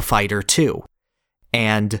Virtua Fighter 2.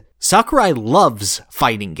 And Sakurai loves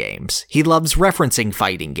fighting games. He loves referencing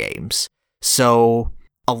fighting games. So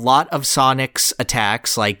a lot of Sonic's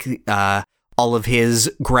attacks, like all of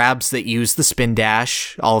his grabs that use the spin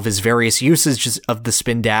dash, all of his various usages of the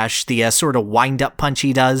spin dash, the sort of wind-up punch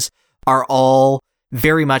he does, are all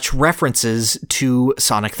very much references to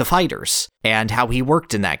Sonic the Fighters and how he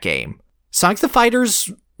worked in that game. Sonic the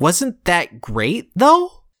Fighters wasn't that great,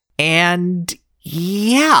 though. And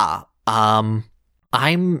yeah,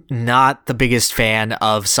 I'm not the biggest fan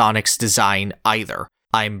of Sonic's design either.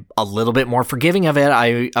 I'm a little bit more forgiving of it.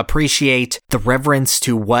 I appreciate the reverence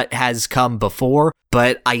to what has come before,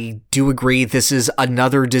 but I do agree this is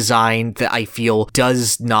another design that I feel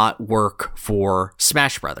does not work for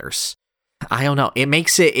Smash Brothers. I don't know. It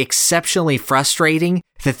makes it exceptionally frustrating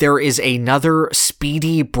that there is another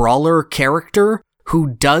speedy brawler character who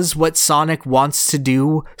does what Sonic wants to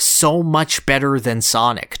do so much better than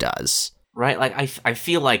Sonic does. Right, like, I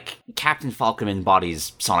feel like Captain Falcon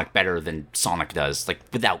embodies Sonic better than Sonic does, like,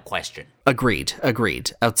 without question. Agreed.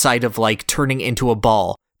 Outside of, like, turning into a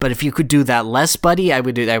ball. But if you could do that less, buddy, I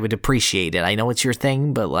would appreciate it. I know it's your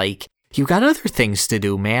thing, but, like, you got other things to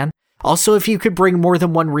do, man. Also, if you could bring more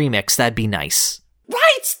than one remix, that'd be nice.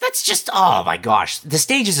 Right, that's just, oh my gosh. The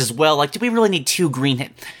stages as well, like, do we really need 2 green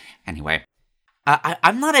hit? Anyway,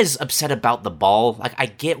 I'm not as upset about the ball. Like, I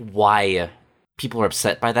get why people are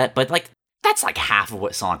upset by that, but, like, that's like half of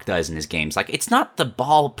what Sonic does in his games. Like, it's not the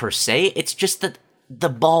ball per se, it's just that the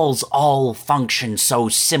balls all function so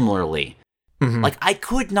similarly. Mm-hmm. Like, I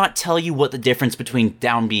could not tell you what the difference between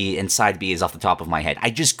down B and side B is off the top of my head. I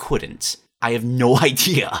just couldn't. I have no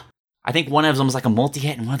idea. I think one of them is like a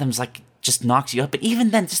multi-hit and one of them is like just knocks you up. But even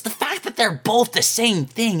then, just the fact that they're both the same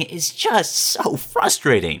thing is just so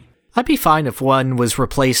frustrating. I'd be fine if one was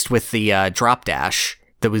replaced with the drop dash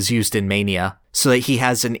that was used in Mania, so that he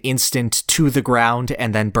has an instant to the ground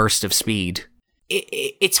and then burst of speed.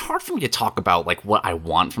 It's hard for me to talk about like what I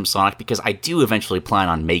want from Sonic because I do eventually plan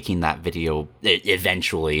on making that video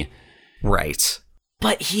eventually. Right.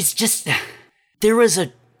 But he's just there was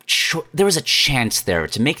a chance there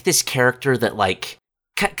to make this character that like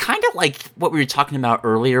kind of like what we were talking about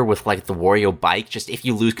earlier with like the Wario bike, just if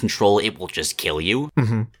you lose control it will just kill you.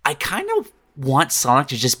 Mm-hmm. I kind of want Sonic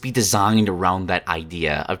to just be designed around that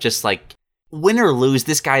idea of just like win or lose,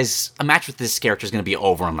 a match with this character is going to be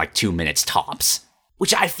over in like 2 minutes tops.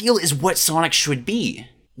 Which I feel is what Sonic should be.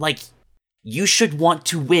 Like, you should want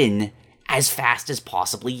to win as fast as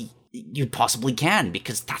you possibly can,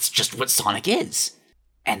 because that's just what Sonic is.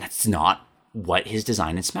 And that's not what his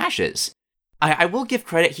design in Smash is. I will give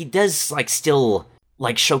credit, he does like still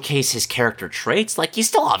like showcase his character traits. Like, he's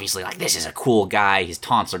still obviously like, this is a cool guy, his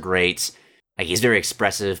taunts are great, like he's very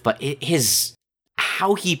expressive, but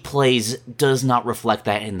how he plays does not reflect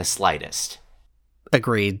that in the slightest.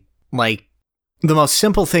 Agreed. Like, the most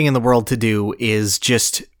simple thing in the world to do is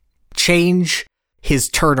just change his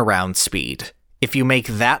turnaround speed. If you make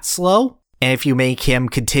that slow, and if you make him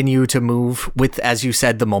continue to move with, as you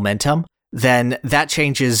said, the momentum, then that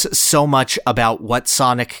changes so much about what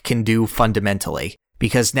Sonic can do fundamentally.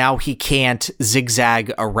 Because now he can't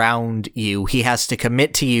zigzag around you, he has to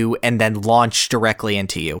commit to you and then launch directly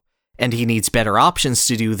into you. And he needs better options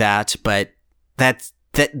to do that, but that's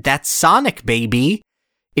Sonic, baby.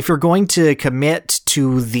 if you're going to commit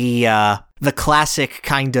to the classic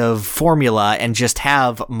kind of formula and just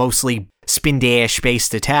have mostly spin dash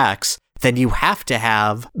based attacks, then you have to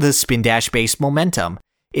have the spin dash based momentum.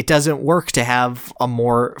 It doesn't work to have a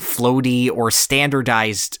more floaty or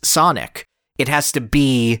standardized Sonic. It has to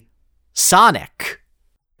be Sonic.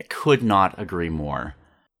 I could not agree more.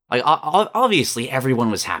 Like, obviously,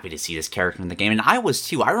 everyone was happy to see this character in the game, and I was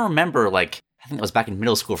too. I remember, like, I think it was back in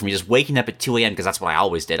middle school for me, just waking up at 2 a.m. because that's what I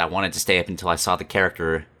always did. I wanted to stay up until I saw the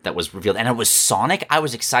character that was revealed, and it was Sonic. I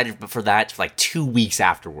was excited for that for like 2 weeks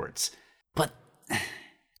afterwards. But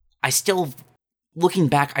I still, looking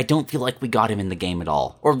back, I don't feel like we got him in the game at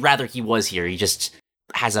all. Or rather, he was here. He just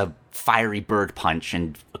has a fiery bird punch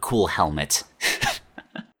and a cool helmet.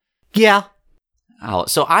 Yeah. Oh,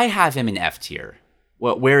 so I have him in F tier.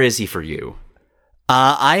 Well, where is he for you?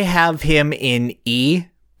 I have him in E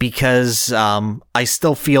because I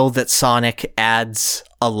still feel that Sonic adds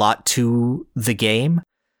a lot to the game.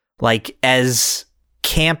 Like, as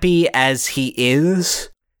campy as he is,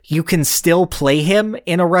 you can still play him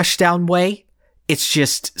in a rushdown way. It's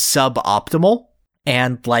just suboptimal.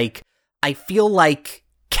 And, like, I feel like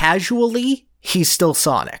casually, he's still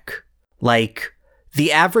Sonic. Like,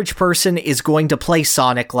 the average person is going to play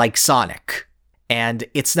Sonic like Sonic. And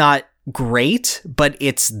it's not great, but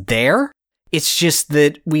it's there. It's just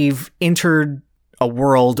that we've entered a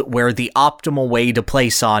world where the optimal way to play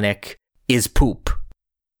Sonic is poop.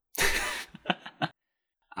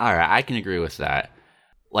 Alright, I can agree with that.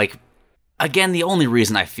 Like, again, the only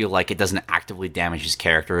reason I feel like it doesn't actively damage his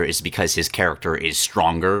character is because his character is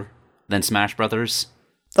stronger than Smash Brothers.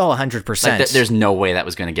 Oh, 100%. Like, there's no way that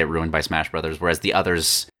was going to get ruined by Smash Brothers, whereas the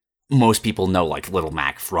others, most people know, like, Little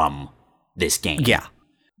Mac from this game. Yeah.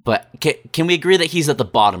 But can we agree that he's at the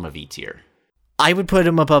bottom of E tier? I would put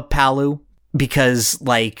him above Palu because,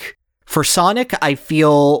 like, for Sonic, I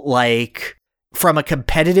feel like from a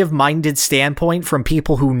competitive-minded standpoint, from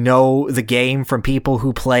people who know the game, from people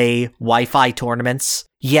who play Wi-Fi tournaments,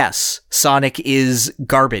 yes, Sonic is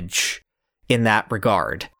garbage in that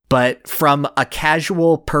regard. But from a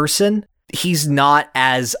casual person, he's not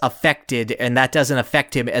as affected, and that doesn't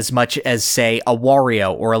affect him as much as, say, a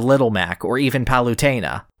Wario or a Little Mac or even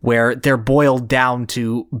Palutena, where they're boiled down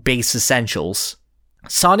to base essentials.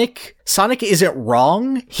 Sonic isn't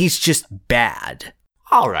wrong, he's just bad.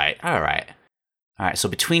 Alright, so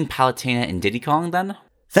between Palutena and Diddy Kong, then?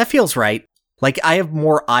 That feels right. Like, I have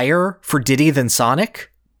more ire for Diddy than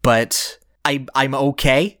Sonic, but I'm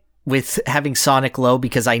okay with having Sonic low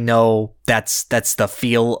because I know that's the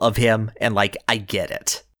feel of him, and, like, I get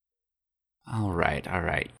it. Alright.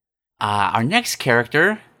 Our next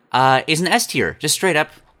character is an S tier, just straight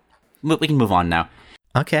up. We can move on now.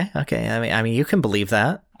 Okay. I mean, you can believe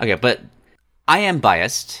that. Okay, but I am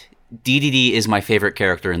biased. Dedede is my favorite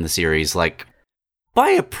character in the series, like, by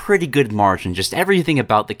a pretty good margin. Just everything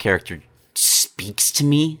about the character speaks to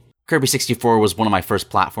me. Kirby 64 was one of my first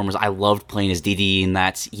platformers. I loved playing as Dedede in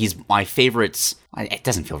that. He's my favorite. It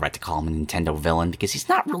doesn't feel right to call him a Nintendo villain because he's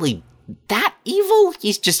not really that evil.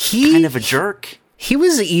 He's just kind of a jerk. He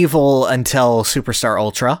was evil until Superstar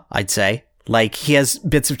Ultra, I'd say. Like, he has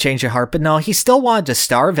bits of change of heart, but no, he still wanted to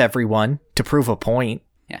starve everyone to prove a point.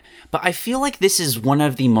 Yeah, but I feel like this is one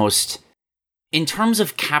of the most, in terms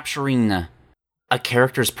of capturing a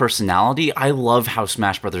character's personality, I love how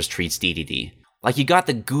Smash Brothers treats Dedede. Like, you got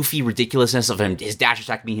the goofy ridiculousness of him, his dash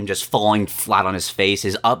attack being him just falling flat on his face,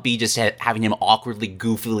 his up B just having him awkwardly,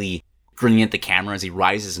 goofily grinning at the camera as he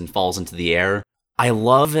rises and falls into the air. I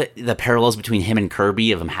love the parallels between him and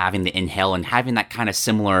Kirby, of him having the inhale and having that kind of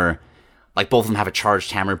similar, like, both of them have a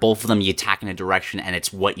charged hammer, both of them you attack in a direction and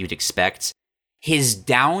it's what you'd expect. His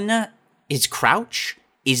crouch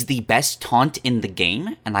is the best taunt in the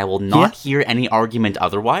game, and I will not hear any argument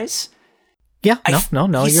otherwise. Yeah,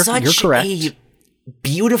 no, you're correct. A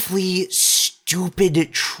beautifully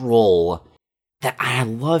stupid troll that I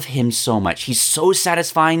love him so much. He's so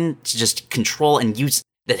satisfying to just control and use.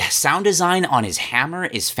 The sound design on his hammer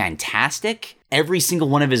is fantastic. Every single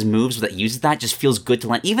one of his moves that uses that just feels good to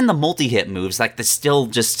land. Even the multi-hit moves, like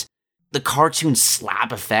the cartoon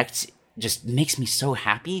slap effect just makes me so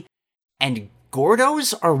happy. And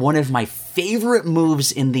Gordos are one of my favorite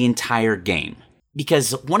moves in the entire game.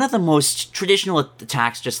 Because one of the most traditional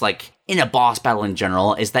attacks, just like in a boss battle in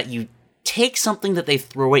general, is that you take something that they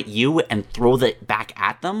throw at you and throw that back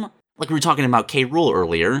at them. Like we were talking about K. Rool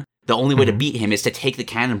earlier. The only way to beat him is to take the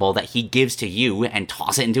cannonball that he gives to you and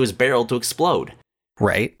toss it into his barrel to explode.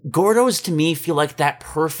 Right. Gordos, to me, feel like that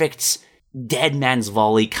perfect dead man's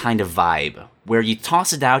volley kind of vibe, where you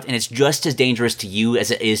toss it out and it's just as dangerous to you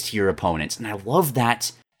as it is to your opponents. And I love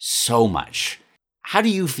that so much. how do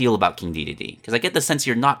you feel about King Dedede? Because I get the sense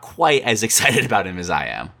you're not quite as excited about him as I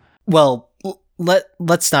am. Well,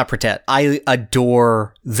 let's not pretend. I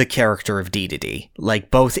adore the character of Dedede, like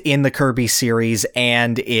both in the Kirby series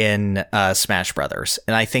and in Smash Brothers.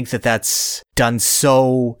 And I think that that's done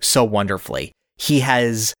so wonderfully. He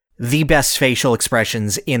has the best facial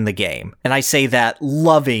expressions in the game. And I say that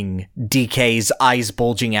loving DK's eyes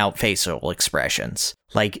bulging out facial expressions.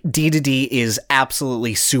 Like, Dedede is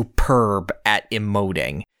absolutely superb at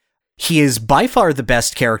emoting. He is by far the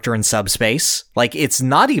best character in Subspace. Like, it's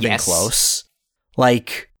not even close.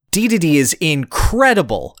 Like, Dedede is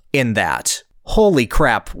incredible in that. Holy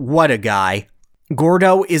crap, what a guy.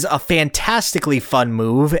 Gordo is a fantastically fun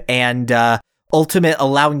move, and Ultimate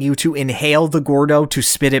allowing you to inhale the Gordo to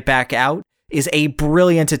spit it back out is a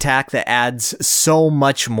brilliant attack that adds so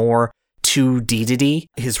much more to Dedede.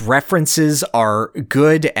 His references are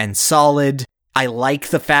good and solid. I like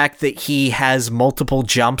the fact that he has multiple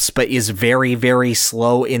jumps but is very, very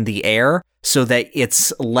slow in the air, so that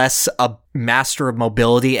it's less a master of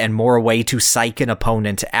mobility and more a way to psych an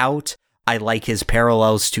opponent out. I like his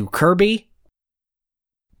parallels to Kirby,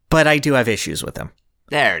 but I do have issues with him.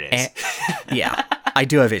 There it is. Yeah, I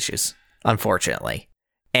do have issues, unfortunately.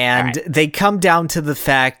 And they come down to the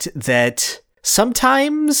fact that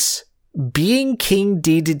sometimes being King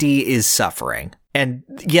Dedede is suffering. And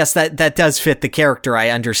yes, that does fit the character, I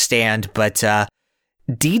understand, but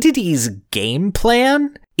Dedede's game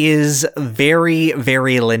plan is very,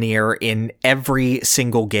 very linear in every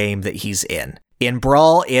single game that he's in. In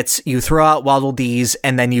Brawl, it's you throw out Waddle Dees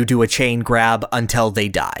and then you do a chain grab until they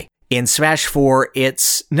die. In Smash 4,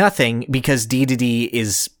 it's nothing because Dedede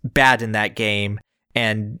is bad in that game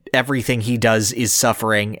and everything he does is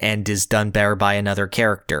suffering and is done better by another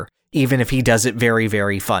character, even if he does it very,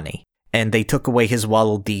 very funny. And they took away his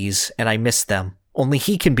Waddle Dees, and I miss them. Only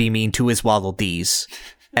he can be mean to his Waddle Dees,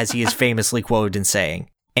 as he is famously quoted in saying.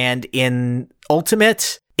 And in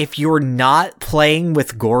Ultimate, if you're not playing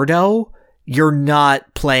with Gordo, you're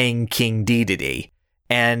not playing King Dedede.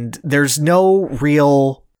 And there's no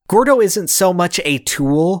real... Gordo isn't so much a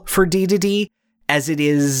tool for Dedede as it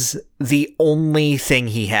is the only thing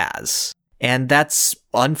he has. And that's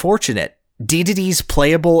unfortunate. Dedede's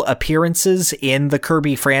playable appearances in the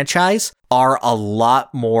Kirby franchise are a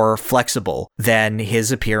lot more flexible than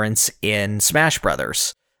his appearance in Smash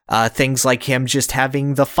Brothers. Things like him just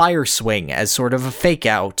having the fire swing as sort of a fake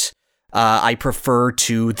out. I prefer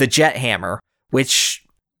to the jet hammer, which,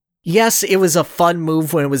 yes, it was a fun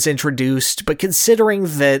move when it was introduced, but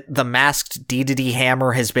considering that the masked Dedede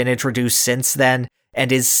hammer has been introduced since then,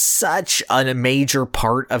 and is such a major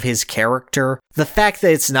part of his character, the fact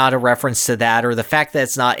that it's not a reference to that, or the fact that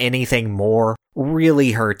it's not anything more,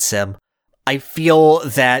 really hurts him. I feel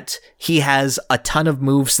that he has a ton of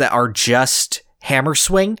moves that are just hammer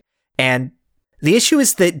swing, and the issue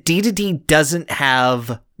is that Dedede doesn't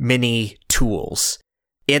have many tools.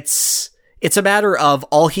 It's a matter of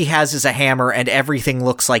all he has is a hammer and everything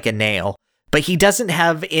looks like a nail. But he doesn't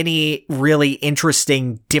have any really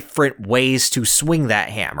interesting different ways to swing that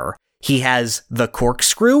hammer. He has the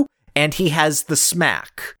corkscrew, and he has the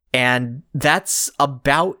smack. And that's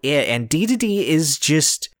about it. And Dedede is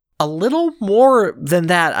just a little more than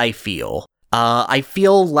that, I feel. I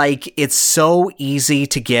feel like it's so easy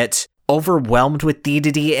to get overwhelmed with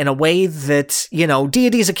Dedede in a way that,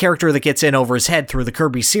 Dedede's a character that gets in over his head through the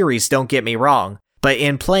Kirby series, don't get me wrong. But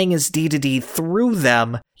in playing as Dedede through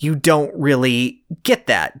them, you don't really get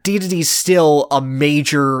that. Dedede's still a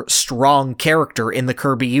major, strong character in the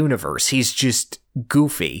Kirby universe. He's just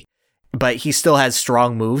goofy. But he still has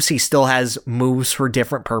strong moves. He still has moves for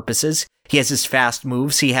different purposes. He has his fast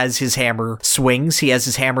moves. He has his hammer swings. He has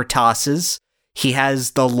his hammer tosses. He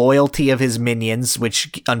has the loyalty of his minions,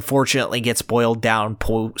 which unfortunately gets boiled down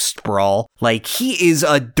post-Brawl. Like, he is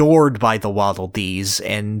adored by the Waddle Dees,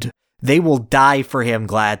 and they will die for him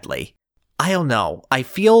gladly. I don't know. I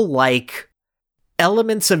feel like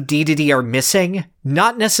elements of Dedede are missing,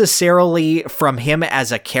 not necessarily from him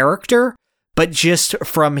as a character, but just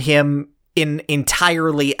from him in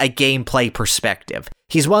entirely a gameplay perspective.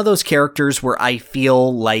 He's one of those characters where I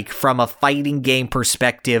feel like from a fighting game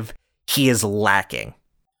perspective, he is lacking.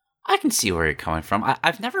 I can see where you're coming from.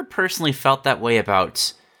 I've never personally felt that way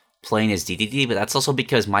about playing as Dedede, but that's also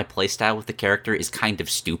because my playstyle with the character is kind of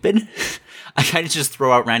stupid. I kind of just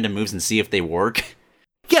throw out random moves and see if they work.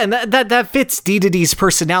 Yeah, and that fits Dedede's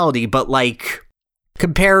personality, but like,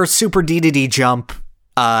 compare Super Dedede Jump,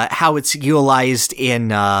 how it's utilized in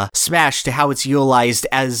Smash to how it's utilized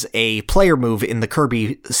as a player move in the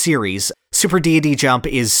Kirby series. Super Dedede Jump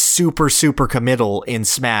is super, super committal in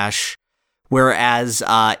Smash, Whereas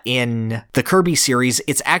in the Kirby series,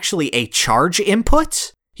 it's actually a charge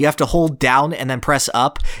input. You have to hold down and then press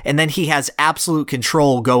up, and then he has absolute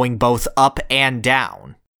control going both up and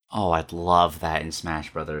down. Oh, I'd love that in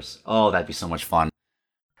Smash Brothers. Oh, that'd be so much fun.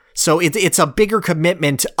 So it's a bigger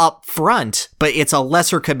commitment up front, but it's a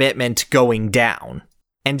lesser commitment going down.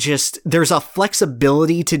 And just, there's a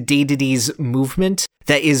flexibility to Dedede's movement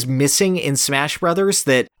that is missing in Smash Brothers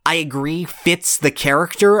that I agree fits the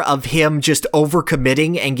character of him just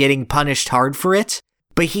overcommitting and getting punished hard for it.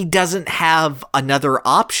 But he doesn't have another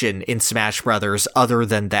option in Smash Brothers other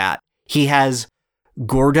than that. He has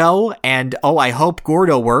Gordo, and I hope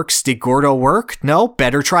Gordo works. Did Gordo work? No,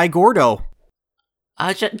 better try Gordo.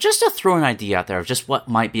 Just to throw an idea out there of just what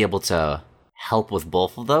might be able to help with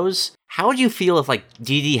both of those. How would you feel if, like,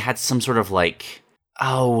 Dedede had some sort of, like,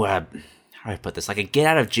 how do I put this? Like a get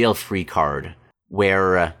out of jail free card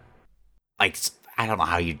where, like, I don't know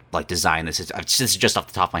how you like design this. This is just off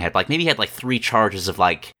the top of my head. But, like, maybe he had, like, 3 charges of,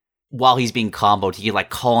 like, while he's being comboed, he could, like,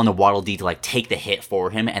 call on a Waddle Dee to, like, take the hit for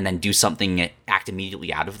him and then do something, act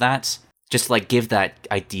immediately out of that. Just, like, give that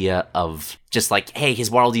idea of just, like, hey,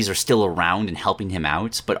 his Waddle Dees are still around and helping him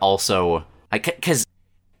out, but also, because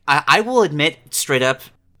I will admit, straight up,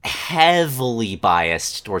 heavily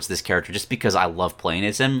biased towards this character just because I love playing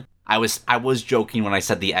as him. I was joking when I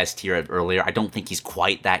said the S tier earlier. I don't think he's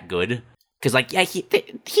quite that good. Because, like, yeah,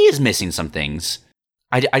 he is missing some things.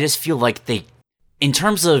 I just feel like in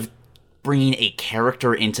terms of bringing a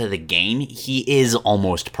character into the game, he is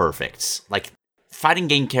almost perfect. Like, fighting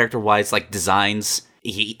game character-wise, like, designs,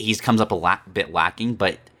 he comes up a bit lacking,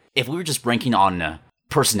 but if we were just ranking on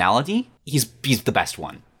personality, he's the best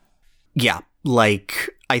one. Yeah, like,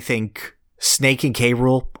 I think Snake and K.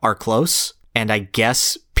 Rool are close, and I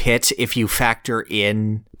guess Pit if you factor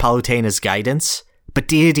in Palutena's guidance, but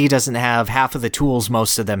Dedede doesn't have half of the tools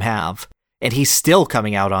most of them have, and he's still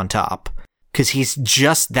coming out on top, because he's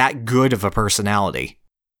just that good of a personality.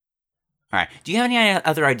 Alright, do you have any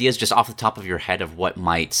other ideas just off the top of your head of what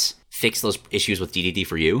might fix those issues with Dedede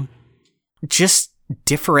for you? Just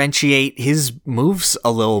differentiate his moves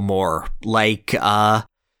a little more, like,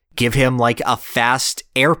 give him, like, a fast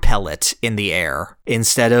air pellet in the air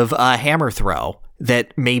instead of a hammer throw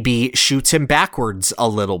that maybe shoots him backwards a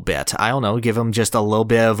little bit. I don't know, give him just a little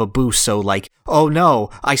bit of a boost. So, like, oh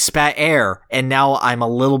no, I spat air and now I'm a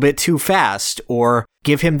little bit too fast. Or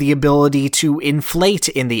give him the ability to inflate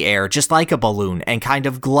in the air just like a balloon and kind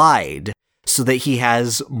of glide so that he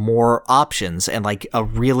has more options and, like, a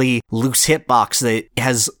really loose hitbox that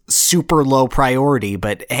has super low priority.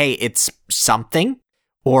 But hey, it's something.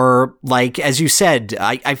 Or, like, as you said,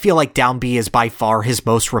 I feel like down B is by far his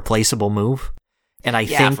most replaceable move. And I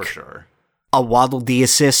think for sure. A Waddle Dee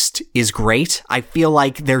assist is great. I feel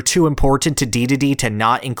like they're too important to Dedede to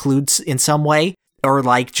not include in some way. Or,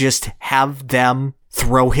 like, just have them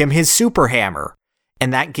throw him his super hammer.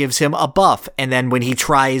 And that gives him a buff. And then when he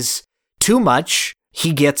tries too much,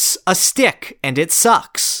 he gets a stick. And it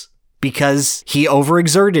sucks. Because he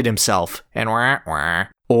overexerted himself. And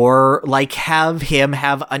Or, like, have him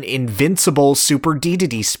have an invincible super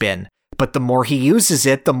Dedede spin. But the more he uses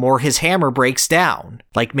it, the more his hammer breaks down.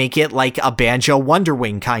 Like, make it like a Banjo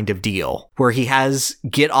Wonderwing kind of deal, where he has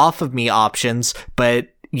get off of me options, but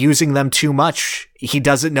using them too much, he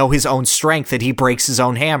doesn't know his own strength that he breaks his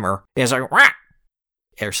own hammer. It's like, wah!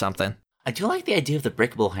 Or something. I do like the idea of the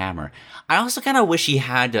breakable hammer. I also kind of wish he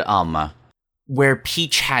had, where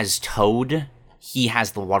Peach has Toad, he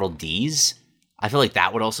has the Waddle Dees. I feel like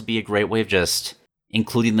that would also be a great way of just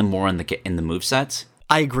including them more in the moveset.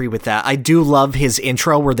 I agree with that. I do love his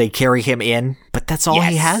intro where they carry him in, but that's all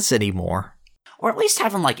he has anymore. Or at least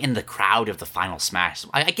have him, like, in the crowd of the final Smash.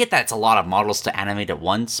 I get that it's a lot of models to animate at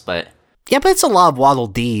once, but... Yeah, but it's a lot of Waddle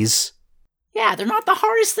Dees. Yeah, they're not the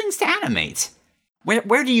hardest things to animate.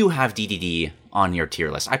 Where do you have Dedede on your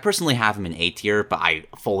tier list? I personally have him in A tier, but I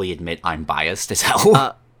fully admit I'm biased as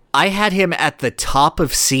hell. I had him at the top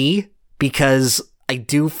of C, because I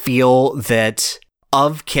do feel that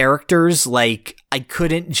of characters, like, I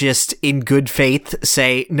couldn't just in good faith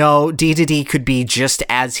say, no, Dedede could be just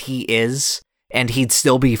as he is, and he'd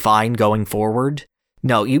still be fine going forward.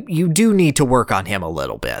 No, you do need to work on him a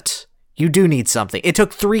little bit. You do need something. It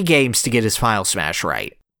took 3 games to get his final Smash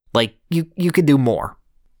right. Like, you could do more.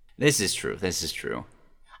 This is true.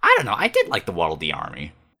 I don't know, I did like the Waddle Dee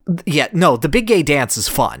army. Yeah, no, the Big Gay Dance is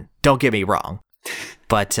fun. Don't get me wrong.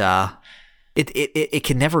 But, It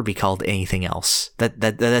can never be called anything else.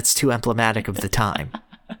 That's too emblematic of the time.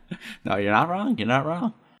 No, you're not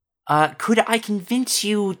wrong. Could I convince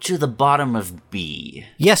you to the bottom of B?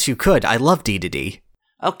 Yes, you could. I love Dedede.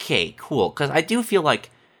 Okay, cool. Because I do feel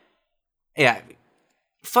like Yeah,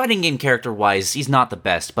 fighting game character-wise, he's not the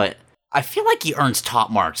best, but I feel like he earns top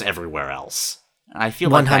marks everywhere else. I feel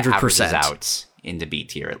like 100%. That averages out into B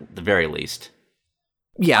tier, at the very least.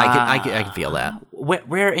 Yeah, I can feel that.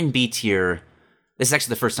 Where in B tier... This is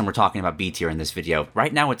actually the first time we're talking about B tier in this video.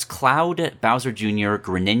 Right now, it's Cloud, Bowser Jr.,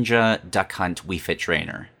 Greninja, Duck Hunt, Wii Fit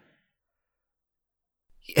Trainer.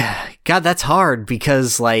 God, that's hard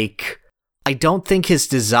because, like, I don't think his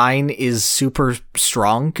design is super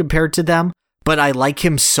strong compared to them, but I like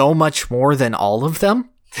him so much more than all of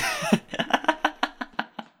them.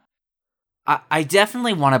 I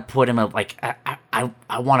definitely want to put him I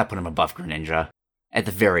want to put him above Greninja at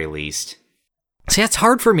the very least. See, that's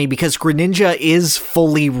hard for me because Greninja is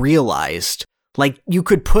fully realized. Like, you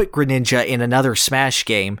could put Greninja in another Smash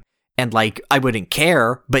game, and, like, I wouldn't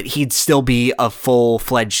care, but he'd still be a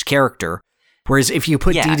full-fledged character. Whereas if you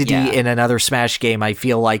put Dedede in another Smash game, I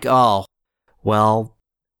feel like, oh, well,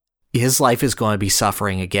 his life is going to be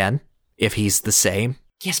suffering again, if he's the same.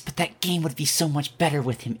 Yes, but that game would be so much better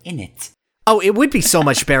with him in it. Oh, it would be so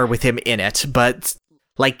much better with him in it, but...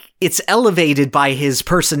 like, it's elevated by his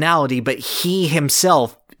personality, but he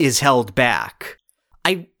himself is held back.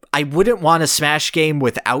 I wouldn't want a Smash game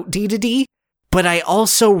without Dedede, but I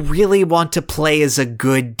also really want to play as a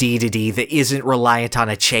good Dedede that isn't reliant on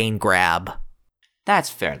a chain grab. That's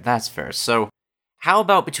fair. So, how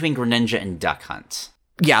about between Greninja and Duck Hunt?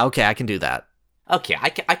 Yeah, okay, I can do that. Okay, I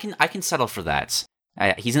can settle for that.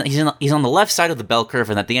 He's on the left side of the bell curve,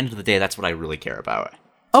 and at the end of the day, that's what I really care about.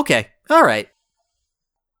 Okay, all right.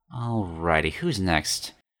 Alrighty, who's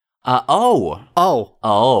next? Oh,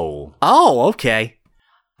 okay.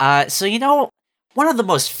 So, one of the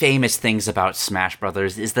most famous things about Smash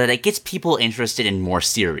Brothers is that it gets people interested in more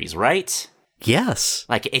series, right? Yes.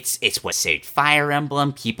 Like, it's what saved Fire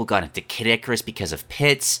Emblem, people got into Kid Icarus because of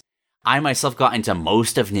Pits. I myself got into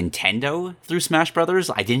most of Nintendo through Smash Brothers.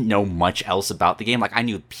 I didn't know much else about the game. Like, I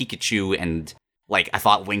knew Pikachu and, like, I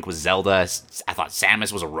thought Link was Zelda, I thought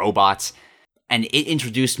Samus was a robot. And it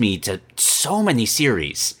introduced me to so many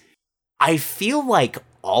series. I feel like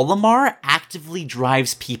Olimar actively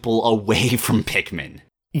drives people away from Pikmin.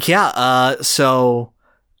 Yeah, so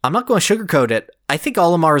I'm not going to sugarcoat it. I think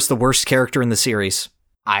Olimar is the worst character in the series.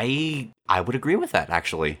 I would agree with that,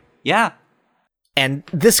 actually. Yeah. And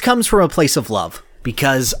this comes from a place of love,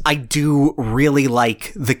 because I do really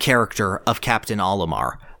like the character of Captain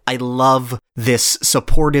Olimar. I love this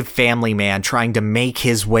supportive family man trying to make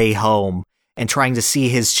his way home, and trying to see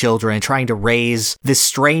his children, and trying to raise this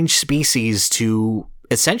strange species to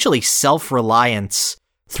essentially self-reliance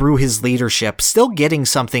through his leadership, still getting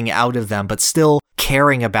something out of them, but still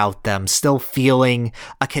caring about them, still feeling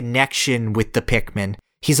a connection with the Pikmin.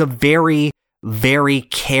 He's a very, very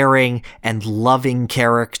caring and loving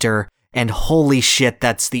character, and holy shit,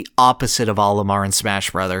 that's the opposite of Olimar in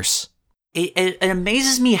Smash Brothers. It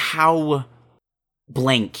amazes me how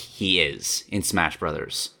blank he is in Smash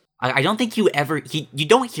Brothers. I don't think you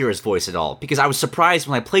don't hear his voice at all, because I was surprised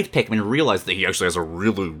when I played Pikmin and realized that he actually has a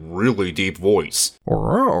really, really deep voice.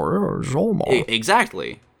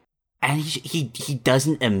 Exactly. And he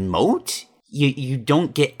doesn't emote? You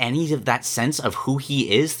don't get any of that sense of who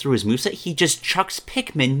he is through his moveset. He just chucks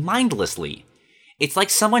Pikmin mindlessly. It's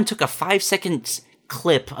like someone took a 5-second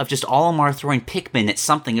clip of just Olimar throwing Pikmin at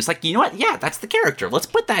something. It's like, you know what? Yeah, that's the character. Let's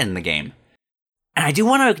put that in the game. And I do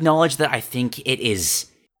want to acknowledge that I think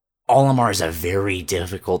Olimar is a very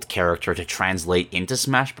difficult character to translate into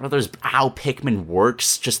Smash Brothers. How Pikmin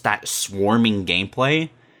works, just that swarming gameplay.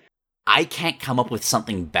 I can't come up with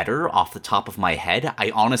something better off the top of my head.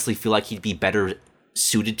 I honestly feel like he'd be better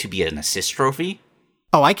suited to be an assist trophy.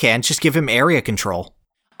 Oh, I can. Just give him area control.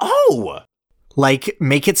 Oh! Like,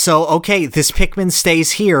 make it so, okay, this Pikmin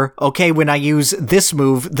stays here. Okay, when I use this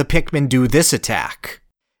move, the Pikmin do this attack.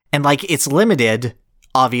 And, like, it's limited,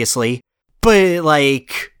 obviously, but,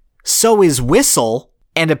 like, so is Whistle,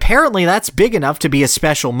 and apparently that's big enough to be a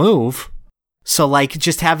special move. So, like,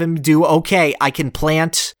 just have him do, okay, I can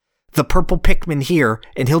plant the purple Pikmin here,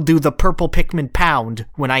 and he'll do the purple Pikmin pound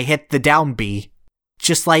when I hit the down B.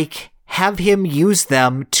 Just, like, have him use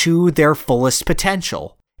them to their fullest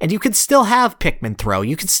potential. And you can still have Pikmin Throw,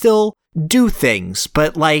 you can still do things,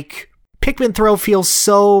 but, like, Pikmin Throw feels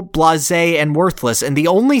so blasé and worthless, and the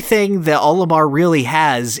only thing that Olimar really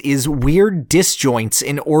has is weird disjoints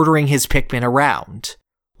in ordering his Pikmin around.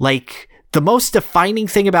 Like, the most defining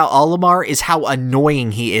thing about Olimar is how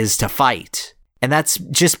annoying he is to fight. And that's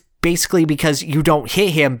just basically because you don't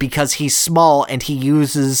hit him because he's small and he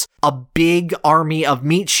uses a big army of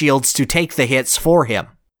meat shields to take the hits for him.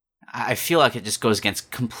 I feel like it just goes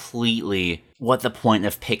against completely what the point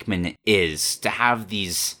of Pikmin is, to have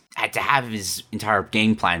these to have his entire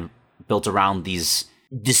game plan built around these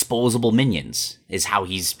disposable minions is how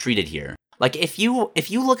he's treated here. Like, if you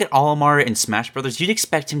look at Olimar in Smash Brothers, you'd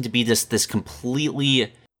expect him to be this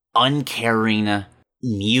completely uncaring,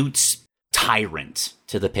 mute tyrant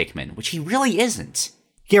to the Pikmin, which he really isn't.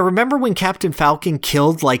 Yeah, remember when Captain Falcon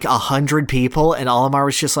killed like 100 people and Olimar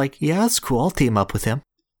was just like, yeah, that's cool, I'll team up with him.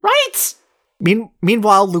 Right?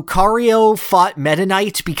 Meanwhile, Lucario fought Meta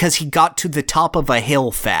Knight because he got to the top of a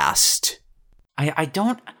hill fast.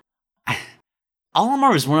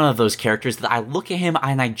 Olimar is one of those characters that I look at him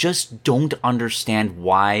and I just don't understand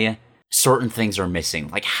why certain things are missing.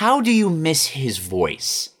 Like, how do you miss his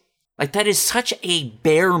voice? Like, that is such a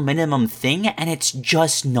bare minimum thing, and it's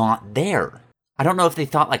just not there. I don't know if they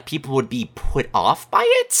thought, like, people would be put off by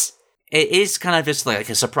it. It is kind of just, like,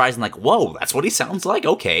 a surprise and, like, whoa, that's what he sounds like?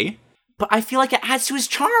 Okay. But I feel like it adds to his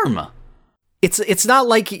charm. It's not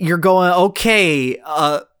like you're going, okay,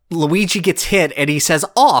 Luigi gets hit and he says,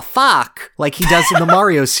 "Oh fuck," like he does in the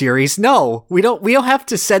Mario series. No, we don't have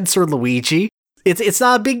to censor Luigi. It's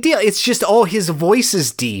not a big deal. It's just, oh, his voice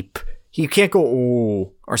is deep. You can't go,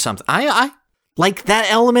 oh, or something. I like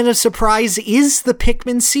that element of surprise is the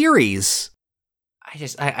Pikmin series.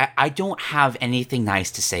 I don't have anything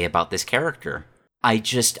nice to say about this character. I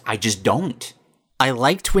just don't. I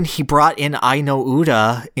liked when he brought in I Know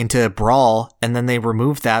Uda into Brawl, and then they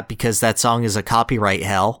removed that because that song is a copyright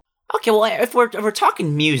hell. Okay, well, if we're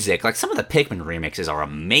talking music, like, some of the Pikmin remixes are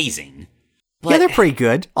amazing. But yeah, they're pretty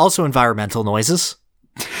good. Also environmental noises.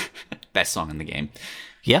 Best song in the game.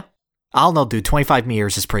 Yeah. I don't know, dude. 25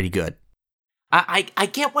 Meters is pretty good. I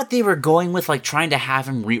get what they were going with, like, trying to have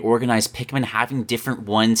him reorganize Pikmin, having different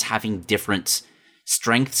ones, having different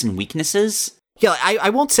strengths and weaknesses. Yeah, I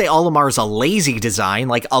won't say Olimar's a lazy design.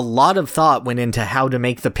 Like, a lot of thought went into how to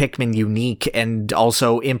make the Pikmin unique and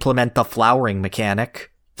also implement the flowering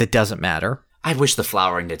mechanic that doesn't matter. I wish the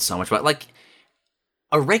flowering did so much, but, like,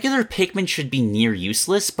 a regular Pikmin should be near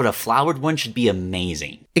useless, but a flowered one should be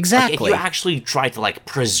amazing. Exactly. Like, if you actually try to, like,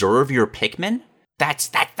 preserve your Pikmin, that's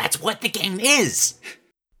what the game is.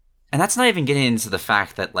 And that's not even getting into the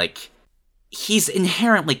fact that, like, he's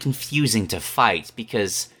inherently confusing to fight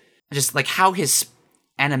because just, like, how his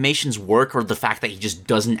animations work or the fact that he just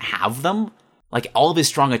doesn't have them. Like, all of his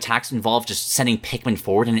strong attacks involve just sending Pikmin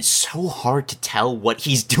forward, and it's so hard to tell what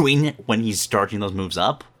he's doing when he's starting those moves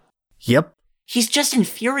up. Yep. He's just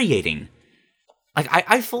infuriating. Like,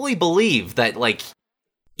 I fully believe that, like,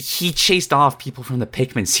 he chased off people from the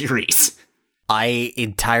Pikmin series. I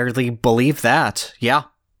entirely believe that, yeah.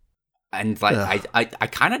 And, like, I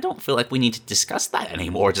kind of don't feel like we need to discuss that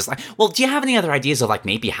anymore. Just like, well, do you have any other ideas of, like,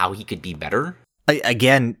 maybe how he could be better?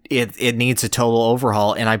 Again, it needs a total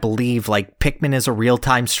overhaul, and I believe, like, Pikmin is a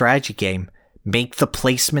real-time strategy game. Make the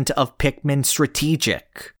placement of Pikmin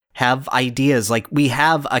strategic. Have ideas. Like, we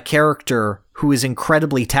have a character who is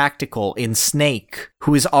incredibly tactical in Snake,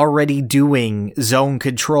 who is already doing zone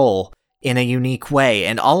control in a unique way,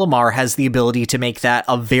 and Olimar has the ability to make that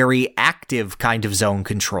a very active kind of zone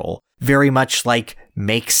control. Very much like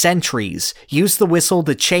make sentries. Use the whistle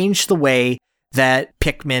to change the way that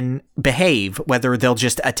Pikmin behave, whether they'll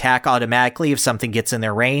just attack automatically if something gets in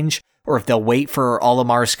their range, or if they'll wait for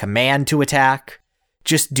Olimar's command to attack.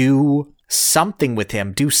 Just do something with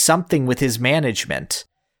him. Do something with his management.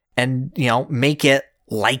 And, you know, make it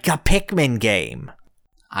like a Pikmin game.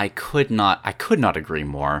 I could not agree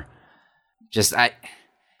more. Just,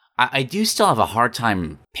 I do still have a hard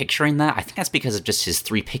time picturing that. I think that's because of just his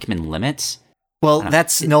 3 Pikmin limits. Well,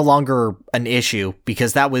 that's no longer an issue,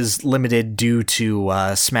 because that was limited due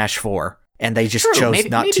to Smash 4, and they just chose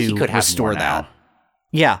not to restore that.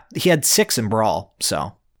 Yeah, he had 6 in Brawl,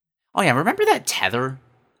 so. Oh yeah, remember that tether?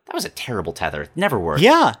 That was a terrible tether. It never worked.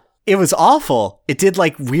 Yeah, it was awful. It did,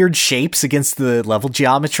 like, weird shapes against the level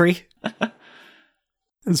geometry. It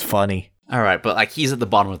was funny. All right, but, like, he's at the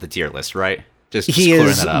bottom of the tier list, right? He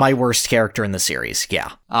is my worst character in the series,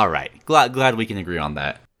 yeah. All right, glad we can agree on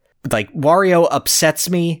that. Like, Wario upsets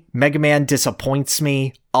me, Mega Man disappoints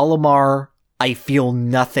me, Olimar, I feel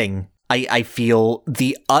nothing. I feel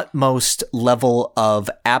the utmost level of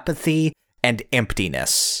apathy and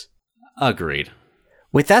emptiness. Agreed.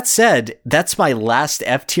 With that said, that's my last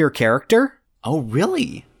F-tier character. Oh,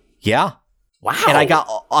 really? Yeah. Wow. And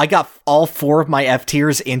I got all 4 of my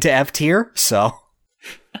F-tiers into F-tier, so.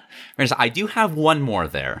 I do have one more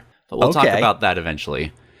there, but we'll talk about that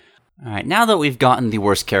eventually. All right, now that we've gotten the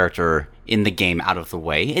worst character in the game out of the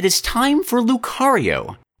way, it is time for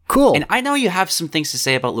Lucario. Cool. And I know you have some things to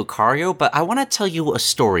say about Lucario, but I want to tell you a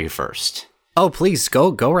story first. Oh, please,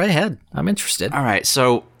 go right ahead. I'm interested. All right,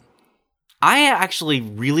 so I actually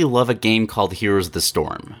really love a game called Heroes of the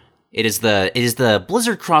Storm. It is the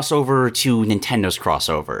Blizzard crossover to Nintendo's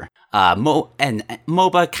crossover. And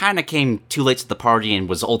MOBA kind of came too late to the party and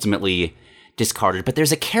was ultimately discarded. But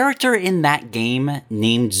there's a character in that game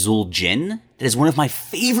named Zul'jin that is one of my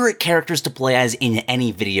favorite characters to play as in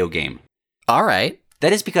any video game. All right.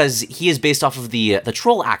 That is because he is based off of the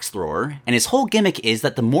troll axe thrower, and his whole gimmick is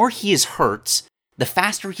that the more he is hurt, the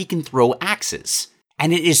faster he can throw axes.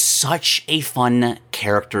 And it is such a fun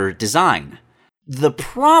character design. The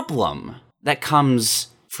problem that comes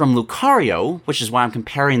from Lucario, which is why I'm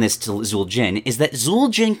comparing this to Zul'jin, is that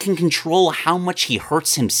Zul'jin can control how much he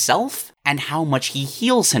hurts himself and how much he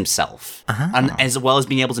heals himself, as well as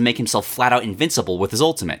being able to make himself flat out invincible with his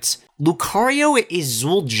ultimates. Lucario is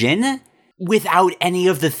Zul'jin without any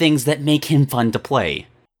of the things that make him fun to play.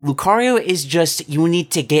 Lucario is just, you need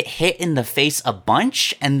to get hit in the face a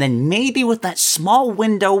bunch, and then maybe with that small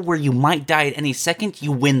window where you might die at any second,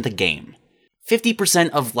 you win the game. 50%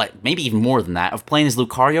 of, maybe even more than that, of playing as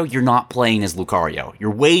Lucario, you're not playing as Lucario. You're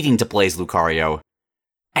waiting to play as Lucario.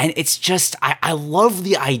 And it's just, I love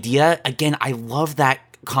the idea. Again, I love that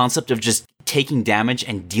concept of just taking damage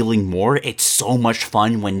and dealing more. It's so much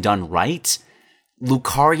fun when done right.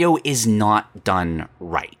 Lucario is not done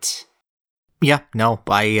right. Yeah, no,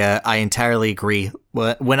 I entirely agree.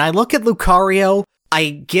 When I look at Lucario,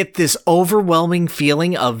 I get this overwhelming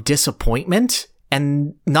feeling of disappointment,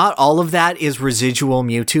 and not all of that is residual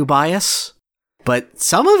Mewtwo bias, but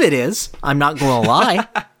some of it is, I'm not going to lie.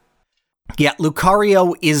 Yeah,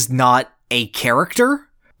 Lucario is not a character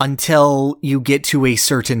until you get to a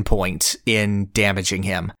certain point in damaging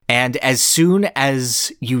him. And as soon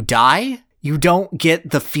as you die, you don't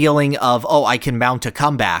get the feeling of, oh, I can mount a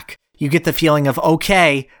comeback. You get the feeling of,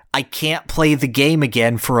 okay, I can't play the game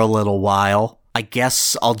again for a little while. I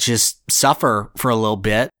guess I'll just suffer for a little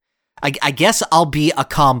bit. I guess I'll be a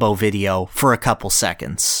combo video for a couple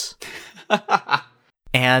seconds.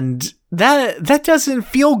 And that doesn't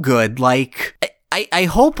feel good. I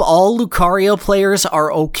hope all Lucario players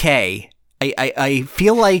are okay. I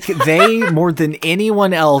feel like they, more than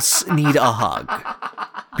anyone else, need a hug.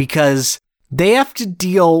 Because they have to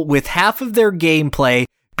deal with half of their gameplay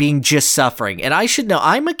being just suffering. And I should know,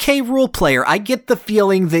 I'm a K-Rool player. I get the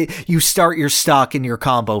feeling that you start your stock in your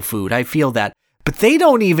combo food. I feel that. But they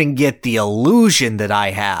don't even get the illusion that I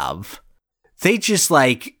have. They just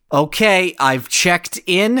okay, I've checked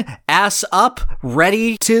in, ass up,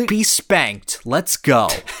 ready to be spanked. Let's go.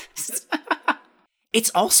 It's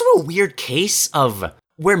also a weird case of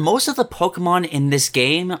where most of the Pokemon in this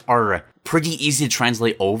game are pretty easy to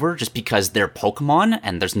translate over just because they're Pokemon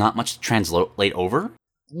and there's not much to translate over.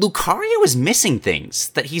 Lucario is missing things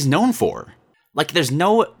that he's known for. He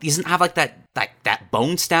doesn't have that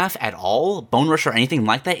bone staff at all. Bone Rush or anything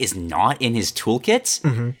like that is not in his toolkit.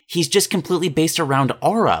 Mm-hmm. He's just completely based around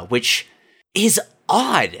Aura, which is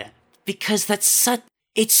odd because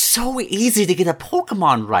it's so easy to get a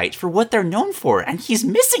Pokemon right for what they're known for, and he's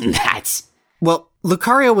missing that. Well,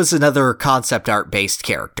 Lucario was another concept art based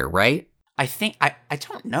character, right? I think, I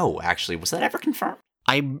don't know, actually. Was that ever confirmed?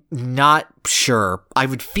 I'm not sure. I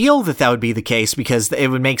would feel that would be the case because it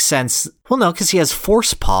would make sense. Well, no, because he has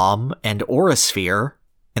Force Palm and Aura Sphere,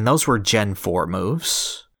 and those were Gen 4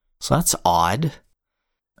 moves. So that's odd.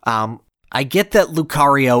 I get that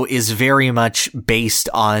Lucario is very much based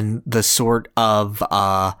on the sort of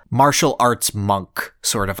martial arts monk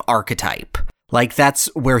sort of archetype. That's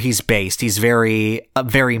where he's based. He's a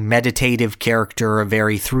very meditative character, a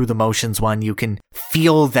very through the motions one. You can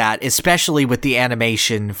feel that, especially with the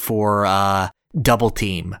animation for Double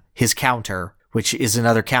Team, his counter, which is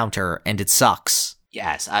another counter, and it sucks.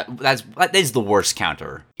 Yes, that is the worst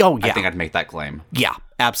counter. Oh, yeah. I think I'd make that claim. Yeah,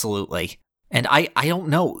 absolutely. And I don't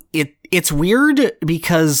know. It's weird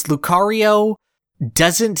because Lucario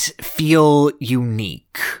doesn't feel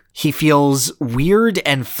unique. He feels weird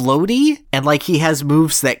and floaty, and he has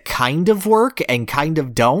moves that kind of work and kind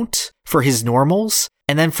of don't for his normals.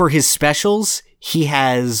 And then for his specials, he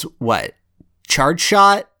has, Charge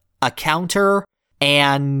Shot, a counter,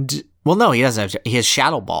 and... Well, no, he doesn't have... He has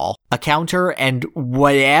Shadow Ball, a counter, and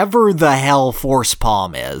whatever the hell Force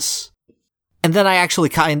Palm is. And then I actually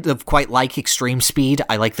kind of quite like Extreme Speed.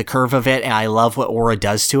 I like the curve of it, and I love what Aura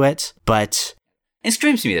does to it, but...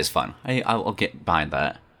 Extreme Speed is fun. I'll get behind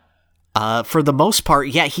that. For the most part,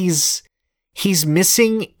 yeah, he's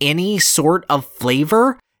missing any sort of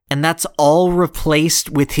flavor, and that's all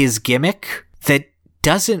replaced with his gimmick that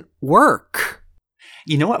doesn't work.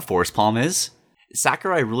 You know what Force Palm is?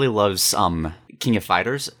 Sakurai really loves King of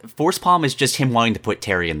Fighters. Force Palm is just him wanting to put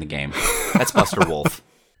Terry in the game. That's Buster Wolf.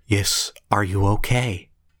 Yes, are you okay?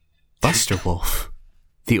 Buster Wolf,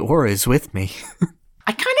 the aura is with me.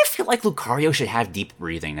 I kind of feel like Lucario should have deep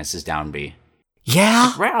breathing as his down B. Yeah.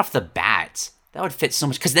 Like right off the bat. That would fit so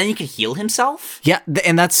much, because then he could heal himself. Yeah,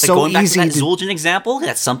 and that's like so going back easy. To that Zul'jin example,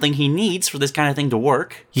 that's something he needs for this kind of thing to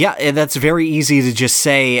work. Yeah, and that's very easy to just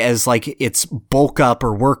say as like it's bulk up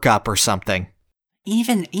or work up or something.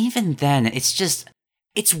 Even then,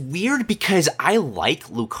 it's weird because I like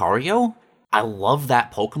Lucario. I love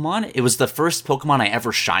that Pokemon. It was the first Pokemon I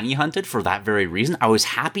ever shiny hunted for that very reason. I was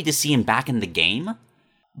happy to see him back in the game,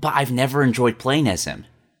 but I've never enjoyed playing as him.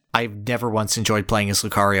 I've never once enjoyed playing as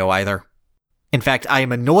Lucario either. In fact, I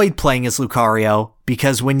am annoyed playing as Lucario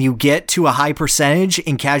because when you get to a high percentage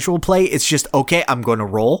in casual play, it's just, okay, I'm going to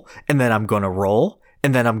roll, and then I'm going to roll,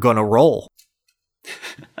 and then I'm going to roll.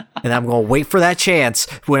 And I'm going to wait for that chance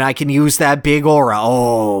when I can use that big aura.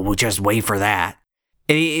 Oh, we'll just wait for that.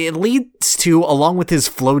 It leads to, along with his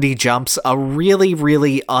floaty jumps, a really,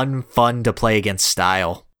 really unfun to play against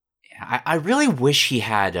style. Yeah, I really wish he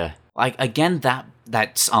had,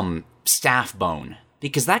 that staff bone.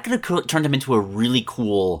 Because that could have turned him into a really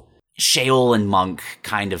cool Sheol and Monk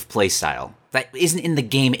kind of playstyle that isn't in the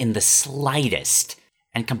game in the slightest.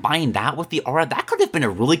 And combine that with the aura, that could have been a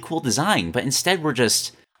really cool design. But instead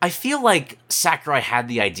I feel like Sakurai had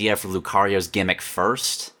the idea for Lucario's gimmick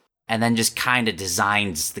first, and then just kind of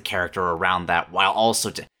designs the character around that while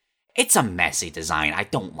also... It's a messy design. I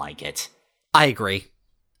don't like it. I agree.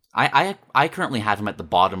 I currently have him at the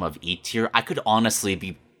bottom of E tier. I could honestly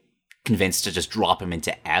be convinced to just drop him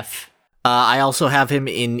into F. I also have him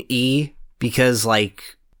in E because,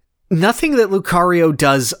 like, nothing that Lucario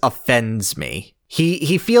does offends me.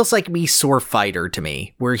 He feels like Sword Fighter to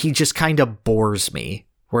me, where he just kind of bores me.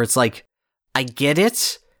 Where it's like, I get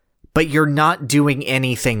it, but you're not doing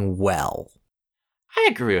anything well. I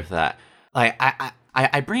agree with that.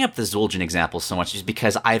 I bring up the Zul'jin example so much just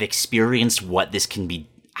because I've experienced what this can be,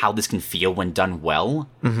 how this can feel when done well.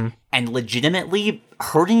 Mm-hmm. And legitimately,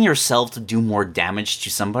 hurting yourself to do more damage to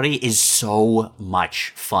somebody is so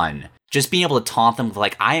much fun. Just being able to taunt them with,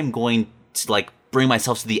 like, I am going to, like, bring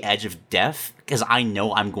myself to the edge of death because I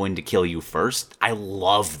know I'm going to kill you first. I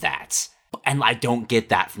love that. And I don't get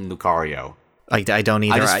that from Lucario. I don't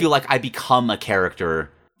either. I just feel like I become a character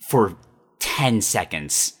for 10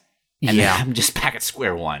 seconds. And then I'm just back at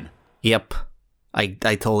square one. Yep. I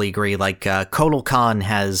totally agree. Like, Kotal Khan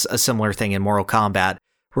has a similar thing in Mortal Kombat,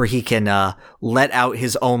 where he can let out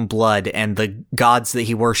his own blood, and the gods that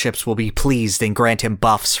he worships will be pleased and grant him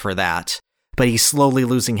buffs for that. But he's slowly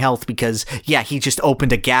losing health because, he just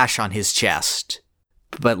opened a gash on his chest.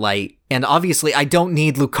 But, like, and obviously I don't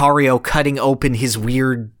need Lucario cutting open his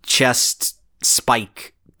weird chest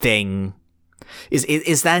spike thing.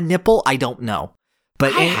 Is that a nipple? I don't know.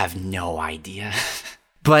 But I have no idea.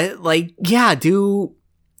 But, like,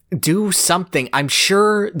 do something. I'm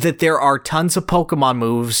sure that there are tons of Pokemon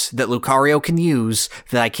moves that Lucario can use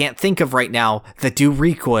that I can't think of right now that do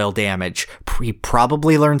recoil damage. He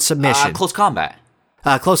probably learned submission. Close combat.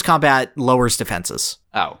 Close combat lowers defenses.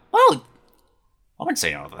 Oh. Well, I wouldn't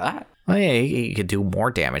say no to that. Well, yeah, you could do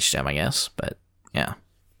more damage to him, I guess. But, yeah.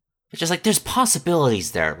 It's just like, there's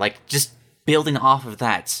possibilities there. Like, just building off of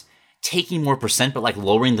that. Taking more percent, but, like,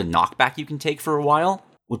 lowering the knockback you can take for a while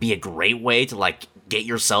would be a great way to, like, get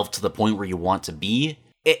yourself to the point where you want to be.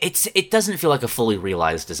 It doesn't feel like a fully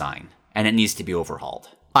realized design, and it needs to be overhauled.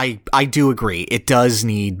 I do agree. It does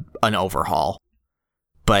need an overhaul.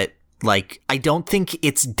 But, like, I don't think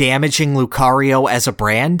it's damaging Lucario as a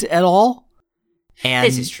brand at all. And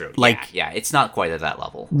this is true. Like, yeah, it's not quite at that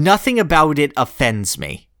level. Nothing about it offends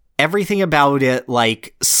me. Everything about it,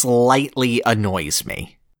 like, slightly annoys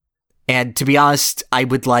me. And to be honest, I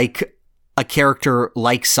would like a character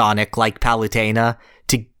like Sonic, like Palutena,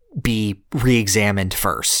 to be re-examined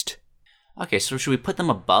first. Okay, so should we put them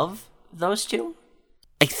above those two?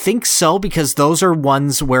 I think so, because those are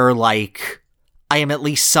ones where, like, I am at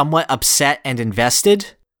least somewhat upset and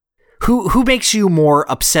invested. Who makes you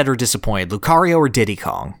more upset or disappointed, Lucario or Diddy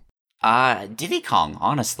Kong? Diddy Kong,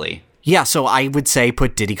 honestly. Yeah, so I would say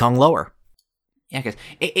put Diddy Kong lower. Yeah,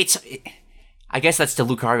 because I guess that's to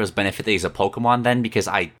Lucario's benefit that he's a Pokemon then, because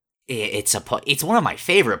it's one of my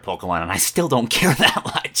favorite Pokemon, and I still don't care that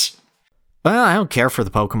much. Well, I don't care for the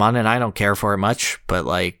Pokemon, and I don't care for it much, but,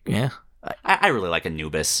 like, yeah. I really like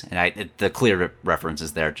Anubis, and the clear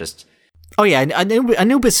references there just... Oh yeah,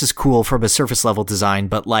 Anubis is cool from a surface level design,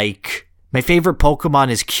 but, like, my favorite Pokemon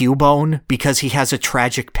is Cubone because he has a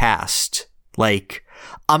tragic past. Like,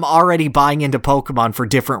 I'm already buying into Pokemon for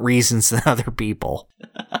different reasons than other people.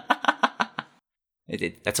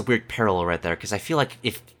 That's a weird parallel right there, because I feel like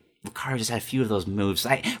if Lucario just had a few of those moves...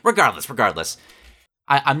 Regardless,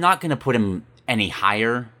 I'm not gonna put him any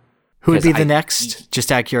higher. Who would be the next?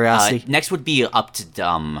 Just out of curiosity. Next would be up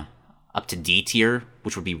to D tier,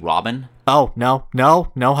 which would be Robin. Oh, no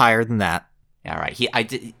higher than that. Yeah, right.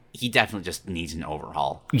 He definitely just needs an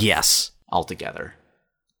overhaul. Yes. Altogether.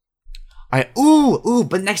 All right. Ooh,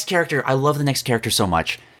 but next character, I love the next character so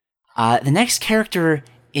much. The next character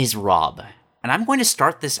is Rob. And I'm going to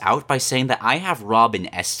start this out by saying that I have Rob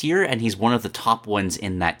in S tier, and he's one of the top ones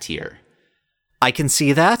in that tier. I can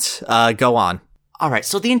see that. Go on. All right,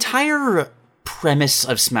 so the entire premise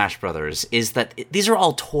of Smash Brothers is that these are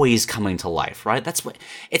all toys coming to life, right? That's what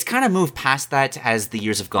it's kind of moved past that as the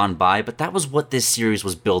years have gone by, but that was what this series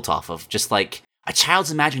was built off of. Just like a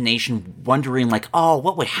child's imagination wondering like, oh,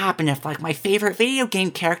 what would happen if like my favorite video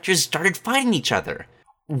game characters started fighting each other?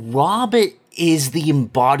 Rob is the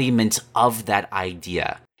embodiment of that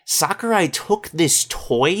idea. Sakurai took this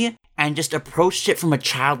toy and just approached it from a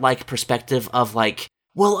childlike perspective of like,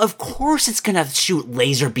 well, of course it's gonna shoot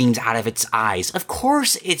laser beams out of its eyes. Of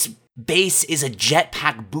course its base is a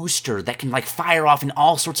jetpack booster that can like fire off in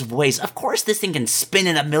all sorts of ways. Of course this thing can spin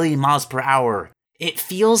at 1,000,000 miles per hour. It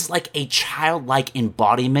feels like a childlike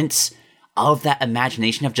embodiment of that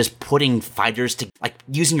imagination of just putting fighters to like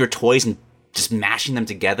using your toys and just mashing them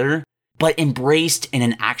together, but embraced in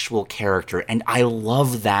an actual character. And I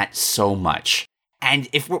love that so much. And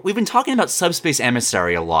if we've been talking about Subspace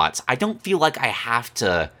Emissary a lot, I don't feel like I have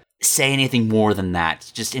to say anything more than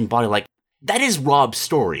that. Just embody, like, that is Rob's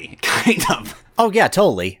story, kind of. Oh, yeah,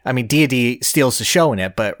 totally. I mean, Dedede steals the show in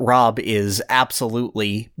it, but Rob is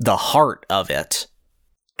absolutely the heart of it.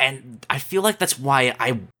 And I feel like that's why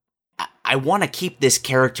I want to keep this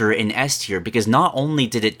character in S tier, because not only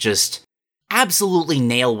did it just absolutely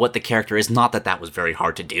nail what the character is, not that that was very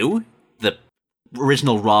hard to do. The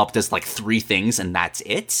original Rob does like 3 things and that's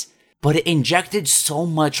it. But it injected so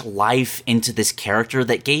much life into this character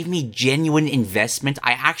that gave me genuine investment.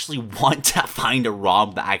 I actually want to find a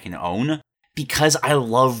Rob that I can own because I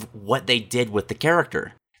love what they did with the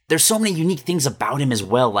character. There's so many unique things about him as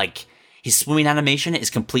well. Like his swimming animation is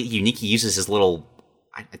completely unique. He uses his little,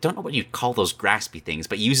 I don't know what you'd call those graspy things,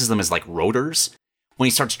 but he uses them as like rotors. When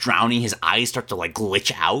he starts drowning, his eyes start to like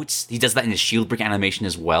glitch out. He does that in his shield brick animation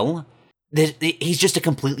as well. He's just a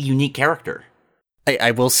completely unique character.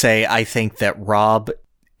 I will say, I think that Rob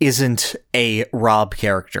isn't a Rob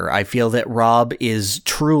character. I feel that Rob is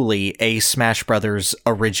truly a Smash Brothers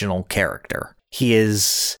original character. He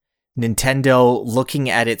is Nintendo looking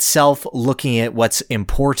at itself, looking at what's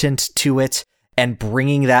important to it, and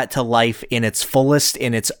bringing that to life in its fullest,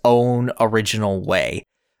 in its own original way.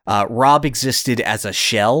 Rob existed as a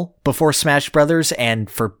shell before Smash Brothers, and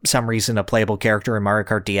for some reason a playable character in Mario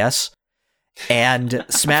Kart DS. And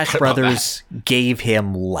Smash Brothers gave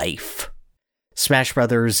him life. Smash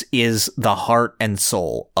Brothers is the heart and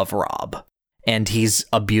soul of Rob. And he's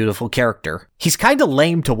a beautiful character. He's kind of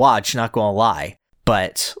lame to watch, not gonna lie.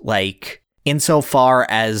 But, like, insofar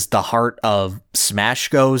as the heart of Smash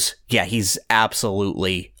goes, yeah, he's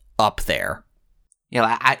absolutely up there.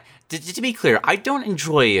 Yeah, to be clear, I don't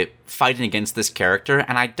enjoy fighting against this character,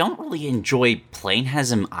 and I don't really enjoy playing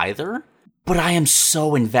as him either. But I am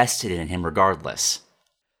so invested in him regardless.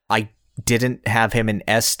 I didn't have him in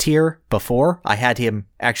S tier before. I had him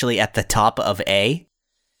actually at the top of A,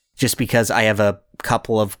 just because I have a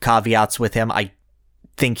couple of caveats with him. I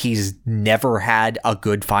think he's never had a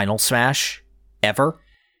good Final Smash, ever,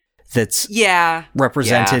 that's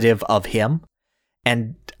representative of him.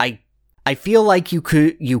 And I feel like you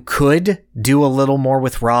could do a little more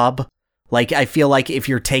with Rob. Like, I feel like if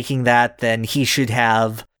you're taking that, then he should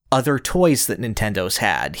have other toys that Nintendo's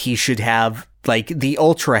had. He should have, like, the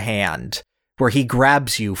Ultra Hand, where he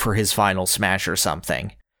grabs you for his Final Smash or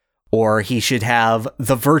something. Or he should have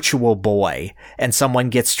the Virtual Boy, and someone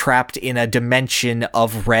gets trapped in a dimension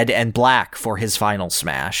of red and black for his Final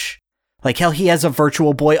Smash. Like, hell, he has a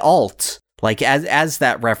Virtual Boy alt. Like, as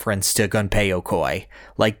that reference to Gunpei Yokoi.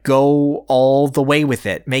 Like, go all the way with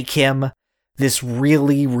it. Make him this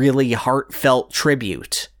really, really heartfelt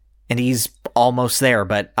tribute. And he's almost there,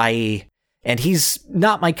 and he's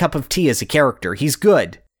not my cup of tea as a character. He's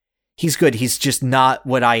good. He's just not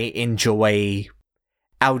what I enjoy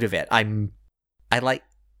out of it. I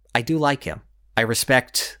do like him. I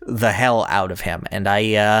respect the hell out of him, and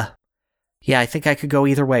I think I could go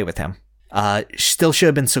either way with him. Still should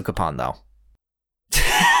have been Sukapon, though.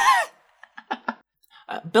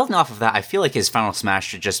 Building off of that, I feel like his Final Smash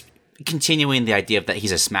should just, continuing the idea of that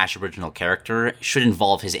he's a Smash original character, should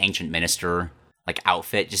involve his Ancient Minister, like,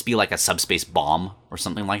 outfit, just be like a subspace bomb or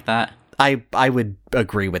something like that. I would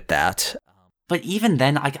agree with that. But even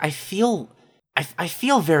then, I feel I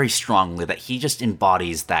feel very strongly that he just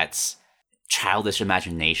embodies that childish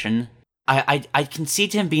imagination. I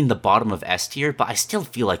concede to him being the bottom of S tier, but I still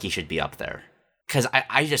feel like he should be up there. Because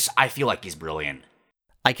I feel like he's brilliant.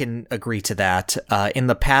 I can agree to that. In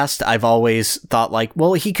the past, I've always thought like,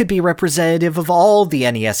 well, he could be representative of all the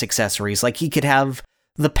NES accessories. Like he could have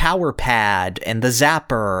the power pad and the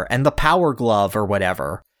zapper and the power glove or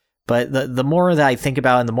whatever. But the more that I think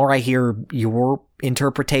about it and the more I hear your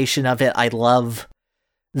interpretation of it, I love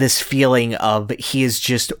this feeling of he is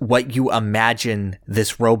just what you imagine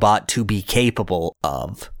this robot to be capable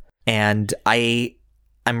of. And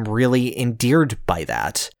I'm really endeared by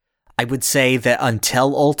that. I would say that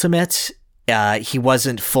until Ultimate, he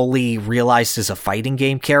wasn't fully realized as a fighting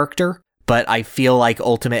game character, but I feel like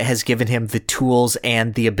Ultimate has given him the tools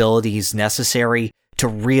and the abilities necessary to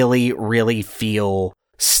really, really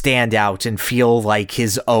stand out and feel like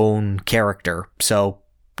his own character. So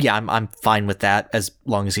yeah, I'm fine with that as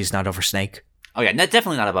long as he's not over Snake. Oh yeah,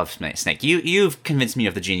 definitely not above Snake. You've convinced me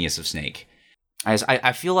of the genius of Snake.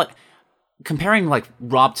 I feel like comparing like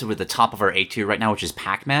Rob to the top of our A tier right now, which is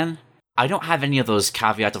Pac-Man. I don't have any of those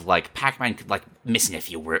caveats of like Pac-Man like missing a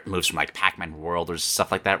few moves from like Pac-Man World or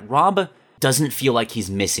stuff like that. Rob doesn't feel like he's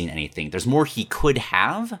missing anything. There's more he could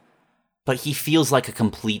have, but he feels like a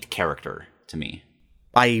complete character to me.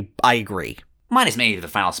 I agree. Minus maybe the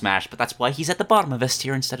final Smash, but that's why he's at the bottom of S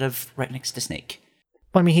tier instead of right next to Snake.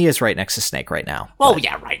 Well, I mean, he is right next to Snake right now. Well,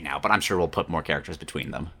 yeah, right now, but I'm sure we'll put more characters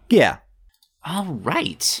between them. Yeah. All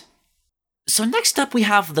right. So next up, we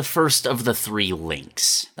have the first of the 3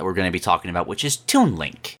 links that we're going to be talking about, which is Toon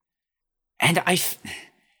Link. And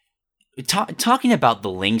talking about the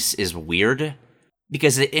links is weird,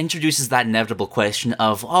 because it introduces that inevitable question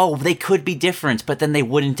of, oh, they could be different, but then they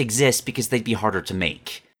wouldn't exist because they'd be harder to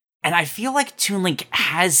make. And I feel like Toon Link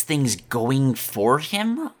has things going for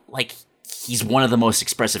him. Like, he's one of the most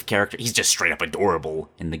expressive characters. He's just straight up adorable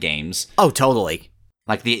in the games. Oh, totally.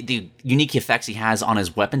 Like, the unique effects he has on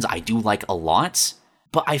his weapons, I do like a lot.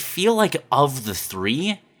 But I feel like of the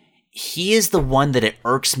 3, he is the one that it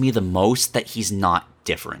irks me the most that he's not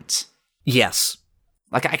different. Yes.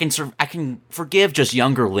 Like, I can forgive just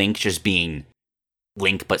younger Link just being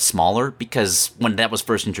Link but smaller, because when that was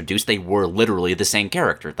first introduced, they were literally the same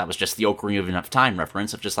character. That was just the Ocarina of Time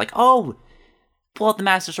reference of just like, oh, pull out the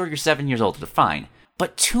Master Sword, you're 7 years old, they're fine.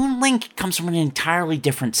 But Toon Link comes from an entirely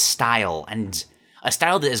different style, and a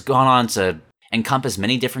style that has gone on to encompass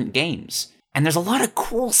many different games. And there's a lot of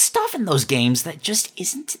cool stuff in those games that just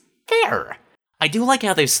isn't there. I do like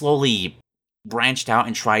how they've slowly branched out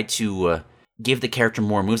and tried to give the character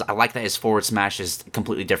more moves. I like that his forward smash is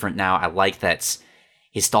completely different now. I like that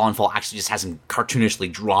his stall and fall actually just has him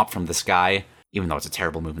cartoonishly drop from the sky, even though it's a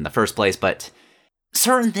terrible move in the first place. But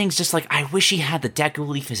certain things, just like, I wish he had the Deku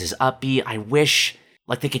Leaf as his up B. I wish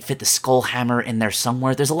like they could fit the Skull Hammer in there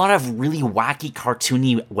somewhere. There's a lot of really wacky,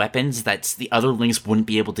 cartoony weapons that the other Links wouldn't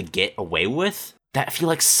be able to get away with that feel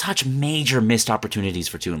like such major missed opportunities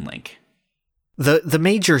for Toon Link. The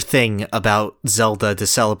major thing about Zelda to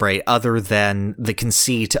celebrate, other than the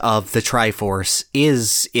conceit of the Triforce,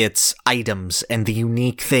 is its items and the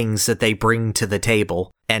unique things that they bring to the table.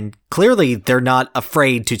 And clearly they're not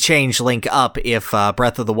afraid to change Link up if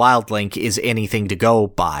Breath of the Wild Link is anything to go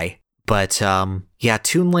by. But yeah,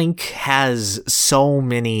 Toon Link has so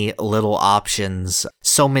many little options,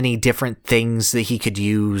 so many different things that he could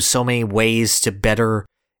use, so many ways to better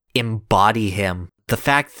embody him. The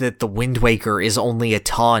fact that the Wind Waker is only a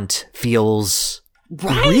taunt feels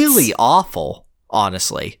really awful,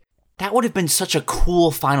 honestly. That would have been such a cool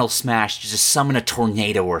final smash to just summon a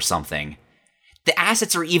tornado or something. The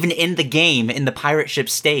assets are even in the game, in the pirate ship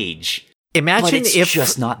stage. Imagine if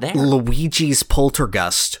just not there. Luigi's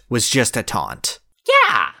Poltergust was just a taunt.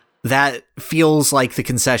 Yeah! That feels like the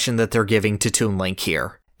concession that they're giving to Toon Link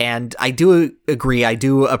here. And I do agree, I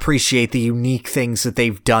do appreciate the unique things that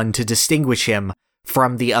they've done to distinguish him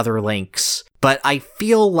from the other Links. But I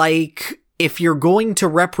feel like if you're going to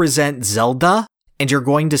represent Zelda, and you're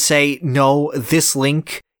going to say, no, this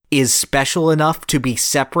Link is special enough to be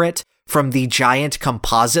separate from the giant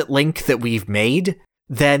composite Link that we've made,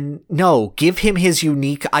 then no, give him his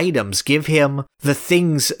unique items, give him the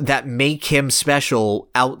things that make him special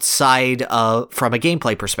outside from a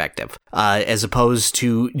gameplay perspective, as opposed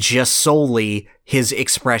to just solely his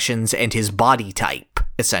expressions and his body type,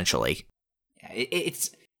 essentially.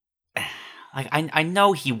 It's like I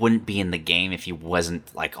know he wouldn't be in the game if he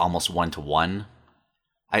wasn't like almost 1-to-1.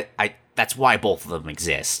 I that's why both of them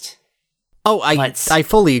exist. Oh, I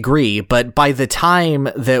fully agree, but by the time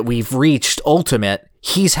that we've reached Ultimate,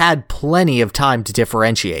 he's had plenty of time to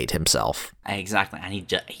differentiate himself. Exactly, and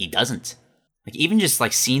he doesn't. Like, even just,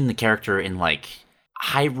 like, seeing the character in, like,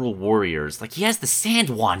 Hyrule Warriors. Like, he has the sand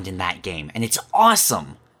wand in that game, and it's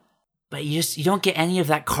awesome. But you don't get any of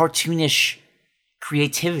that cartoonish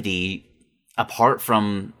creativity apart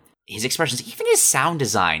from his expressions. Even his sound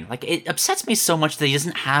design. Like, it upsets me so much that he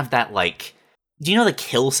doesn't have that, like... Do you know the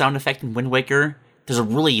kill sound effect in Wind Waker? There's a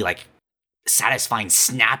really, like, satisfying,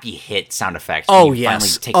 snappy hit sound effect. Oh,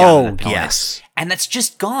 yes. Yes. And that's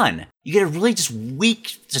just gone. You get a really just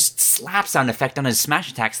weak, just slap sound effect on his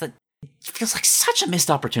smash attacks that feels like such a missed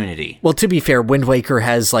opportunity. Well, to be fair, Wind Waker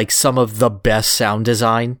has, like, some of the best sound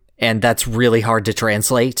design, and that's really hard to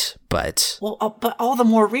translate, but... Well, but all the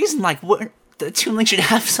more reason, like, the Toon Link should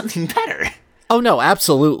have something better. Oh, no,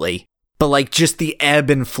 absolutely. But, like, just the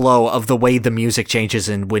ebb and flow of the way the music changes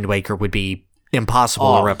in Wind Waker would be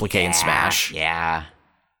impossible to replicate in Smash. Yeah.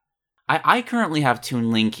 I currently have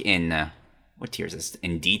Toon Link in, what tier is this?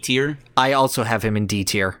 In D tier? I also have him in D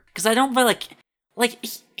tier. Because I don't feel like,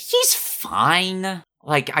 he's fine.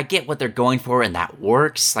 Like, I get what they're going for, and that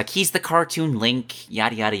works. Like, he's the cartoon Link,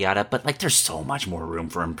 yada, yada, yada. But, like, there's so much more room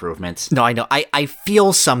for improvement. No, I know. I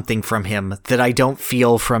feel something from him that I don't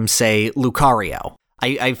feel from, say, Lucario.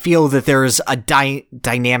 I feel that there's a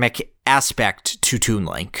dynamic aspect to Toon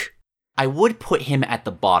Link. I would put him at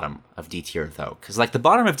the bottom of D tier, though. Because, like, the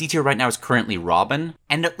bottom of D tier right now is currently Robin.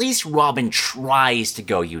 And at least Robin tries to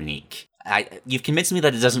go unique. You've convinced me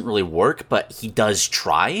that it doesn't really work, but he does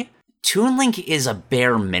try. Toon Link is a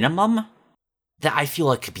bare minimum that I feel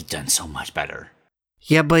like could be done so much better.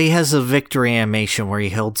 Yeah, but he has a victory animation where he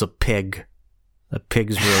holds a pig. The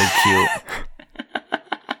pig's really cute.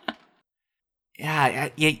 Yeah.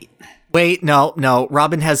 Wait, no.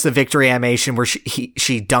 Robin has the victory animation where she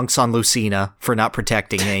dunks on Lucina for not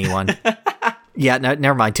protecting anyone. Yeah, no,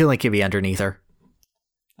 never mind. Toon Link can be underneath her.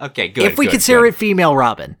 Okay, good. If we consider it female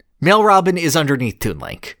Robin, male Robin is underneath Toon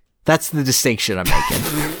Link. That's the distinction I'm making.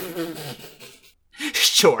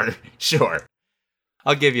 Sure.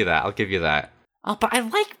 I'll give you that. Oh, but I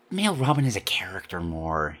like male Robin as a character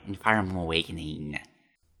more in Fire Emblem Awakening.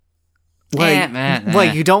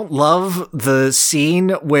 What, you don't love the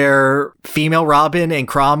scene where female Robin and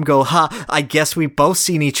Chrom go, I guess we've both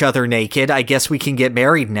seen each other naked. I guess we can get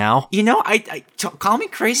married now. You know, call me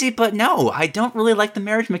crazy, but no, I don't really like the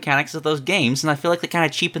marriage mechanics of those games, and I feel like they kind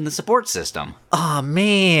of cheapen the support system. Oh,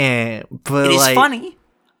 man. But it is funny.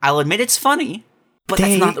 I'll admit it's funny, but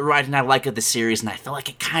that's not the writing I like of the series, and I feel like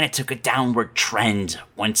it kind of took a downward trend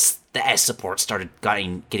once the S support started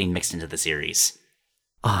getting mixed into the series.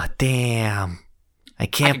 Oh, damn. I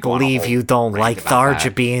can't believe you don't like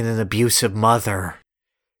Tharja being an abusive mother.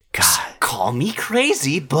 God. Call me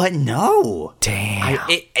crazy, but no. Damn.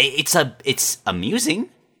 It's amusing,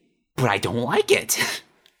 but I don't like it.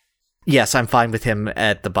 Yes, I'm fine with him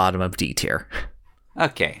at the bottom of D tier.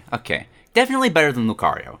 Okay. Definitely better than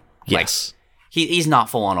Lucario. Yes. Like, he's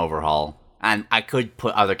not full on overhaul, and I could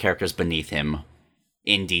put other characters beneath him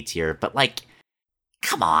in D tier, but, like,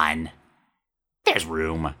 come on. There's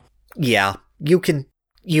room. Yeah, you can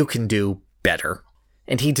do better.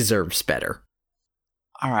 And he deserves better.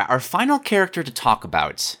 Alright, our final character to talk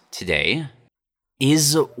about today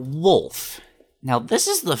is Wolf. Now, this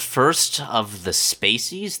is the first of the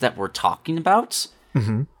Spacies that we're talking about.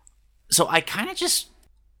 Mm-hmm. So I kind of just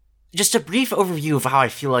a brief overview of how I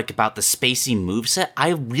feel like about the Spacey moveset. I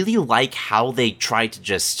really like how they try to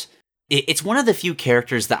just... It's one of the few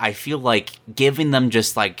characters that I feel like giving them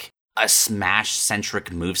just, like, a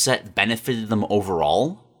Smash-centric moveset benefited them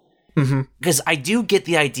overall. Mm-hmm. Because I do get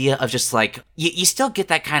the idea of just, like, you still get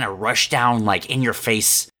that kind of rush-down, like,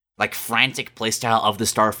 in-your-face, like, frantic playstyle of the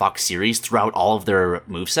Star Fox series throughout all of their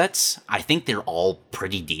movesets. I think they're all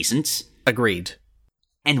pretty decent. Agreed.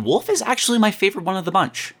 And Wolf is actually my favorite one of the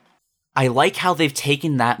bunch. I like how they've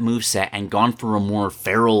taken that moveset and gone for a more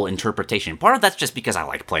feral interpretation. Part of that's just because I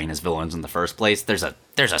like playing as villains in the first place. There's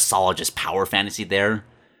a solid just power fantasy there.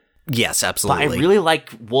 Yes, absolutely. But I really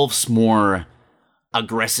like Wolf's more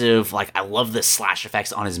aggressive, like, I love the slash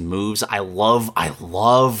effects on his moves. I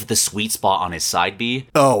love the sweet spot on his side B.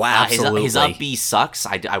 Oh, absolutely. His up B sucks.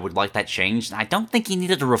 I would like that changed. I don't think he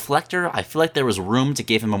needed a reflector. I feel like there was room to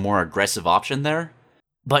give him a more aggressive option there.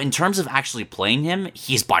 But in terms of actually playing him,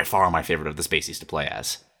 he's by far my favorite of the Spacies to play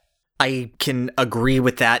as. I can agree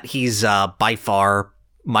with that. He's by far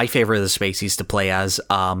my favorite of the Spacies to play as.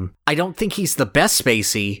 I don't think he's the best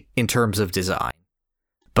Spacey in terms of design,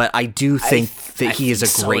 but I do think that he is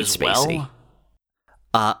a great Spacey.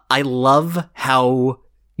 Well. I love how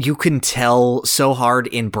you can tell so hard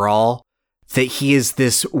in Brawl that he is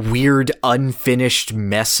this weird, unfinished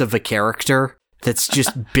mess of a character that's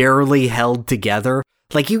just barely held together.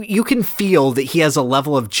 Like, you can feel that he has a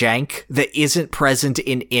level of jank that isn't present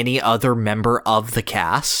in any other member of the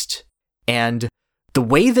cast. And the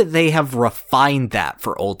way that they have refined that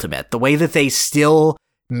for Ultimate, the way that they still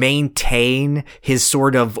maintain his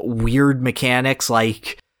sort of weird mechanics,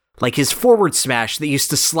 like his forward smash that used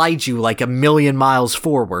to slide you like 1,000,000 miles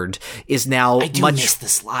forward, is now miss the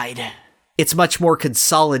slide. It's much more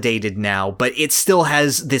consolidated now, but it still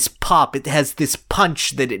has this pop. It has this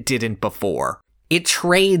punch that it didn't before. It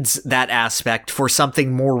trades that aspect for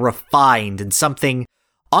something more refined and something,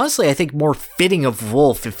 honestly, I think more fitting of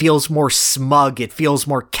Wolf. It feels more smug. It feels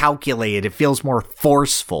more calculated. It feels more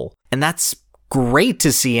forceful. And that's great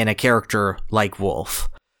to see in a character like Wolf.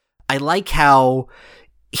 I like how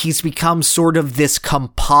he's become sort of this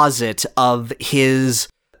composite of his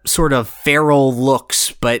sort of feral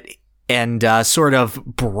looks, and sort of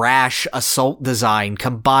brash assault design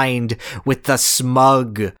combined with the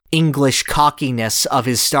smug English cockiness of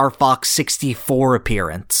his Star Fox 64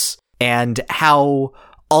 appearance, and how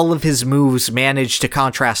all of his moves manage to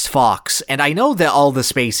contrast Fox. And I know that all the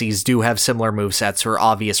Spaceys do have similar movesets for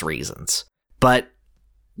obvious reasons, but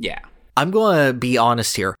yeah, I'm going to be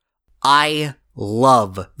honest here. I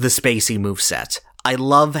love the Spacey moveset. I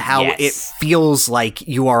love how it feels like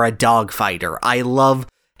you are a dogfighter. I love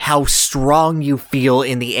how strong you feel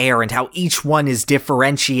in the air and how each one is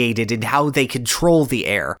differentiated and how they control the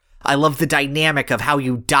air. I love the dynamic of how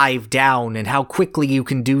you dive down and how quickly you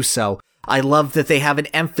can do so. I love that they have an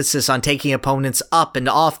emphasis on taking opponents up and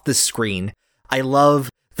off the screen. I love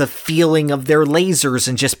the feeling of their lasers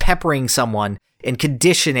and just peppering someone and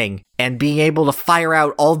conditioning and being able to fire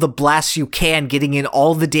out all the blasts you can, getting in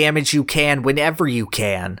all the damage you can whenever you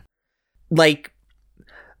can. Like,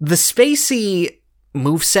 the Spacey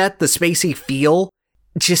moveset, the Spacey feel,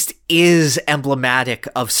 just is emblematic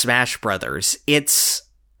of Smash Brothers. It's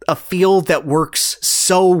a feel that works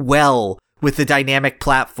so well with the dynamic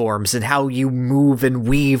platforms and how you move and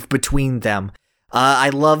weave between them. I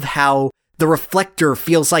love how the reflector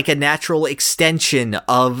feels like a natural extension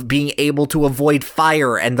of being able to avoid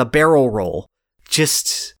fire and the barrel roll.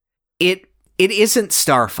 Just, it isn't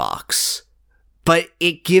Star Fox, but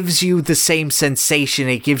it gives you the same sensation,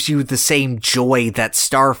 it gives you the same joy that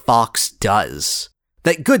Star Fox does.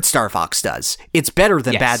 That good Star Fox does. It's better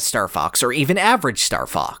than bad Star Fox, or even average Star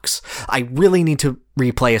Fox. I really need to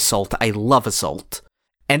replay Assault. I love Assault.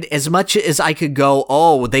 And as much as I could go,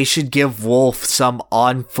 oh, they should give Wolf some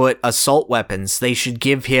on-foot assault weapons. They should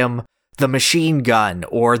give him the machine gun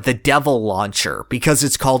or the devil launcher, because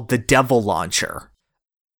it's called the devil launcher.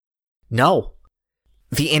 No.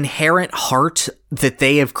 The inherent heart that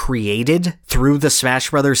they have created through the Smash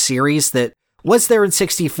Brothers series that was there in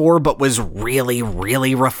 64 but was really,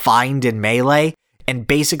 really refined in Melee and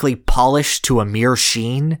basically polished to a mere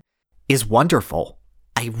sheen is wonderful.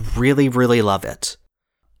 I really, really love it.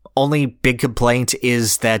 Only big complaint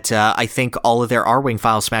is that I think all of their R-Wing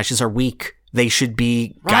file smashes are weak. They should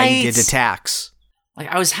be guided attacks. Like,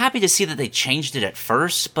 I was happy to see that they changed it at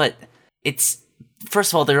first, but it's...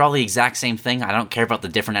 First of all, they're all the exact same thing. I don't care about the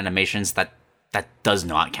different animations. That does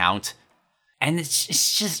not count. And it's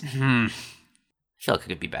just... I feel like it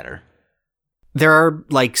could be better. There are,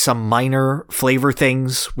 like, some minor flavor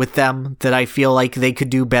things with them that I feel like they could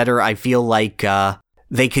do better. I feel like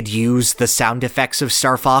they could use the sound effects of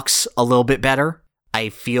Star Fox a little bit better. I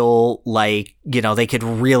feel like, they could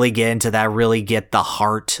really get into that, really get the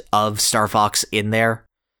heart of Star Fox in there.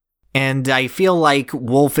 And I feel like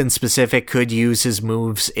Wolf in specific could use his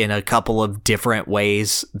moves in a couple of different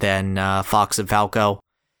ways than Fox and Falco,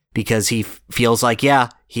 because he feels like,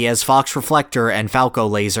 he has Fox Reflector and Falco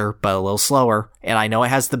Laser, but a little slower. And I know it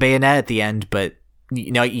has the bayonet at the end, but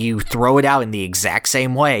you throw it out in the exact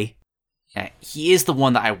same way. Yeah, he is the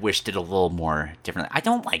one that I wish did a little more differently. I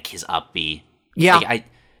don't like his up B. Yeah.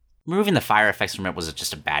 Removing the fire effects from it was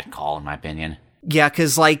just a bad call, in my opinion. Yeah,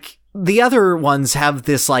 because, the other ones have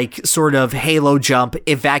this, sort of halo jump,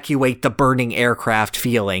 evacuate the burning aircraft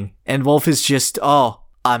feeling. And Wolf is just,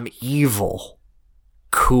 I'm evil.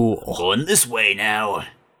 Cool. Going this way now.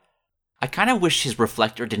 I kind of wish his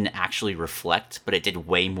reflector didn't actually reflect, but it did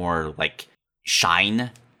way more,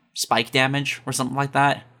 shine spike damage or something like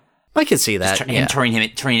that. I could see that, and turning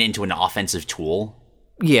it into an offensive tool.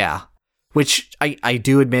 Yeah. Which I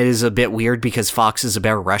do admit is a bit weird because Fox is a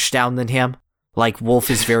better rushdown than him. Wolf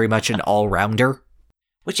is very much an all-rounder.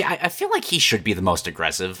 Which I feel like he should be the most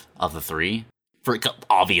aggressive of the three, for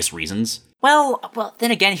obvious reasons. Well,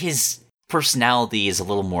 then again, his personality is a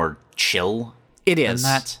little more chill. It is.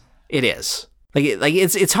 Than that. It is.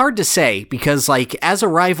 It's hard to say, because, as a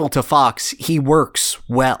rival to Fox, he works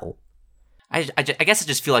well. I guess I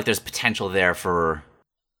just feel like there's potential there for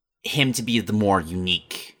him to be the more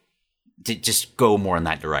unique, to just go more in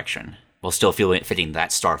that direction, while still fitting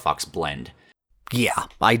that Star Fox blend. Yeah,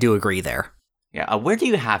 I do agree there. Yeah, where do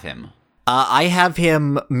you have him? I have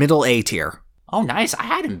him middle A tier. Oh, nice. I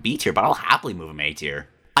had him B tier, but I'll happily move him A tier.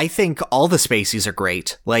 I think all the Spaceys are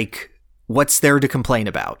great. Like, what's there to complain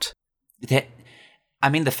about? The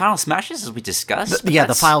final smashes, as we discussed.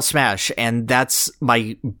 The final smash, and that's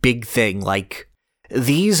my big thing. Like,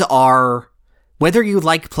 these are, whether you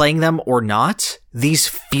like playing them or not, these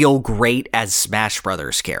feel great as Smash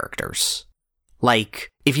Brothers characters. Like,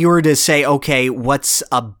 if you were to say, okay, what's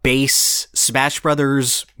a base Smash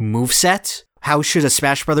Brothers moveset? How should a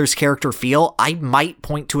Smash Brothers character feel? I might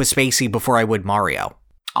point to a Spacey before I would Mario.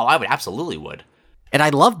 Oh, I would absolutely would. And I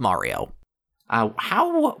love Mario.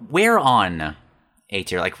 Where on A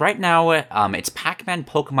tier? Like right now, it's Pac-Man,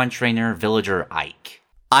 Pokemon Trainer, Villager, Ike.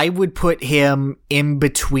 I would put him in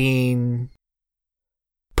between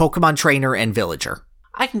Pokemon Trainer and Villager.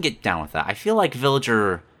 I can get down with that. I feel like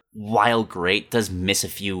Villager, while great, does miss a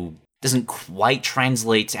few. Doesn't quite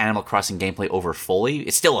translate Animal Crossing gameplay over fully.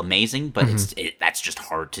 It's still amazing, but that's just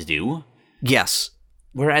hard to do. Yes.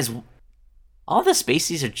 Whereas all the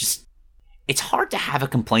Spaceys are just... It's hard to have a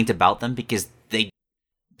complaint about them because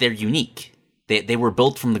they're unique. They were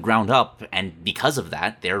built from the ground up, and because of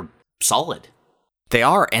that, they're solid. They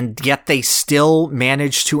are, and yet they still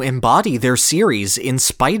manage to embody their series in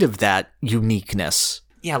spite of that uniqueness.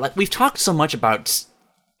 Yeah, like we've talked so much about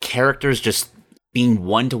characters just being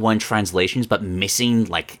one-to-one translations, but missing,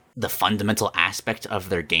 like, the fundamental aspect of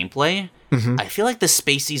their gameplay. I feel like the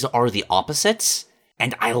Spaceys are the opposites,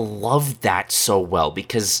 and I love that so well,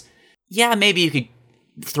 because, yeah, maybe you could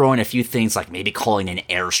throw in a few things, like maybe calling in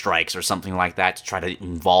airstrikes or something like that to try to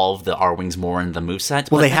involve the R-Wings more in the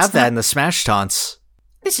moveset. Well, they have that in the Smash taunts.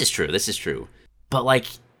 This is true. But, like,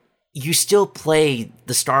 you still play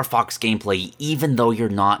the Star Fox gameplay, even though you're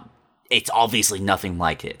not... It's obviously nothing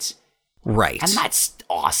like it. Right. And that's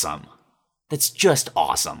awesome. That's just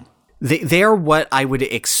awesome. They're what I would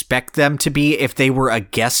expect them to be if they were a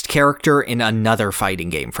guest character in another fighting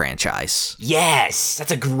game franchise. Yes,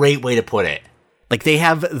 that's a great way to put it. Like, they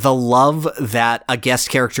have the love that a guest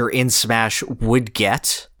character in Smash would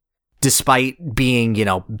get, despite being,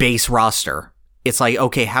 base roster. It's like,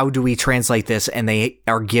 okay, how do we translate this? And they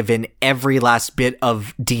are given every last bit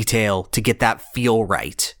of detail to get that feel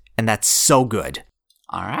right. And that's so good.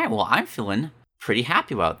 All right, well, I'm feeling pretty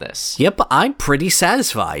happy about this. Yep, I'm pretty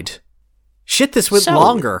satisfied. Shit, this went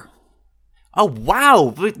longer. Oh,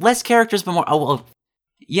 wow. Less characters, but more... Oh, well,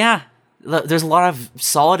 yeah. There's a lot of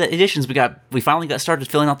solid additions. We finally got started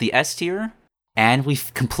filling out the S tier, and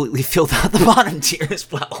we've completely filled out the bottom tier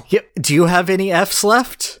as well. Yep. Do you have any Fs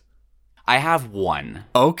left? I have one.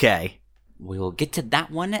 Okay. We'll get to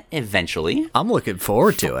that one eventually. I'm looking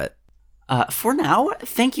forward to it. For now,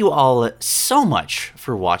 thank you all so much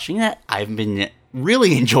for watching. I've been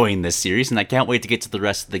really enjoying this series, and I can't wait to get to the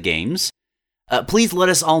rest of the games. Please let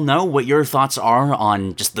us all know what your thoughts are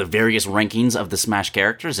on just the various rankings of the Smash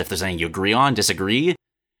characters, if there's any you agree on, disagree.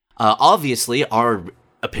 Obviously, our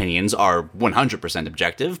opinions are 100%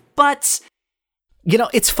 objective, but...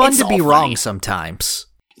 it's fun to be wrong sometimes.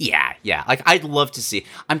 Yeah. Like, I'd love to see...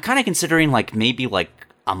 I'm kind of considering, maybe,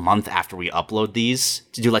 a month after we upload these,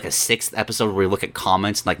 to do, a 6th episode where we look at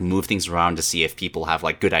comments and, move things around to see if people have,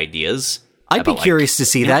 good ideas. I'd be curious to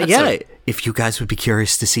see that, yeah. If you guys would be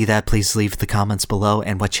curious to see that, please leave the comments below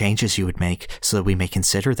and what changes you would make so that we may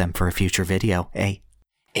consider them for a future video, eh?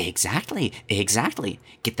 Exactly.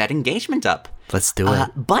 Get that engagement up. Let's do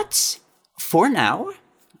it. But, for now,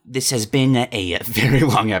 this has been a very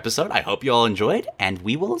long episode. I hope you all enjoyed, and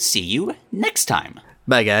we will see you next time.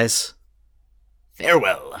 Bye, guys.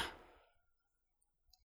 Farewell.